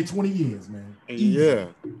would have been here 20 years, man. Yeah.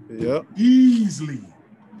 Yep. Easily.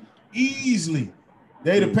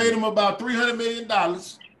 They'd have paid him about $300 million,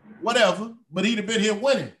 whatever, but he'd have been here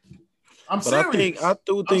winning. I'm serious. I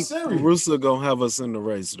do think Russo gonna have us in the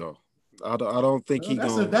race, though. I don't think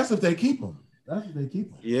That's if they keep him.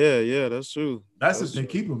 Yeah, that's true. That's if they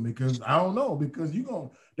keep him, because I don't know, because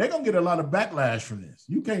they're gonna get a lot of backlash from this.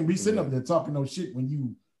 You can't be sitting up there talking no shit when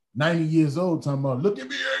you 90 years old talking about, look at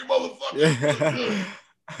me, motherfucker.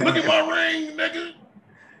 Look at my ring, nigga.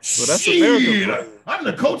 Well, that's America. I'm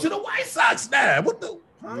the coach of the White Sox now. What the?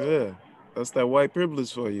 Yeah, that's that white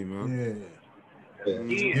privilege for you, man.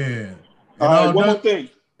 Yeah. One more thing.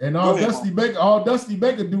 And all Dusty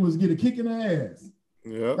Baker do is get a kick in the ass.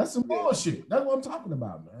 Yeah. That's some bullshit. That's what I'm talking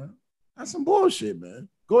about, man. That's some bullshit, man.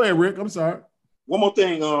 Go ahead, Rick. I'm sorry. One more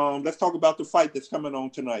thing. Let's talk about the fight that's coming on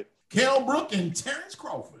tonight. Kell Brook and Terrence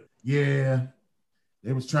Crawford. Yeah.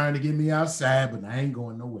 They was trying to get me outside, but I ain't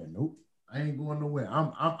going nowhere. Nope. I ain't going nowhere.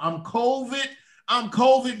 I'm COVID. I'm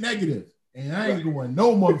COVID negative, and I ain't going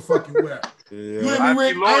no motherfucking where. You hear me,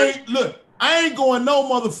 Rick? I ain't going no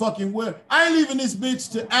motherfucking where. I ain't leaving this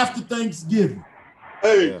bitch to after Thanksgiving.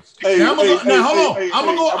 I'm gonna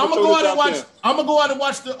go out and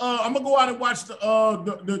watch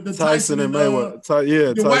the Tyson and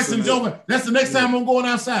Mayweather. The Tyson and Joe. That's the next time I'm going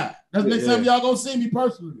outside. That's the next time y'all gonna see me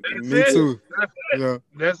personally. Me too. Yeah.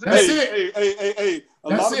 That's it.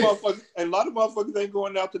 A lot of motherfuckers ain't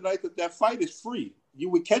going out tonight because that fight is free. You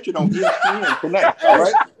would catch it on ESPN tonight, all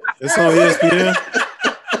right? It's on ESPN.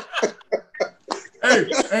 Hey,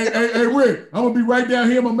 Rick, I'm gonna be right down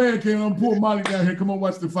here. My man came. I'm pulling Molly down here. Come on,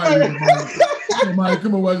 watch the fight. Molly,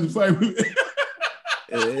 come on, watch the fight.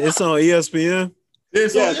 It's on ESPN.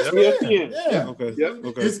 It's on ESPN. Yeah. Okay. Yep.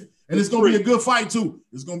 Okay. It's gonna be a good fight too.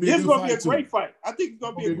 It's gonna be a great fight. I think it's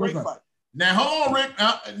gonna be a great fight. Now hold on, Rick.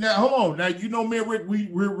 Hold on. Now you know me and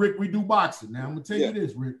Rick. We do boxing. Now I'm gonna tell you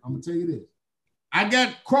this, Rick. I'm gonna tell you this. I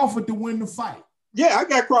got Crawford to win the fight. Yeah, I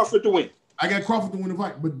got Crawford to win.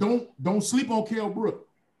 But don't sleep on Kell Brook.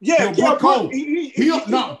 Yeah, Kell Brook.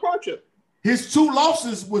 His 2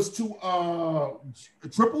 losses was to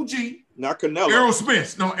Triple G. Not Canelo. Errol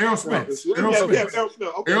Spence. Errol Spence.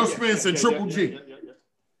 Errol Spence and Triple G.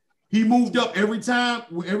 He moved up every time.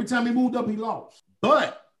 Every time he moved up, he lost.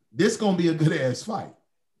 But this gonna be a good ass fight.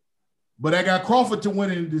 But I got Crawford to win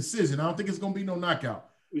in a decision. I don't think it's gonna be no knockout.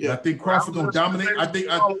 Yeah. I think Crawford gonna dominate. I think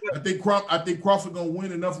Crawford gonna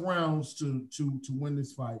win enough rounds to win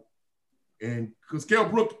this fight. And because Kell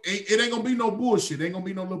Brook, it ain't gonna be no bullshit. It ain't gonna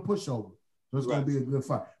be no little pushover. So it's gonna be a good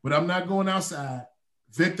fight. But I'm not going outside.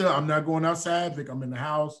 Victor, I'm not going outside. Vic, I'm in the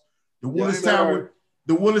house. The Willis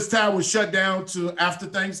Tower was shut down to after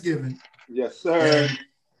Thanksgiving. Yes, sir. And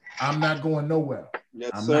I'm not going nowhere.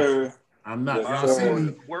 Yes, sir. I'm not. Yes, Y'all see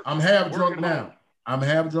me? I'm half drunk now. I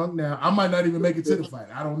might not even make it to the fight.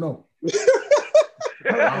 I don't know.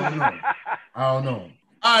 I don't know.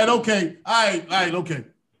 All right,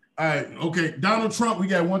 okay. Donald Trump, we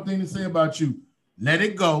got one thing to say about you. Let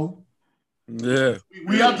it go. Yeah.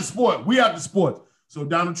 We out the sport. So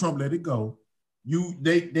Donald Trump, let it go.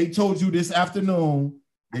 They told you this afternoon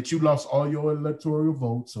that you lost all your electoral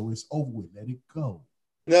votes, so it's over with. Let it go.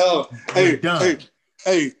 No. Hey,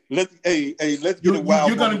 let's get a wild.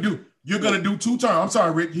 You're gonna do 2 terms. I'm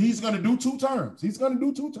sorry, Rick. He's gonna do 2 terms. He's gonna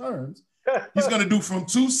do from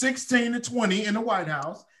 216 to 20 in the White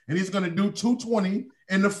House, and he's gonna do 220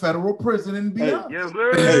 in the federal prison and beyond. Yes,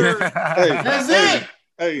 sir. That's it.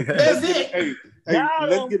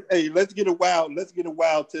 Let's get a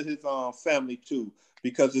wild to his family too,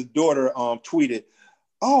 because his daughter tweeted,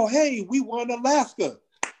 "Oh, hey, we won Alaska."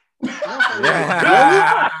 Really?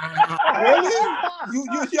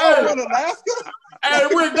 Y'all won Alaska? Hey,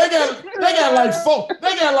 Rick, they got like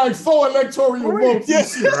 4 electoral votes.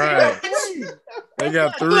 Yes, right. They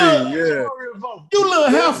got 3. Yeah. You little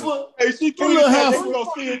heifer. Hey, she tweeted that. They were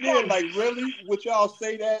gonna see it in. Like, really? Would y'all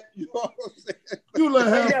say that? You know what I'm saying? You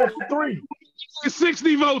little heifer. 3.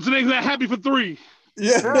 60 votes and they got happy for 3.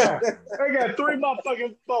 Yeah. They got 3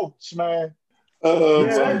 motherfucking votes, man.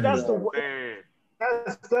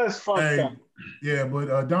 That's fucked up. Yeah,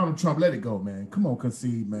 but Donald Trump, let it go, man. Come on,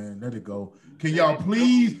 concede, man. Let it go. Can y'all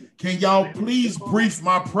please brief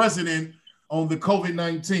my president on the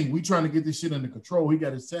COVID-19? We trying to get this shit under control. He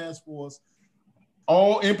got his task force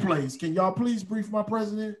all in place. Can y'all please brief my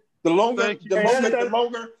president? The longer,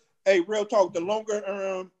 hey, real talk, the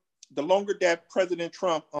longer that President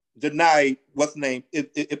Trump denied what's name,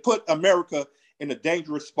 it put America in a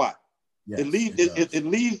dangerous spot. Yes,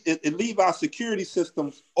 it leave our security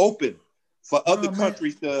systems open for other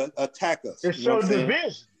countries to attack us. It shows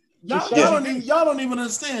division. Y'all don't even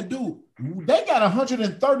understand, dude. They got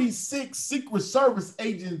 136 Secret Service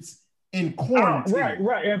agents in quarantine.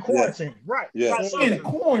 Right, in quarantine. Yeah. Right. Yeah. In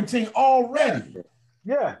quarantine already.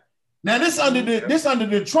 Yeah. Now this under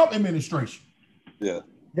the Trump administration. Yeah.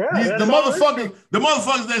 Yeah. The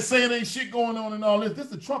motherfuckers that saying ain't shit going on and all this. This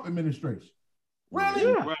is the Trump administration. Really?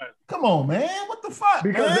 Yeah. Right. Come on, man. What the fuck?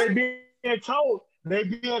 Because man? they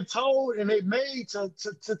being told and they made to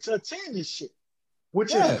attend this shit,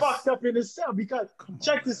 which is fucked up in itself. Because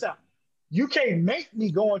check this out, you can't make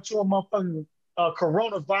me go into a motherfucking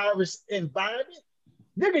coronavirus environment,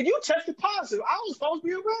 nigga. You tested positive. I was supposed to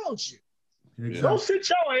be around you. Exactly. Don't sit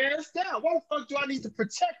your ass down. Why the fuck do I need to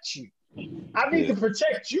protect you? I need to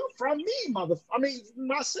protect you from me, myself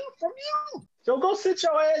from you. So go sit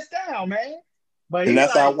your ass down, man. But and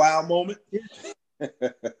that's our wild moment.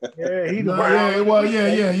 Yeah, he's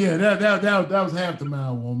That was half the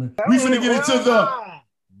mile woman. We finna get into the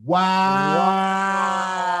wow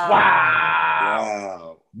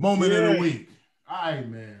moment of the week. All right,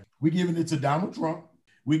 man. We giving it to Donald Trump.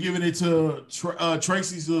 We giving it to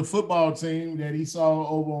Tracy's football team that he saw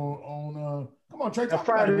over on come on, Tracy.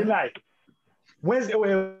 Friday night. Wednesday.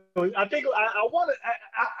 I think I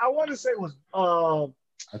want to say it was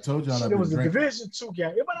I told y'all it was a Division 2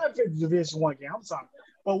 game. It might not have been a Division 1 game. I'm sorry.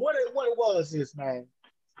 But what it was is, man.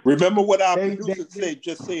 Remember what our producer said,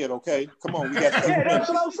 just said, okay? Come on, we got that's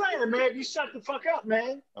what I'm saying, man. You shut the fuck up,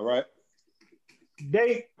 man. All right.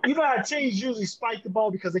 You know how teams usually spike the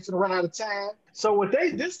ball because they're gonna run out of time. So what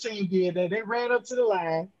this team did, they ran up to the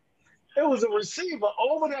line. It was a receiver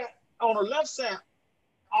over there on the left side,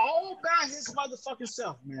 all by his motherfucking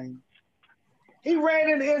self, man. He ran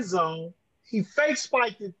in the end zone. He fake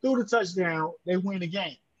spiked it through the touchdown. They win the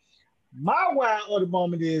game. My wild of the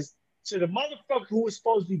moment is to the motherfucker who was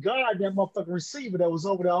supposed to be guarding that motherfucking receiver that was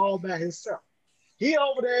over there all by himself. He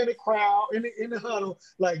over there in the crowd, in the huddle,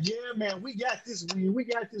 like, yeah, man, we got this win. We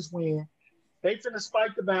got this win. They finna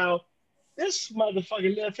spike the ball. This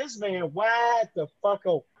motherfucker left his man wide the fuck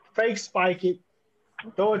open. Fake spike it.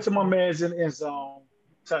 Throw it to my man's in the end zone.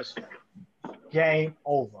 Touchdown. Game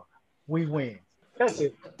over. We win. That's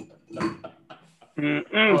it.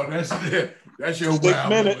 Oh, that's it. That's your 6 wild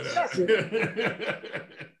minutes. moment. That's it.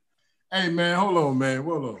 Hey, man, hold on, man.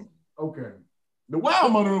 Hold on. Okay. The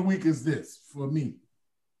wild moment of the week is this for me.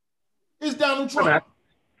 It's Donald Trump.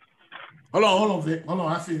 Hold on, Vic. Hold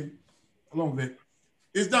on, I feel it. Hold on, Vic.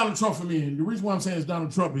 It's Donald Trump for me. And the reason why I'm saying it's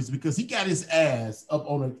Donald Trump is because he got his ass up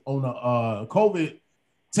on a COVID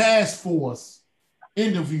task force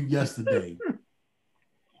interview yesterday.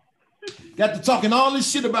 Got to talking all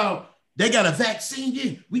this shit about they got a vaccine.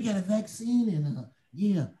 Yeah, we got a vaccine, and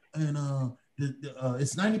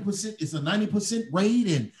it's 90%. It's a 90% rate,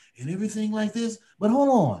 and everything like this. But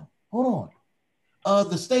hold on.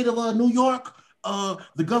 The state of New York,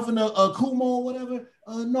 the governor Cuomo or whatever.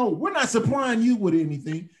 No, we're not supplying you with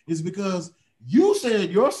anything. It's because you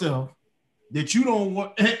said yourself that you don't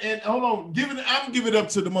want. And hold on, I'm giving it up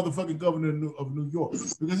to the motherfucking governor of New York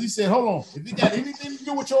because he said, hold on, if you got anything to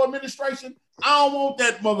do with your administration, I don't want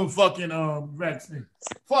that motherfucking vaccine.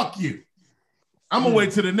 Fuck you. I'm gonna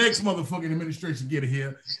wait till the next motherfucking administration get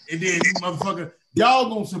here, and then you motherfucker, y'all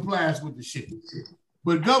gonna supply us with the shit.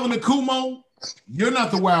 But Governor Cuomo, you're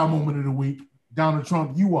not the wild moment of the week. Donald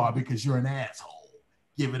Trump, you are because you're an asshole.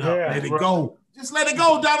 Give it up. Let it go. Just let it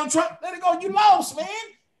go, Donald Trump. Let it go. You lost, man.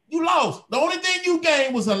 You lost. The only thing you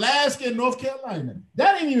gained was Alaska and North Carolina.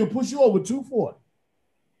 That didn't even push you over 240.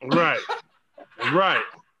 Right. Right.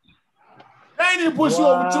 That didn't even push you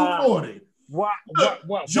over 240.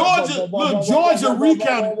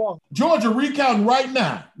 Georgia recounting right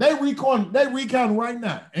now. They recounting right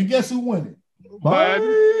now. And guess who won it?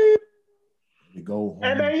 Biden. You go home.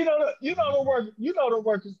 And man, you know the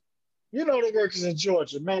workers in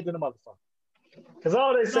Georgia, mad than a motherfucker. Because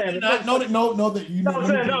all they saying let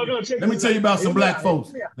me tell you about some black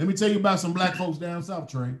folks. Let me tell you about some black folks down south,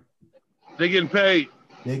 Trey. They getting paid.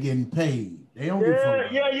 They getting paid. They don't get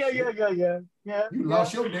fucked. Yeah. You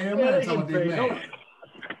lost your damn mind talking about they mad.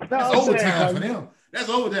 That's overtime for them. That's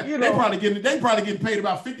overtime. They probably getting paid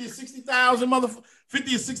about $50 or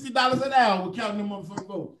 $60 an hour with counting them motherfucking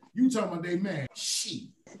votes. You talking about they mad? Shit.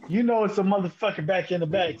 You know it's a motherfucker back in the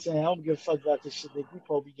back saying, I don't give a fuck about this shit. We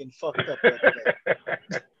probably getting fucked up.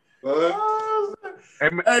 Hey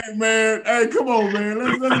man, hey, come on, man.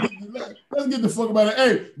 Let's get the fuck about it.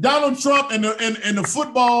 Hey, Donald Trump and the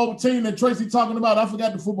football team that Tracy talking about. I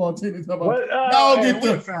forgot the football team they talking about.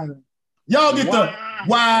 Y'all get the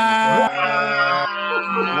wow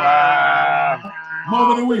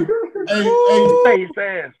moment of the week.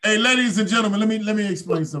 Hey, ladies and gentlemen, let me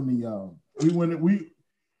explain something to y'all.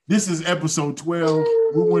 This is episode 12.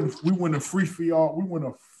 We went a free for all. We went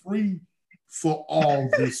a free for all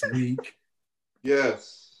this week.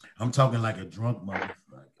 Yes. I'm talking like a drunk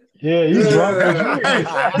motherfucker. Yeah, you drunk. Hey,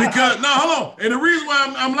 because now hold on. And the reason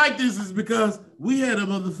why I'm like this is because we had a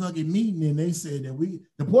motherfucking meeting and they said that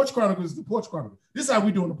the Porch Chronicles is the Porch Chronicles. This is how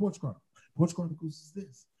we doing the Porch Chronicles. Porch Chronicles is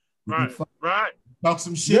this. Right. Talk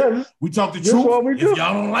some shit. Yeah, we talk the truth. If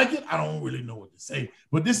y'all don't like it, I don't really know what to say.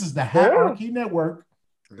 But this is the Hierarchy Network.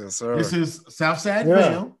 Yes, sir. This is Southside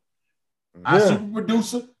Vale. Our super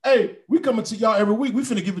producer. Hey, we coming to y'all every week. We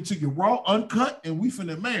finna give it to you raw, uncut, and we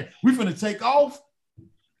finna take off,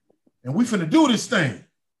 and we finna do this thing.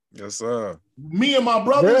 Yes, sir. Me and my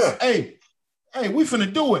brothers. Hey, we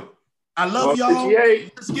finna do it. I love y'all.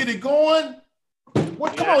 Let's get it going.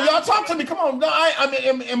 What? Come on, y'all talk to me. Come on. No,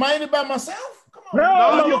 am I in it by myself? Come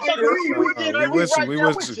on. No, we with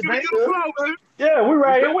you, baby. Yeah, we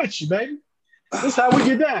right here with you, baby. This is how we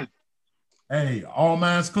get down. Hey, all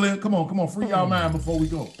minds clear. Come on, free y'all mind before we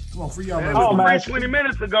go. Come on, free y'all mind. All minds 20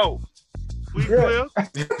 minutes ago. We clear.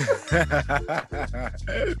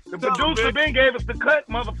 The producer Ben gave us the cut,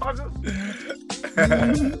 motherfucker.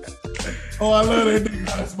 Oh, I love that nigga.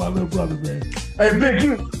 That's my little brother, man. Hey, Big,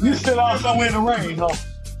 you still out somewhere in the rain, huh?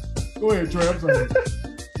 Go ahead, Trey. I'm sorry.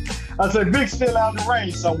 I said, Big still out in the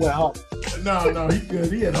rain somewhere, huh? No, he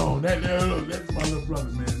good. He at home. That's my little brother,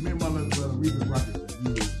 man. Me and my little brother, we been rocking for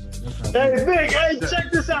years, man. Hey, Big,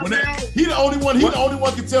 check this out, man. He the only one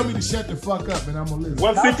can tell me to shut the fuck up, and I'm gonna listen.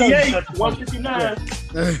 158, 159.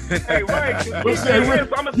 Hey, right.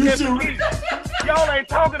 I'm a y'all ain't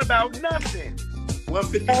talking about nothing.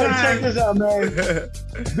 159. Hey, check this out, man.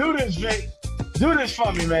 Do this, Vic. Do this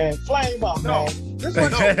for me, man. Flame up, man. This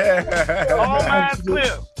one. All minds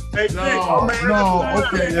clear. Hey,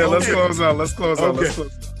 okay. Yeah, let's close out. Let's close out. Okay.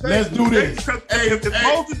 Let's do this. If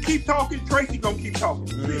Moses keep talking, Tracy gonna keep talking.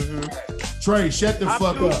 Trey, shut the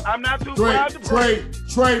fuck up. I'm not too proud to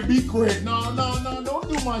Trey, be quiet. No, don't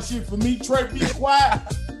do my shit for me. Trey, be quiet.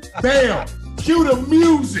 Bam, cue the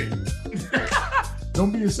music.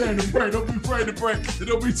 Don't be ashamed to pray. Don't be afraid to pray.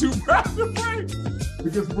 Don't be too proud to pray.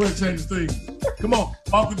 Because prayer changes things. Come on,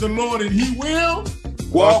 walk with the Lord and He will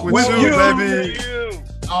walk with you, baby.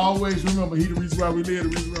 Always remember, He the reason why we live, the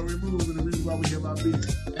reason why we move, and the reason why we have our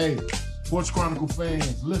business. Hey, Porch Chronicle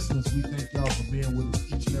fans, listeners, we thank y'all for being with us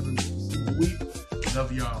each and every single week.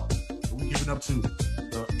 Love y'all. And we giving up to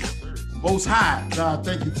the Most High. God,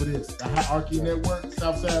 thank you for this. The Hierarchy Network,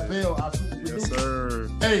 Southside Bell, our super producer. Yes, sir.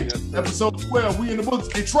 Hey, episode 12, we in the books.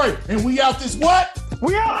 Hey, Trey, and we out this what?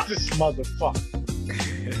 We out this motherfucker.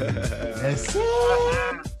 That's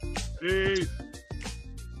it. Peace.